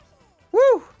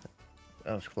 Woo!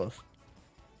 That was close.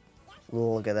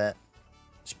 Look at that.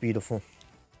 It's beautiful.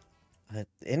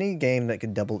 Any game that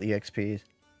can double EXP.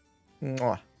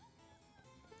 Mwah.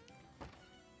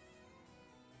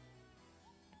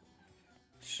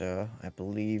 So, I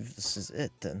believe this is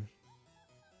it then.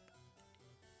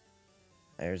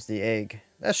 There's the egg.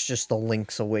 That's just the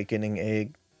Link's Awakening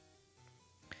egg.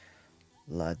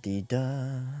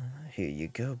 La-dee-da. Here you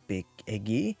go, big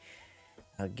eggy.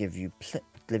 I'll give you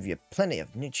plenty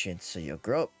of nutrients so you'll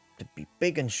grow up to be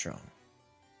big and strong.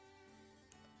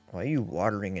 Why are you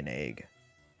watering an egg?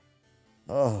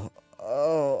 Oh,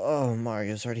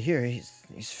 Mario's already here.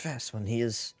 He's fast when he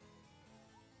is.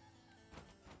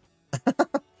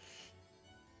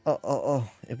 Oh,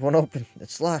 it won't open.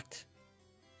 It's locked.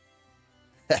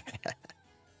 I'm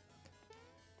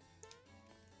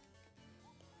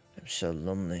so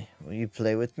lonely. Will you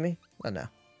play with me? Oh, no.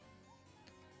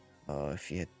 Oh,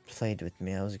 if you had played with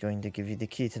me, I was going to give you the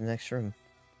key to the next room.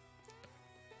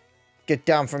 Get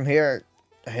down from here.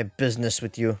 I have business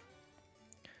with you.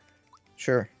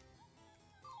 Sure.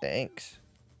 Thanks.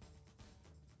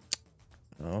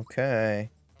 Okay.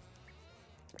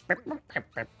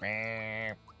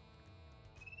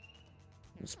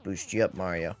 Let's boost you up,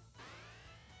 Mario.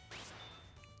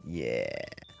 Yeah.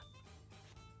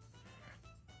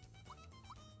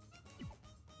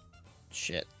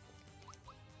 Shit.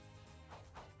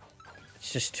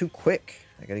 It's just too quick.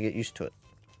 I gotta get used to it.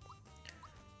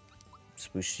 Let's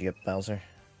boost you up, Bowser.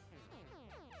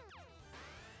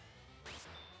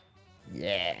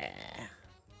 Yeah.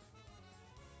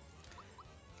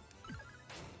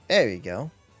 There you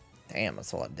go. Damn,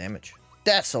 that's a lot of damage.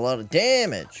 That's a lot of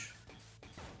damage.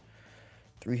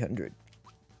 300.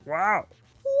 Wow.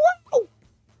 Wow.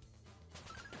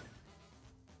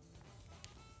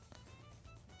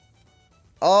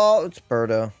 Oh, it's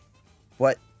Birdo.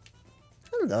 What?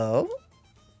 Hello.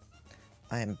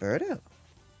 I am Birdo.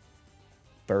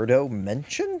 Birdo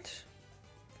mentioned?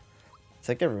 I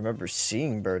think I remember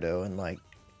seeing Birdo and like,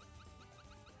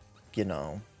 you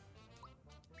know.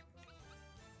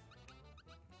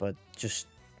 But she's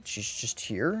just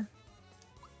here?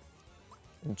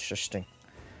 Interesting.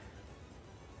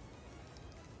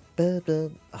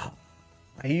 Oh,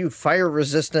 are you fire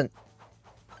resistant?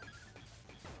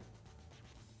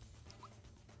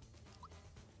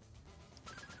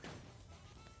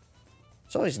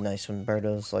 It's always nice when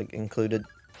Birdo's like included.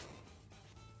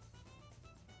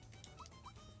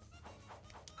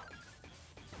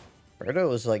 Birdo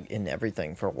was like in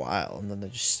everything for a while, and then they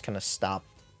just kind of stopped.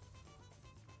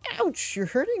 Ouch! You're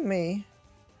hurting me.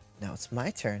 Now it's my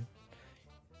turn.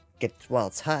 Get while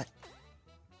it's hot.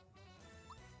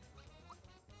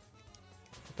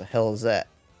 What the hell is that?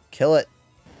 Kill it.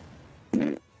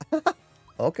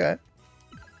 Okay.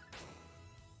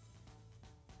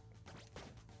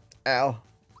 Ow.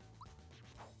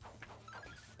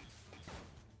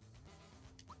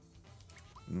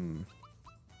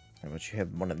 How about you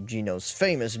have one of Gino's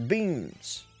famous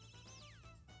beams?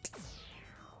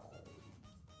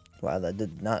 Wow, that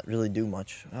did not really do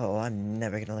much. Oh, I'm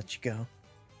never gonna let you go.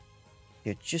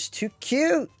 You're just too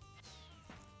cute!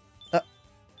 What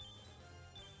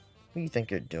do you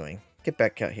think you're doing? Get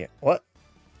back out here. What?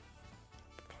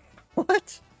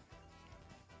 What?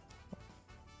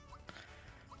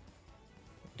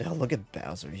 Oh, look at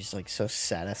Bowser. He's like so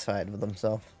satisfied with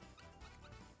himself.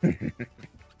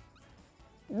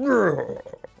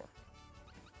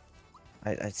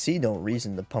 I see no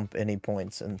reason to pump any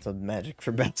points into magic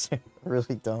for Bowser. I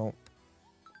really don't.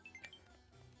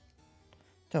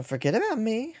 Don't forget about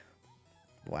me.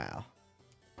 Wow.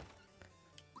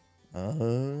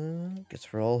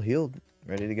 Guess we're all healed.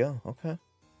 Ready to go. Okay.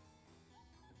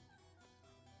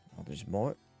 Oh, there's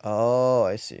more. Oh,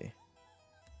 I see.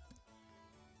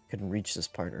 Couldn't reach this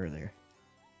part earlier.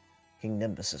 King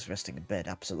Nimbus is resting in bed.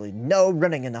 Absolutely no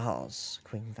running in the halls.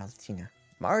 Queen Valentina.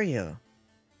 Mario.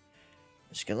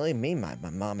 It's gonna leave me. My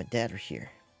mom and dad are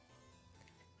here.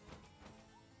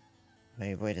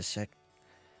 Wait a sec.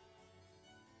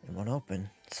 It won't open.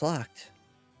 It's locked.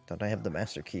 Don't I have the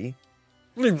master key?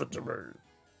 Leave it to me.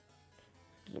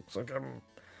 Looks like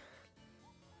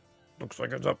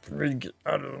it's up for me to get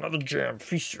out of another jam.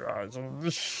 Feast your eyes on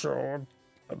this show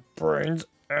of brains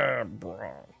and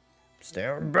brawn.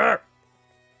 Stand back.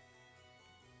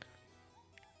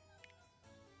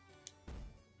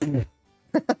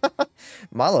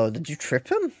 Malo, did you trip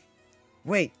him?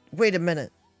 Wait a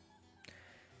minute.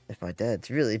 If my dad's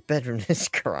really bedridden, he's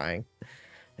crying.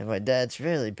 If my dad's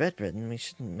really bedridden, we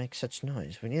shouldn't make such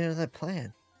noise. We need another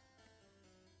plan.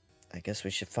 I guess we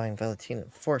should find Valentina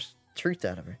and force truth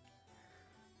out of her.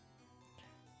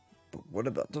 But what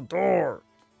about the door?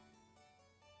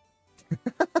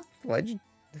 Why'd you...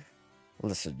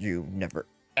 Listen, you never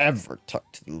ever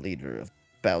talk to the leader of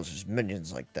Bowser's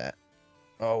minions like that.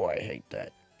 Oh, I hate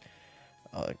that.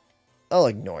 I'll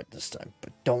ignore it this time,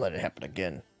 but don't let it happen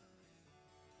again.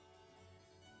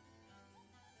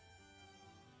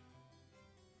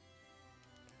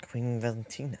 Queen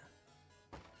Valentina.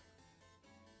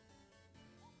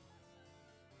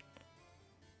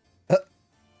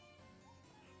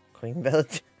 Queen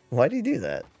Valentina? Why do you do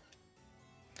that?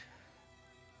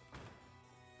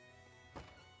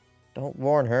 Don't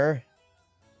warn her.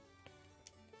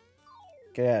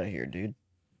 Get out of here, dude.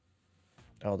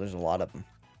 Oh, there's a lot of them.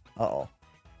 Uh-oh.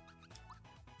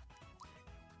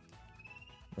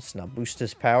 Let's now boost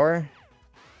his power.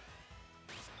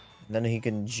 Then he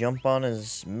can jump on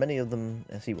as many of them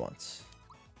as he wants.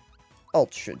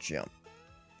 Ultra jump.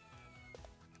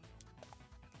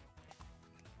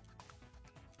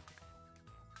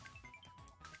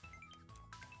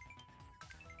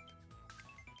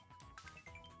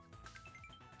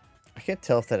 I can't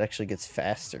tell if that actually gets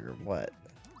faster or what.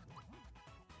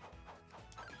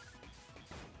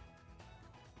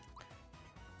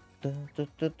 Dun, dun,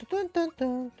 dun, dun, dun,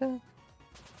 dun, dun.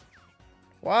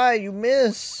 Why? You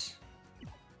miss!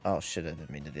 Oh shit, I didn't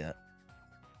mean to do that.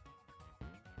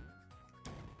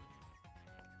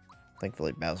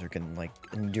 Thankfully Bowser can, like,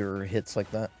 endure hits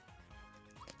like that.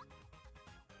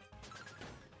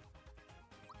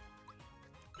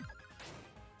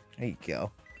 There you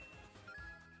go.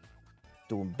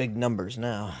 Doing big numbers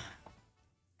now.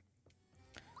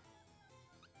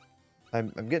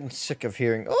 I'm getting sick of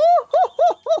hearing... Oh!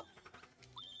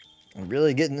 I'm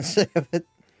really getting sick of it.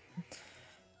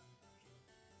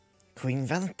 Queen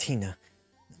Valentina.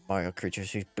 The Mario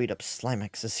creatures who beat up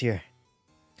Slimex is here.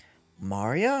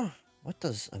 Mario? What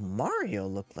does a Mario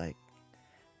look like?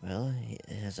 Well, he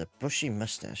has a bushy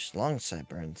mustache, long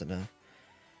sideburns, and a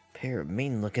pair of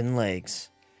mean-looking legs.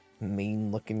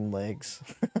 Mean-looking legs.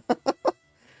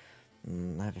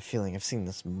 I have a feeling I've seen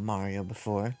this Mario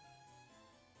before.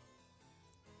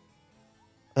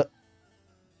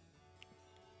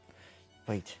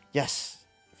 Wait, yes!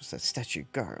 It was that statue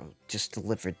Garo just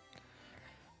delivered.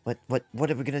 What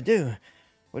are we gonna do?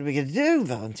 What are we gonna do,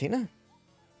 Valentina?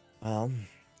 Well,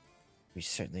 we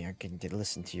certainly aren't going to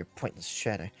listen to your pointless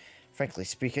chatter. Frankly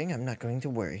speaking, I'm not going to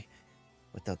worry.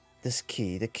 Without this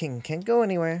key, the king can't go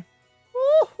anywhere.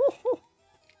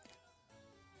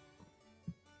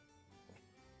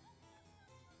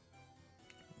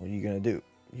 What are you gonna do?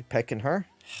 You pecking her?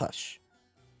 Hush.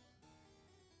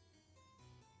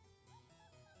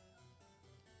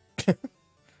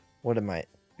 What am I?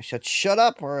 I said shut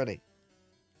up already.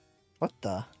 What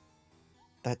the?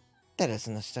 That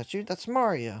isn't a statue. That's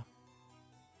Mario.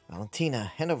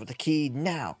 Valentina, hand over the key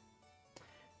now.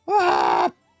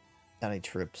 Ah! Now he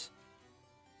trips.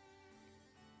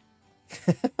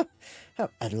 How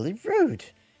utterly rude.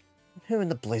 Who in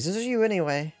the blazes are you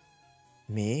anyway?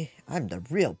 Me? I'm the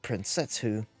real princess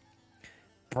who...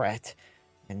 Brat.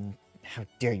 And how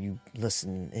dare you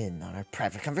listen in on our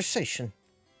private conversation?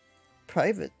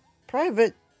 Private?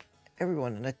 Private?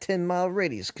 Everyone in a 10-mile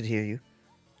radius could hear you.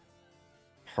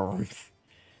 Humph.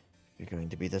 You're going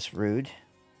to be this rude.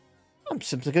 I'm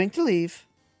simply going to leave.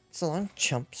 So long,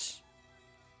 chumps.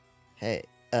 Hey,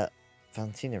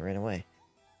 Valentina ran away.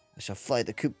 I shall fly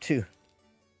the coop too.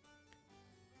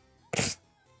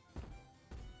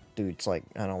 Dude, it's like,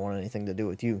 I don't want anything to do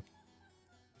with you.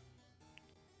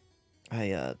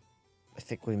 I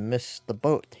think we missed the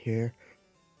boat here.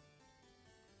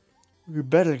 We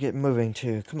better get moving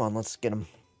too. Come on, let's get him.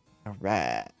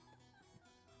 Alright.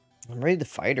 I'm ready to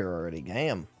fight her already,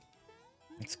 damn.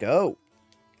 Let's go.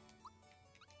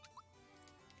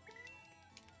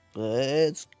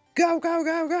 Let's go, go,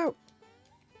 go, go.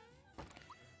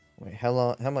 Wait,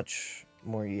 how much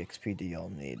more EXP do y'all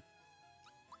need?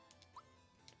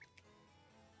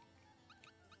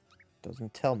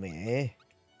 Doesn't tell me, eh?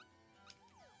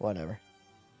 Whatever.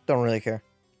 Don't really care.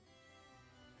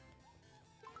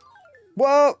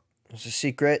 Whoa! There's a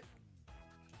secret.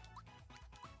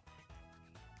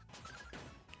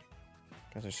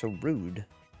 Guys are so rude.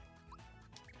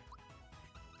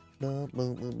 Oh,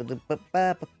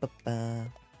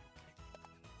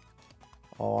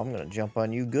 I'm gonna jump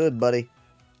on you good, buddy.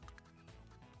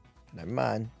 Never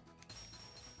mind.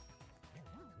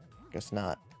 Guess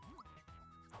not.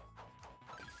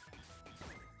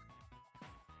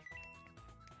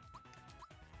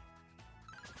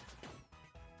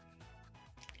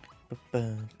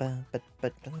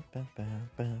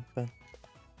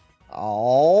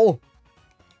 Oh!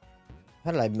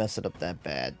 How did I mess it up that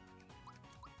bad?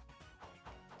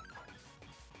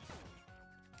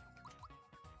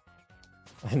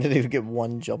 I didn't even get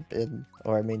one jump in.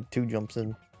 Or, I mean, 2 jumps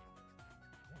in.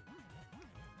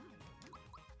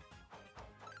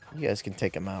 You guys can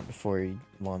take him out before he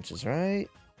launches, right?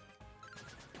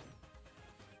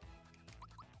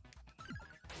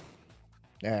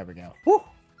 There we go. Woo!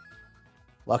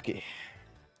 Lucky.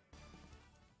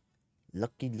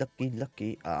 Lucky, lucky,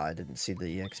 lucky. Ah, I didn't see the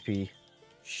EXP.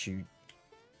 Shoot.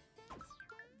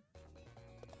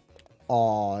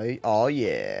 Oh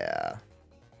yeah.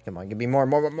 Come on, give me more.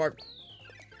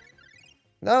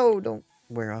 No, don't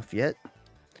wear off yet.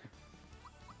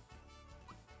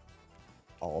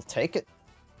 I'll take it.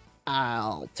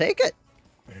 I'll take it.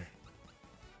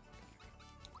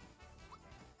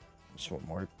 Just want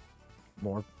more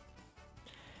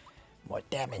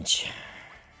damage.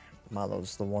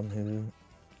 Malo's the one who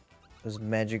is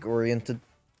magic oriented.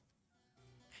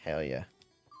 Hell yeah.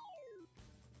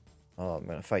 Oh, I'm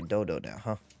gonna fight Dodo now,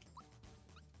 huh?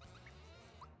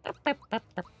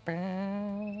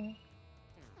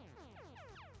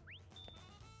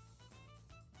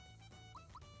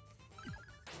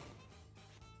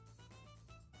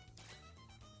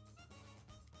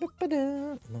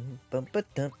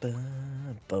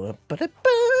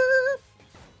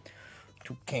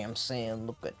 Toucan saying,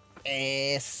 look at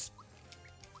ass.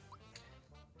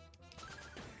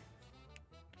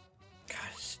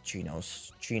 God,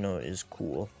 Gino is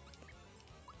cool.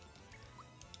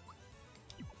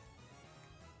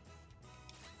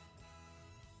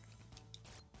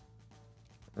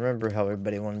 Remember how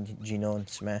everybody wanted Gino in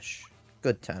Smash?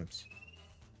 Good times.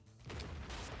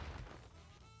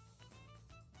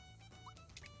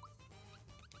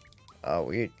 Oh,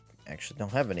 we actually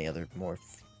don't have any other more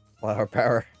flower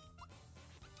power.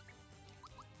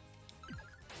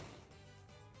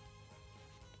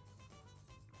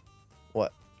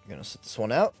 What? You're gonna sit this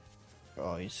one out?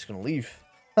 Oh, he's just gonna leave.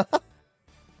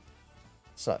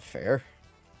 It's not fair.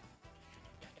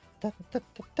 I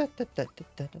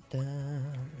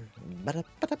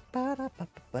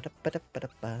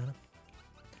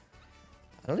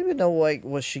don't even know like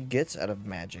what she gets out of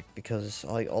magic, because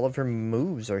like all of her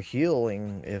moves are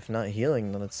healing. If not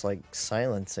healing, then it's like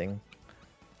silencing.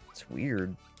 It's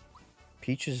weird.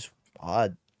 Peach is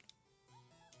odd.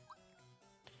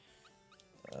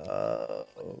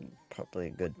 Probably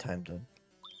a good time to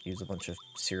use a bunch of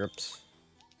syrups.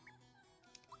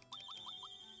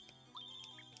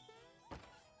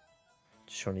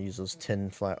 Just trying to use those 10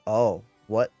 flat. Oh,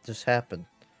 what just happened?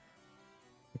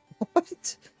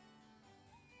 What?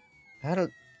 How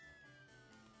did...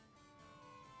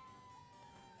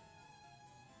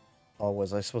 Oh,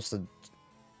 was I supposed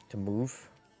to move?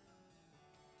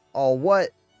 Oh, what?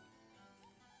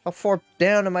 How far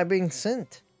down am I being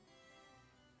sent?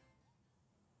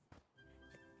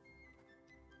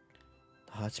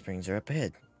 The hot springs are up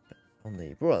ahead. But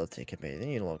only royalty can bathe.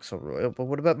 You don't look so royal. But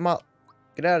what about Malo?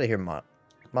 Get out of here, Malo.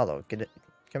 Get it.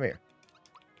 Come here.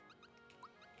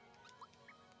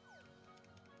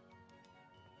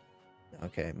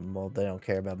 Okay, well, they don't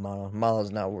care about Malo. Malo's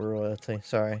not royalty.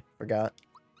 Sorry, forgot.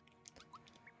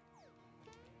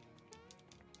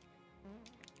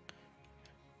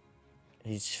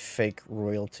 He's fake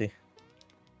royalty.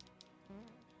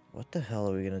 What the hell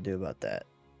are we gonna do about that?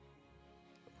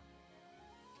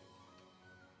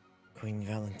 Queen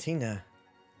Valentina.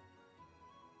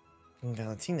 Queen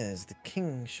Valentina is the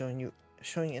king showing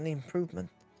any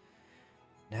improvement.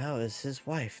 Now is his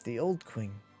wife, the old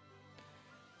queen.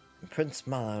 And Prince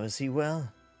Malo, is he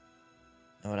well?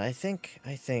 And what I think,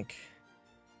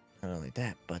 not only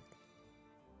that, but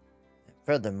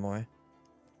furthermore,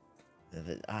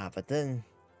 but then...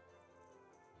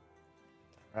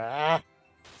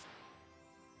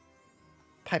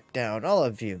 Pipe down, all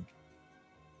of you.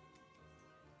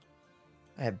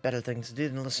 I have better things to do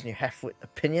than listen to your half-wit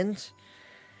opinions.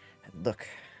 And look,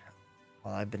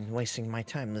 while I've been wasting my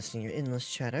time listening to your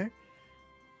endless chatter,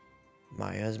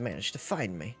 Mario has managed to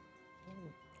find me.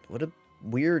 What a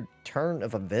weird turn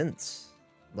of events.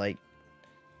 Like,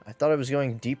 I thought I was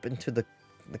going deep into the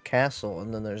castle,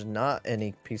 and then there's not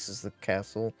any pieces of the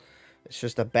castle. It's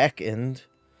just a back end.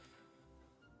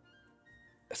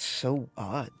 It's so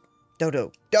odd.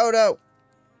 Dodo! Dodo!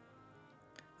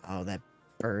 Oh, that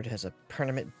bird has a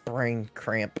permanent brain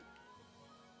cramp.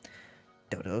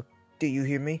 Dodo, do you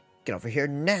hear me? Get over here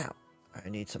now. I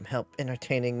need some help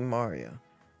entertaining Mario.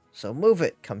 So move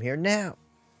it. Come here now.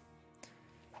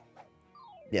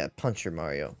 Yeah, punch her,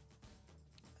 Mario.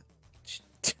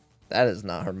 That is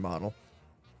not her model.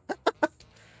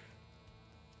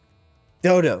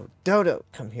 Dodo, Dodo,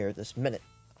 come here this minute.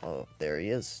 Oh, there he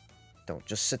is. Don't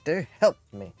just sit there. Help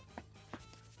me.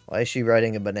 Why is she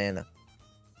riding a banana?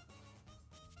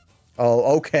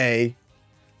 Oh, okay.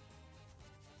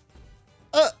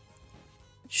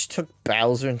 Just took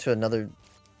Bowser into another...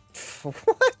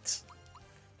 What?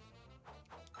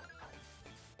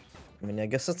 I mean, I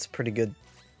guess that's a pretty good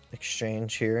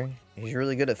exchange here. He's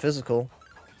really good at physical.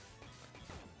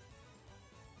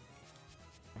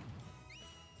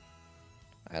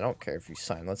 I don't care if you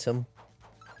silence him.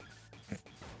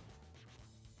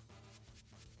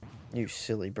 You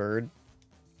silly bird.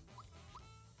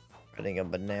 Riding a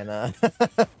banana.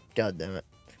 God damn it.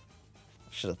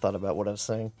 Should have thought about what I was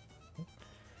saying.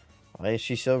 Why is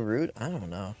she so rude? I don't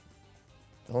know.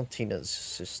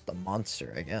 Valentina's just a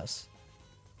monster, I guess.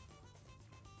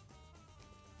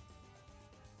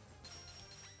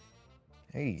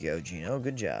 There you go, Gino.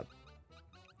 Good job.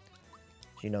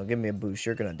 Gino, give me a boost.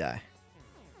 You're gonna die.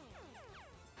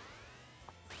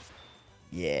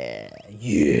 Yeah.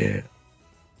 Yeah.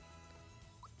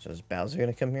 So is Bowser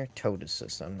gonna come here? Toad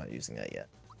Assist. I'm not using that yet.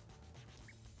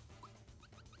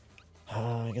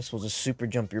 I guess we'll just super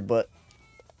jump your butt.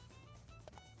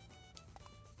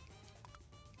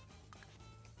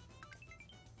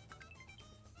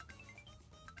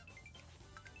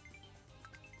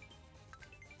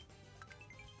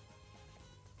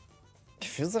 It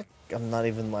feels like I'm not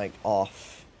even, like,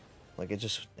 off. Like, it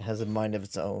just has a mind of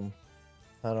its own.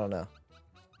 I don't know.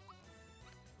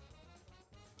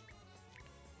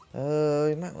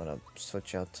 You might want to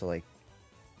switch out to, like,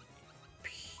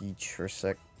 Peach for a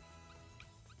sec.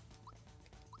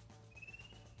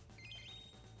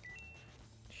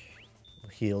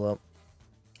 Heal up.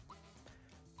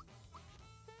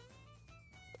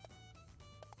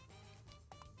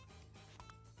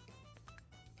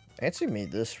 Answer me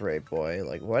this, Ray boy.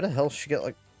 Like, why the hell she get,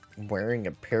 like, wearing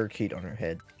a parakeet on her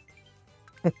head?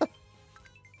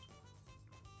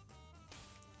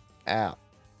 Ow.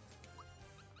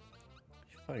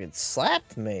 She fucking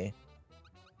slapped me.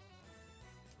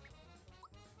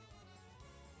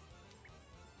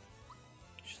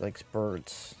 She likes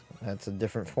birds. That's a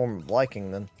different form of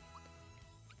liking then.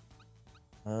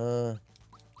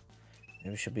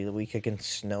 Maybe she'll be weak against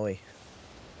Snowy.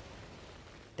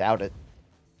 Doubt it.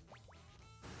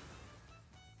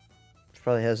 She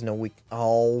probably has no weak...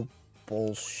 Oh,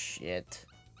 bullshit.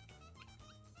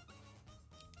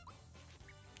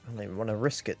 I don't even want to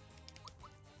risk it.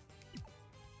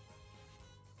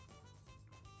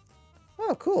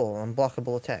 Oh, cool.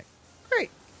 Unblockable attack. Great.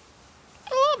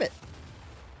 I love it.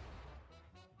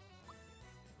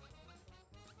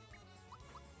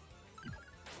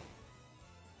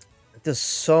 It does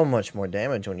so much more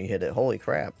damage when you hit it. Holy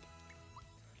crap.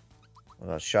 What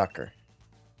about Shocker?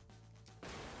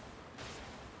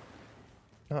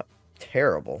 Not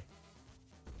terrible.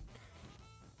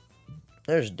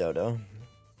 There's Dodo.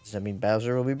 Does that mean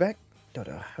Bowser will be back?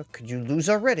 Dodo, how could you lose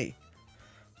already?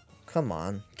 Come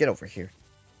on, get over here.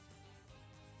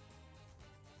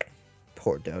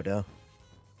 Poor Dodo.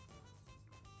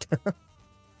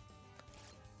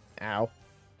 Ow.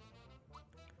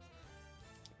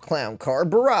 Clown Car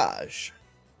Barrage.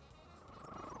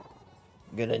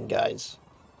 Get in, guys.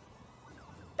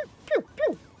 Pew,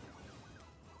 pew,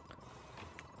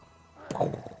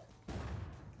 pew.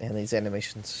 And these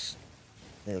animations,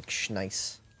 they look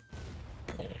nice.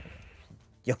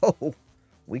 Yo,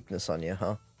 weakness on you,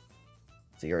 huh?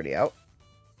 Is he already out?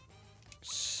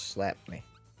 Slap me.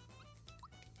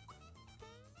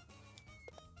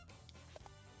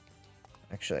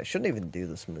 Actually, I shouldn't even do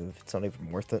this move. It's not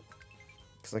even worth it.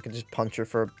 Because I could just punch her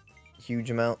for a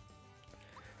huge amount.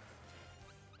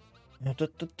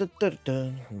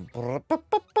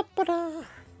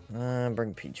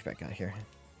 Bring Peach back out here.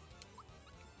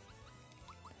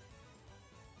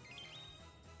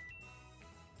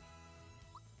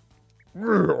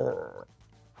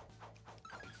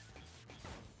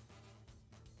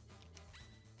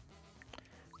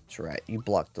 That's right, you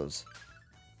blocked those.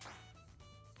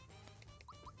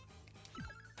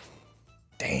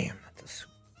 Damn, that's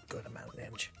a good amount of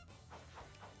damage.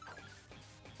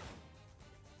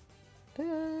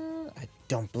 I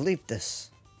don't believe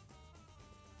this.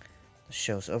 The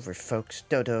show's over, folks.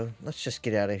 Dodo, let's just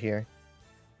get out of here.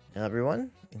 Now,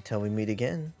 everyone, until we meet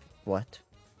again. What?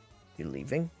 You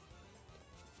leaving?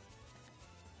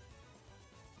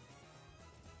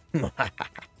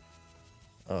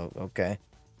 Oh, okay.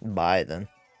 Bye, then.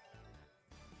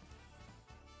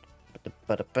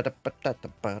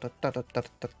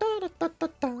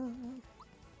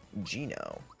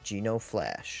 Geno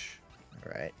Flash.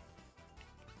 Alright.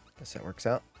 Guess that works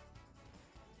out.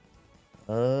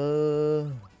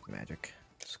 Magic.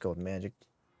 Let's go with magic.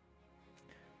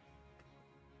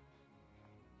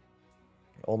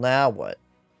 Well, now what?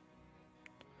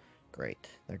 Great.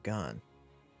 They're gone.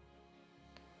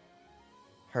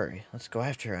 Hurry. Let's go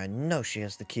after her. I know she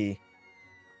has the key.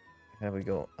 How do we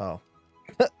go? Oh.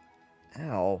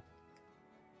 Ow.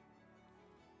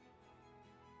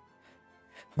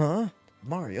 Huh?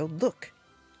 Mario, look.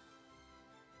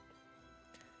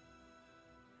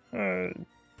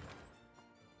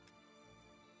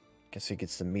 Guess he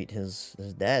gets to meet his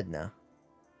dad now.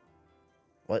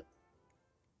 What?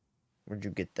 Where'd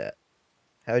you get that?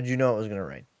 How'd you know it was gonna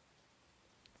rain?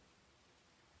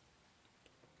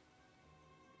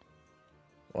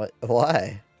 What?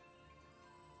 Why?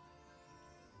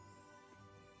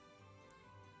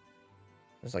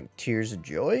 It's like tears of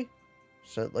joy?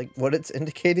 Is that like what it's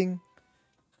indicating?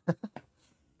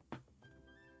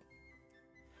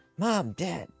 Mom,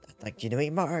 Dad, I'd like you to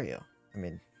meet Mario. I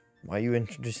mean, why are you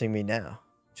introducing me now?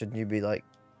 Shouldn't you be like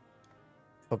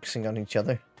focusing on each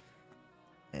other?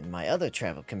 And my other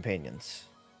travel companions.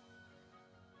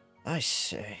 I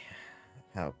say,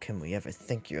 how can we ever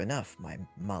thank you enough, my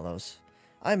Malos?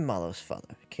 I'm Malo's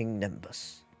father, King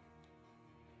Nimbus.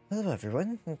 Hello,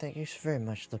 everyone, and thank you very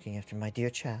much for looking after my dear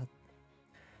child.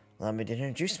 Allow me to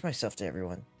introduce myself to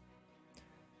everyone.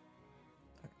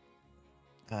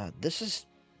 This is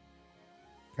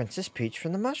Princess Peach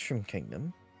from the Mushroom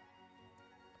Kingdom.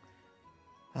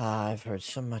 I've heard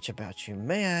so much about you.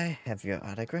 May I have your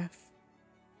autograph?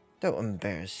 Don't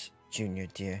embarrass Junior,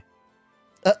 dear.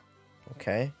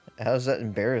 Okay. How's that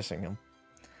embarrassing him?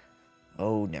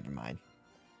 Oh, never mind.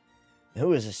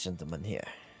 Who is this gentleman here?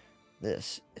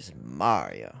 This is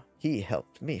Mario. He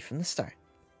helped me from the start.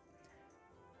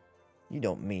 You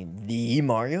don't mean the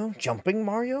Mario? Jumping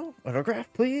Mario?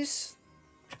 Autograph, please?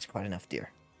 That's quite enough,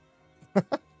 dear.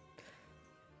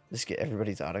 Just get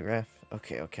everybody's autograph?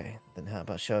 Okay. Then how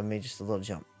about showing me just a little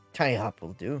jump? Tiny hop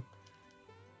will do.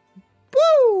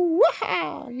 Woo!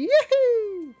 Waha!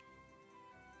 Yahoo!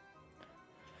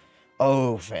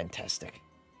 Oh, fantastic.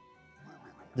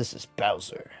 This is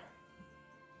Bowser.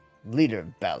 Leader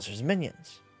of Bowser's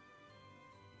minions.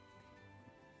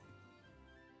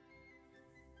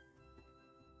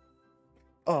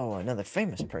 Oh, another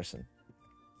famous person.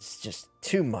 It's just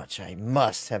too much. I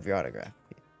must have your autograph.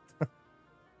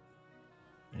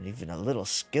 And even a little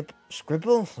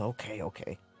scribble?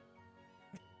 Okay.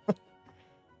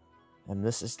 And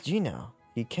this is Geno.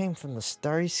 He came from the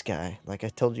starry sky, like I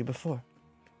told you before.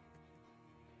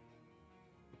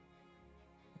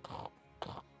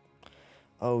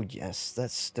 Oh yes, that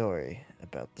story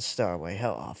about the Starway,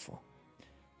 how awful.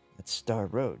 That Star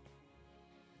Road.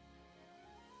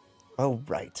 Oh,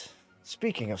 right.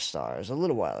 Speaking of stars, a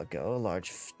little while ago, a large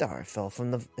star fell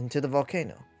from into the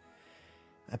volcano.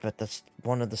 I bet that's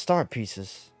one of the star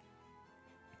pieces.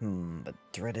 But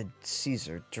dreaded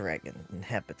Caesar dragon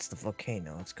inhabits the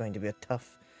volcano. It's going to be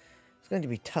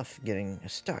tough getting a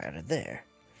star out of there.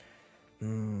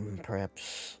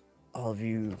 Perhaps all of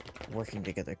you working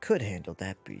together could handle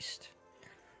that beast.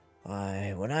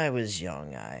 Why, when I was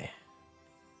young,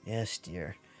 Yes,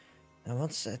 dear. I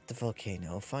once at the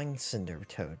volcano, find Cinder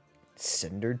Toad.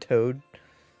 Cinder Toad?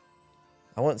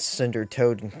 I want Cinder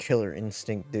Toad and Killer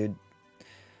Instinct, dude.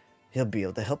 He'll be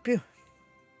able to help you.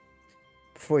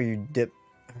 Before you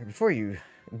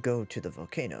go to the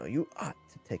volcano, you ought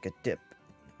to take a dip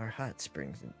in our hot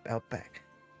springs out back.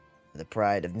 The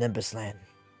pride of Nimbusland.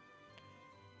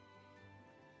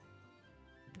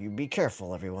 You be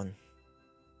careful, everyone.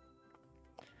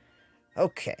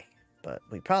 Okay, but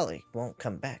we probably won't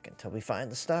come back until we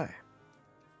find the star.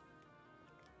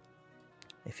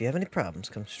 If you have any problems,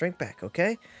 come straight back,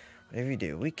 okay? Whatever you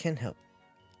do, we can help.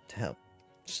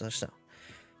 So,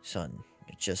 son,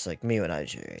 you're just like me when I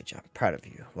was your age. I'm proud of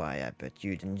you. Why, I bet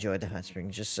you'd enjoy the hot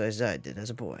springs just as I did as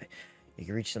a boy. You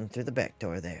can reach them through the back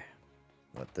door there.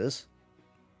 What, this?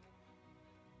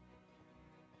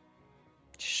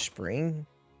 Spring?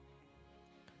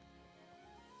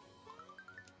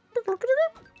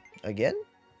 Again?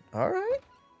 Alright.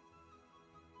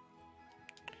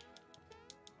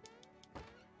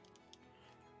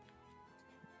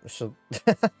 So,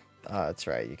 oh, that's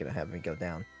right. You're gonna have me go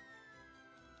down.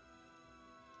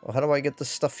 Well, how do I get this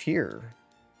stuff here?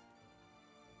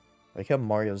 Like how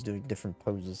Mario's doing different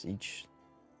poses each.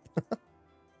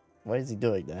 Why is he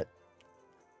doing that?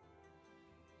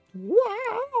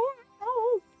 Wow!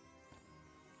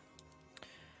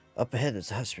 Up ahead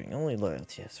is a hot spring. Only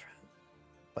loyalty has right.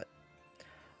 But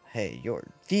hey, you're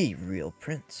the real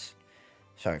prince.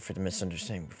 Sorry for the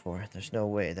misunderstanding before. There's no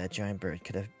way that giant bird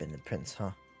could have been the prince,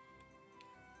 huh?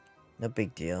 No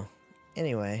big deal.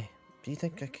 Anyway, do you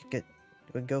think I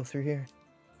would go through here?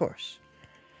 Of course.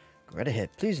 Go right ahead.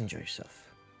 Please enjoy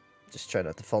yourself. Just try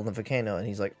not to fall in the volcano, and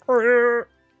he's like, oh,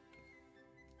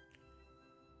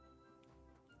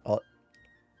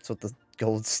 that's what the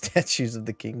gold statues of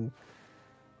the king.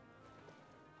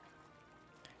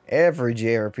 Every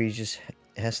JRPG just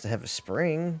has to have a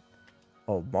spring.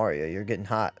 Oh, Mario, you're getting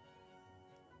hot.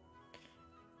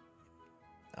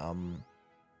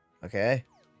 Okay.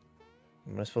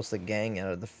 Am I supposed to gang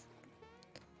out of the...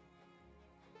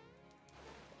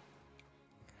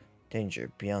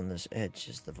 Danger. Beyond this edge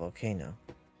is the volcano.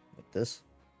 What, this?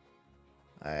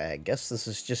 I guess this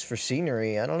is just for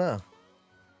scenery. I don't know.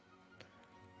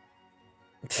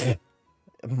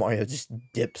 Mario just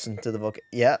dips into the volcano.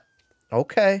 Yeah.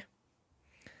 Okay.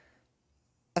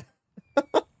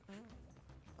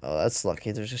 Oh, that's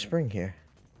lucky. There's a spring here.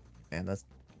 Man, that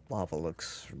lava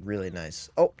looks really nice.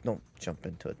 Oh, don't jump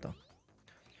into it, though.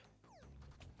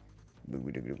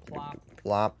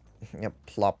 Plop. Yep,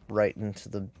 plop right into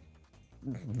the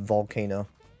volcano.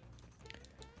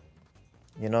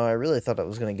 You know, I really thought I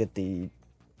was going to get the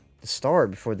star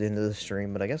before the end of the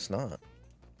stream, but I guess not.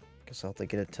 Guess I'll have to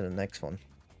get it to the next one.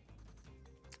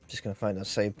 Just going to find a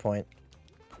save point.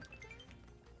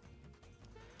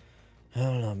 I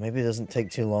don't know, maybe it doesn't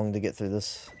take too long to get through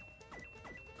this.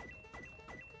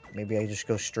 Maybe I just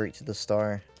go straight to the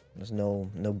star. There's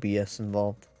no BS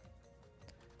involved.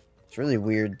 It's really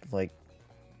weird, like...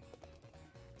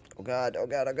 Oh god, oh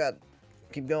god, oh god.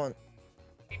 Keep going.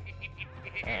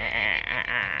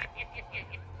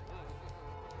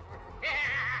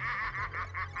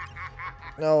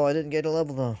 No, I didn't get a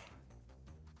level though.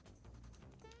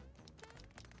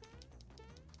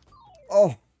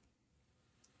 Oh!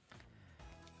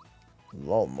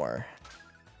 Lolmar.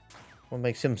 What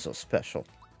makes him so special?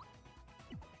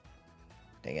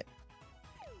 Dang it.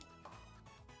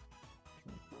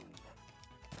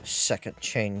 Second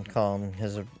chain Kong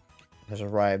has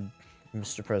arrived,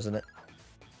 Mr. President.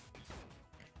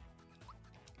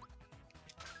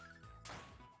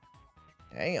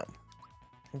 Damn.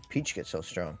 When Peach gets so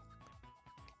strong.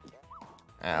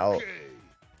 Ow.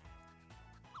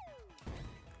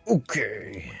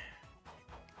 Okay.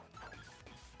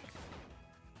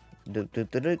 I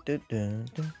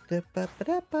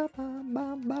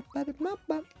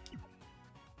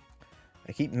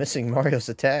keep missing Mario's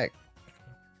attack.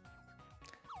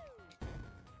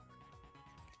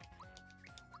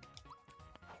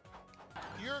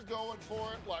 You're going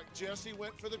for it like Jesse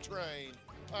went for the train.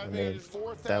 I made mean,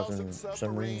 4,000 submarines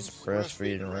submarines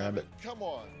breastfeeding a rabbit. Come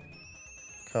on.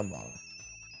 Come on.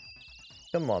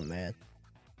 Come on, man.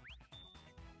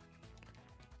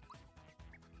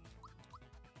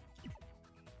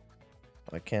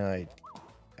 Why can't I?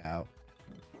 Ow.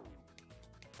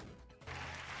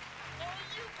 Are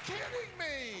you kidding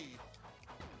me?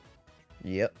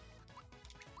 Yep.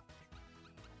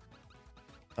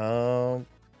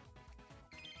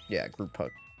 Yeah, group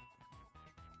hug.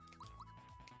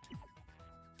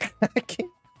 I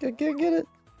can't get it.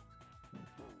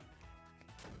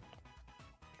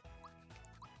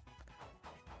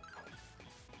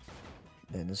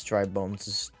 Man, this dry bones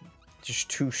is just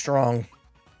too strong.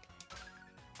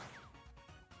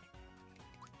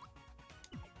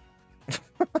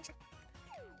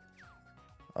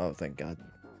 Oh, thank God.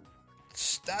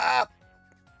 Stop!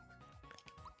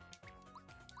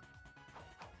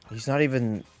 He's not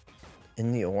even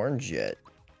in the orange yet.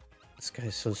 This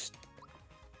guy's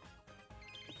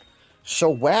so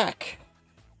whack.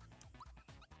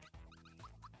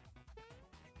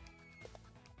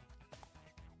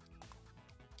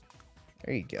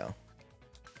 There you go.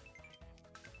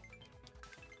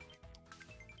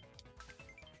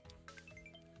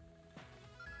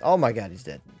 Oh my God, he's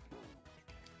dead.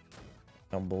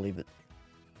 I don't believe it.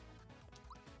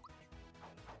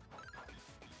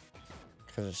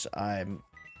 Because I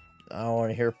don't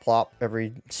want to hear plop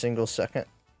every single second.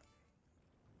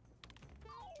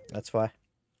 That's why.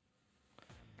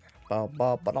 Boop.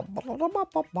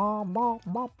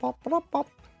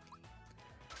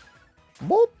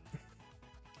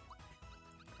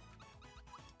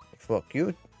 Fuck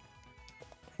you.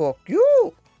 Fuck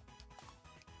you.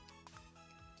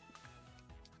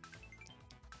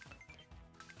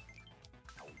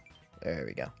 There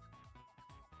we go.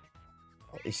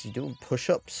 Oh, is he doing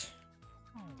push-ups?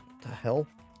 The hell?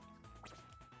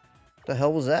 The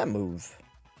hell was that move?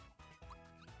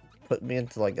 Put me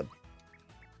into like a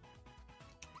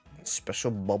special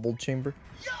bubble chamber.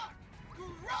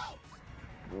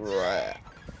 Right.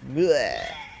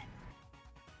 Blech.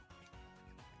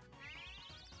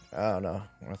 I don't know.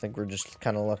 I think we're just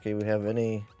kind of lucky we have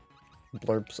any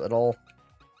blurps at all.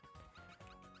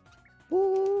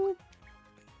 Woo.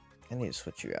 I need to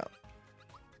switch you out.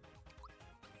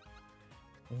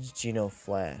 This is Geno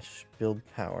Flash. Build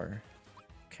power.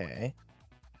 Okay.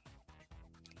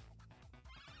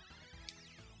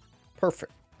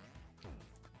 Perfect.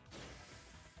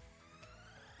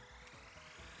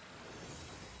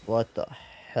 What the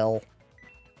hell?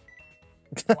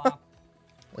 Wow.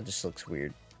 That just looks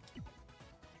weird.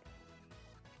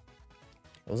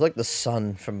 It was like the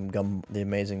sun from The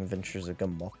Amazing Adventures of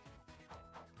Gumball.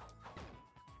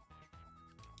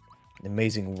 The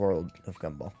Amazing World of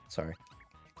Gumball. Sorry.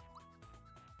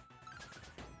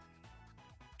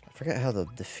 I forget how to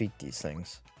defeat these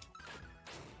things.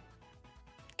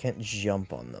 Can't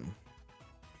jump on them.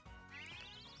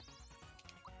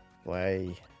 Why?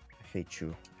 I hate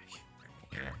you.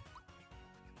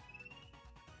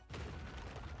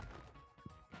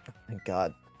 Thank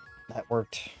God. That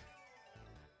worked.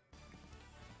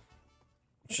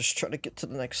 Just try to get to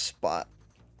the next spot.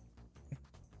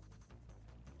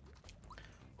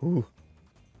 Ooh.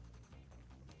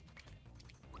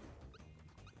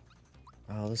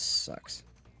 Oh, this sucks.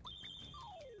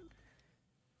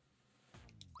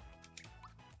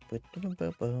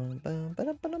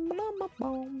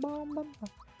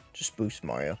 Just boost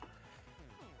Mario.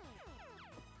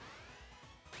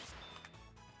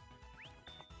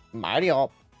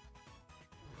 Mario.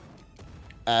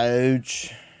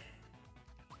 Ouch.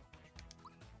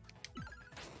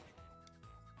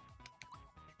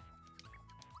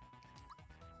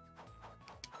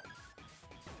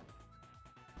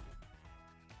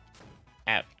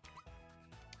 Out.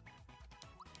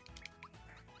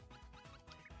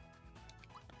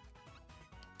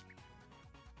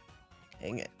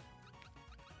 Dang it.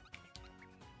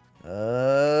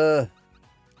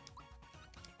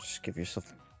 Just give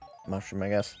yourself a mushroom, I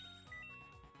guess.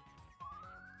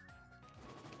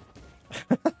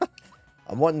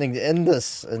 I'm wanting to end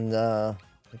this, and the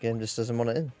game just doesn't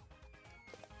want to end.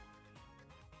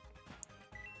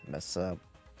 Mess up.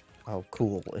 Oh,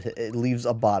 cool. It leaves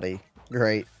a body.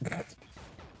 Great.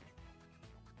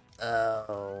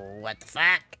 Oh, what the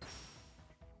fuck?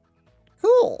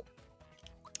 Cool.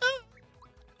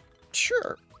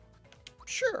 Sure.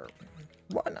 Sure.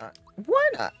 Why not? Why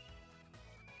not?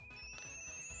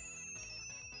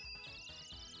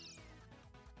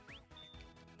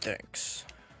 Thanks.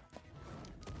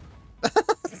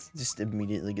 Just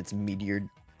immediately gets meteored.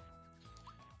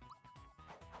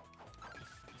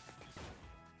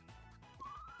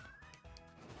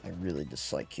 I really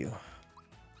dislike you.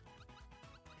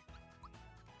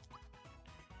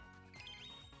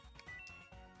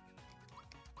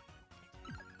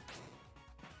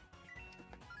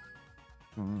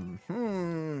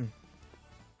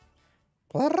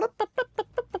 How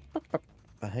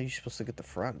are you supposed to get the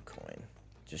frog coin?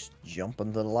 Just jump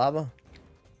into the lava?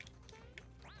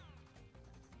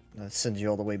 That sends you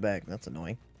all the way back. That's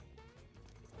annoying.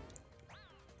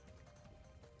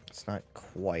 It's not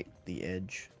quite the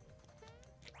edge.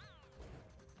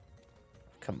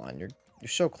 Come on, you're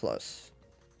so close.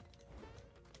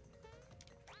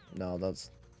 No,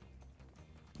 that's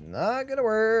not gonna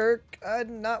work.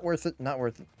 Not worth it. Not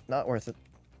worth it. Not worth it.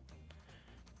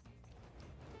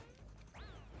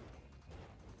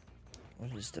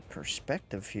 What is the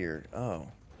perspective here? Oh.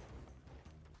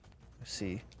 Let's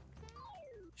see.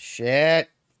 Shit.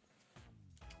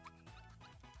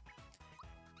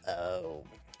 Oh.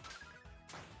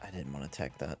 I didn't want to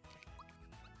attack that.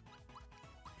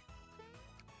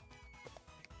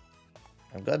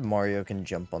 I'm glad Mario can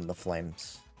jump on the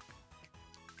flames.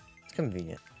 It's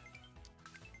convenient.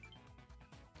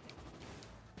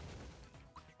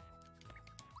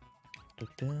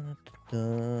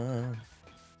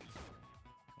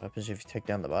 What happens if you take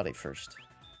down the body first?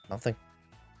 Nothing.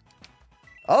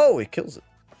 Oh, it kills it.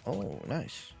 Oh,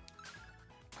 nice.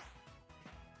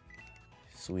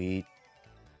 Sweet.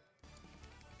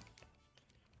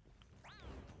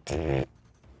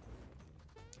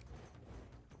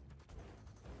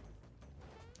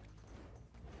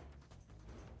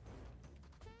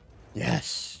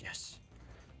 Yes, yes.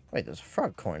 Wait, there's a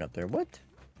frog coin up there. What?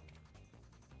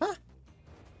 Huh?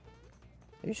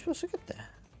 Are you supposed to get that?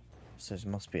 So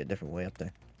there must be a different way up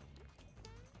there.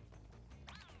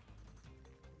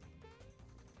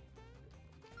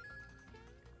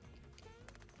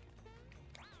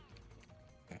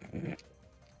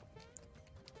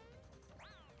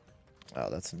 Oh,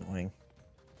 that's annoying.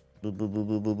 Boop, boop, boop,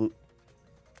 boop, boop, boop.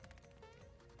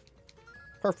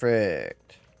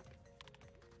 Perfect.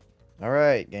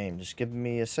 Alright, game. Just give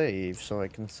me a save so I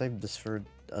can save this for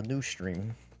a new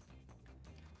stream.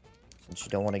 Since you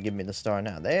don't want to give me the star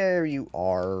now. There you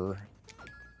are.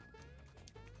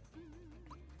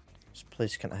 This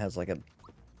place kind of has like a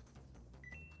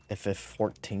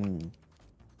FF14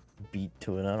 beat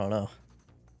to it. I don't know.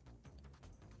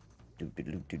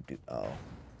 Oh.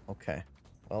 Okay.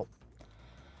 Well.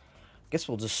 Guess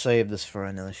we'll just save this for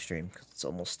another stream. Because it's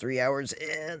almost 3 hours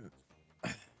in.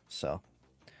 So.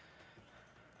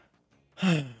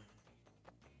 I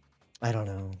don't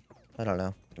know. I don't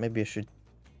know. Maybe I should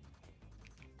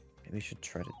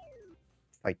try to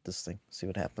fight this thing. See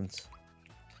what happens.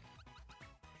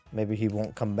 Maybe he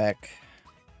won't come back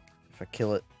if I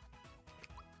kill it.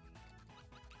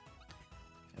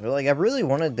 Like, I really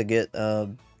wanted to get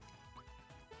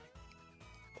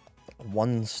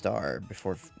 1 star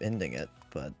before ending it,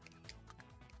 but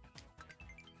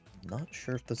not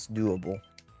sure if that's doable.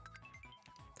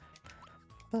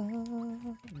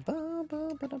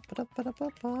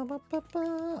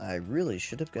 I really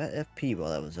should have got FP while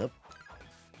that was up.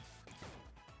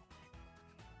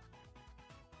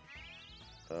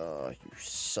 Oh, you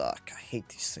suck. I hate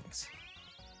these things.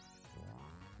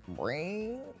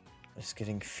 Brain. Just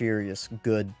getting furious.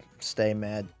 Good. Stay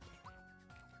mad.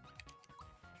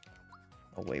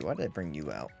 Oh, wait. Why did I bring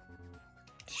you out?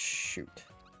 Shoot.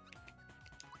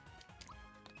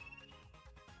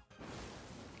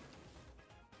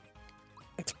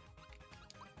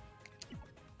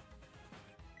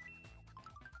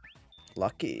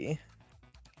 Lucky.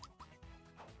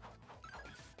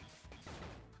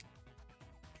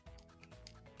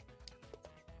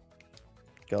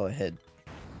 Go ahead.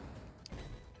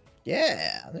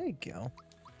 Yeah, there you go.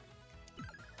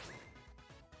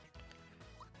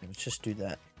 Let's just do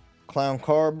that. Clown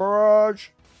car barrage.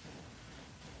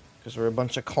 Because we're a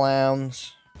bunch of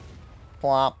clowns.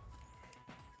 Plop.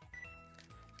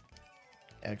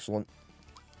 Excellent.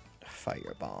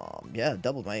 Firebomb. Yeah,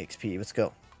 double my XP. Let's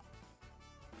go.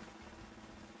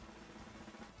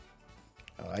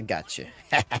 Oh, I got you.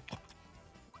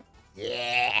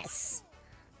 Yes.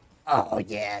 Oh,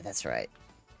 yeah, that's right.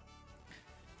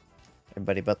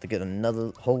 Everybody about to get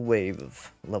another whole wave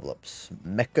of level ups.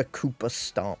 Mecha Koopa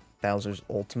Stomp. Bowser's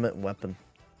ultimate weapon.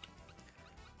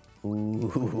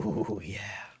 Ooh, yeah.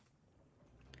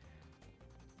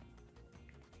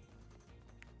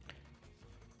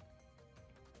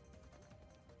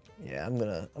 Yeah, I'm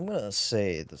gonna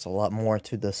say there's a lot more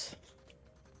to this.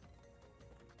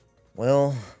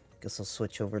 Well, guess I'll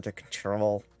switch over to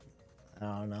control. I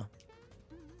don't know.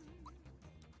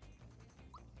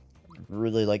 I'd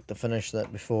really like to finish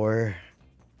that before.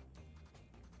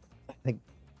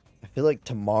 I feel like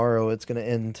tomorrow it's gonna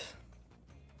end.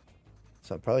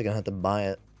 So I'm probably gonna have to buy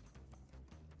it.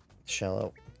 Shell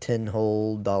out 10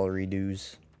 whole dollary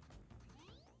dues.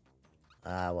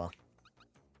 Ah, well.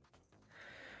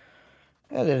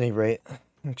 At any rate,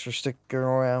 thanks for sticking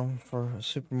around for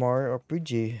Super Mario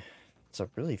RPG. It's a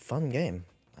really fun game.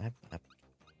 I'm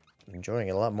enjoying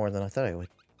it a lot more than I thought I would.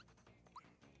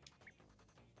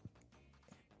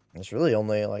 There's really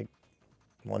only like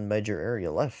one major area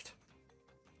left.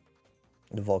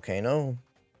 The volcano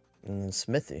and the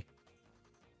smithy.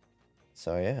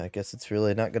 So yeah, I guess it's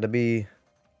really not going to be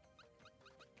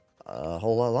a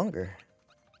whole lot longer.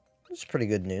 It's pretty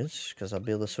good news, because I'll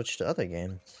be able to switch to other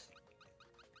games.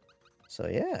 So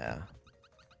yeah.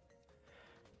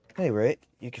 Anyway,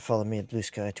 you can follow me at Blue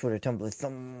Sky, Twitter,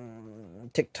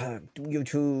 Tumblr, TikTok,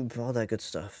 YouTube, all that good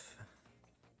stuff.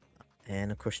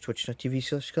 And of course,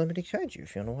 twitch.tv/KalamityKaiju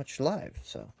if you want to watch live.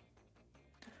 So,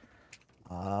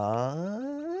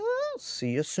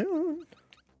 see you soon.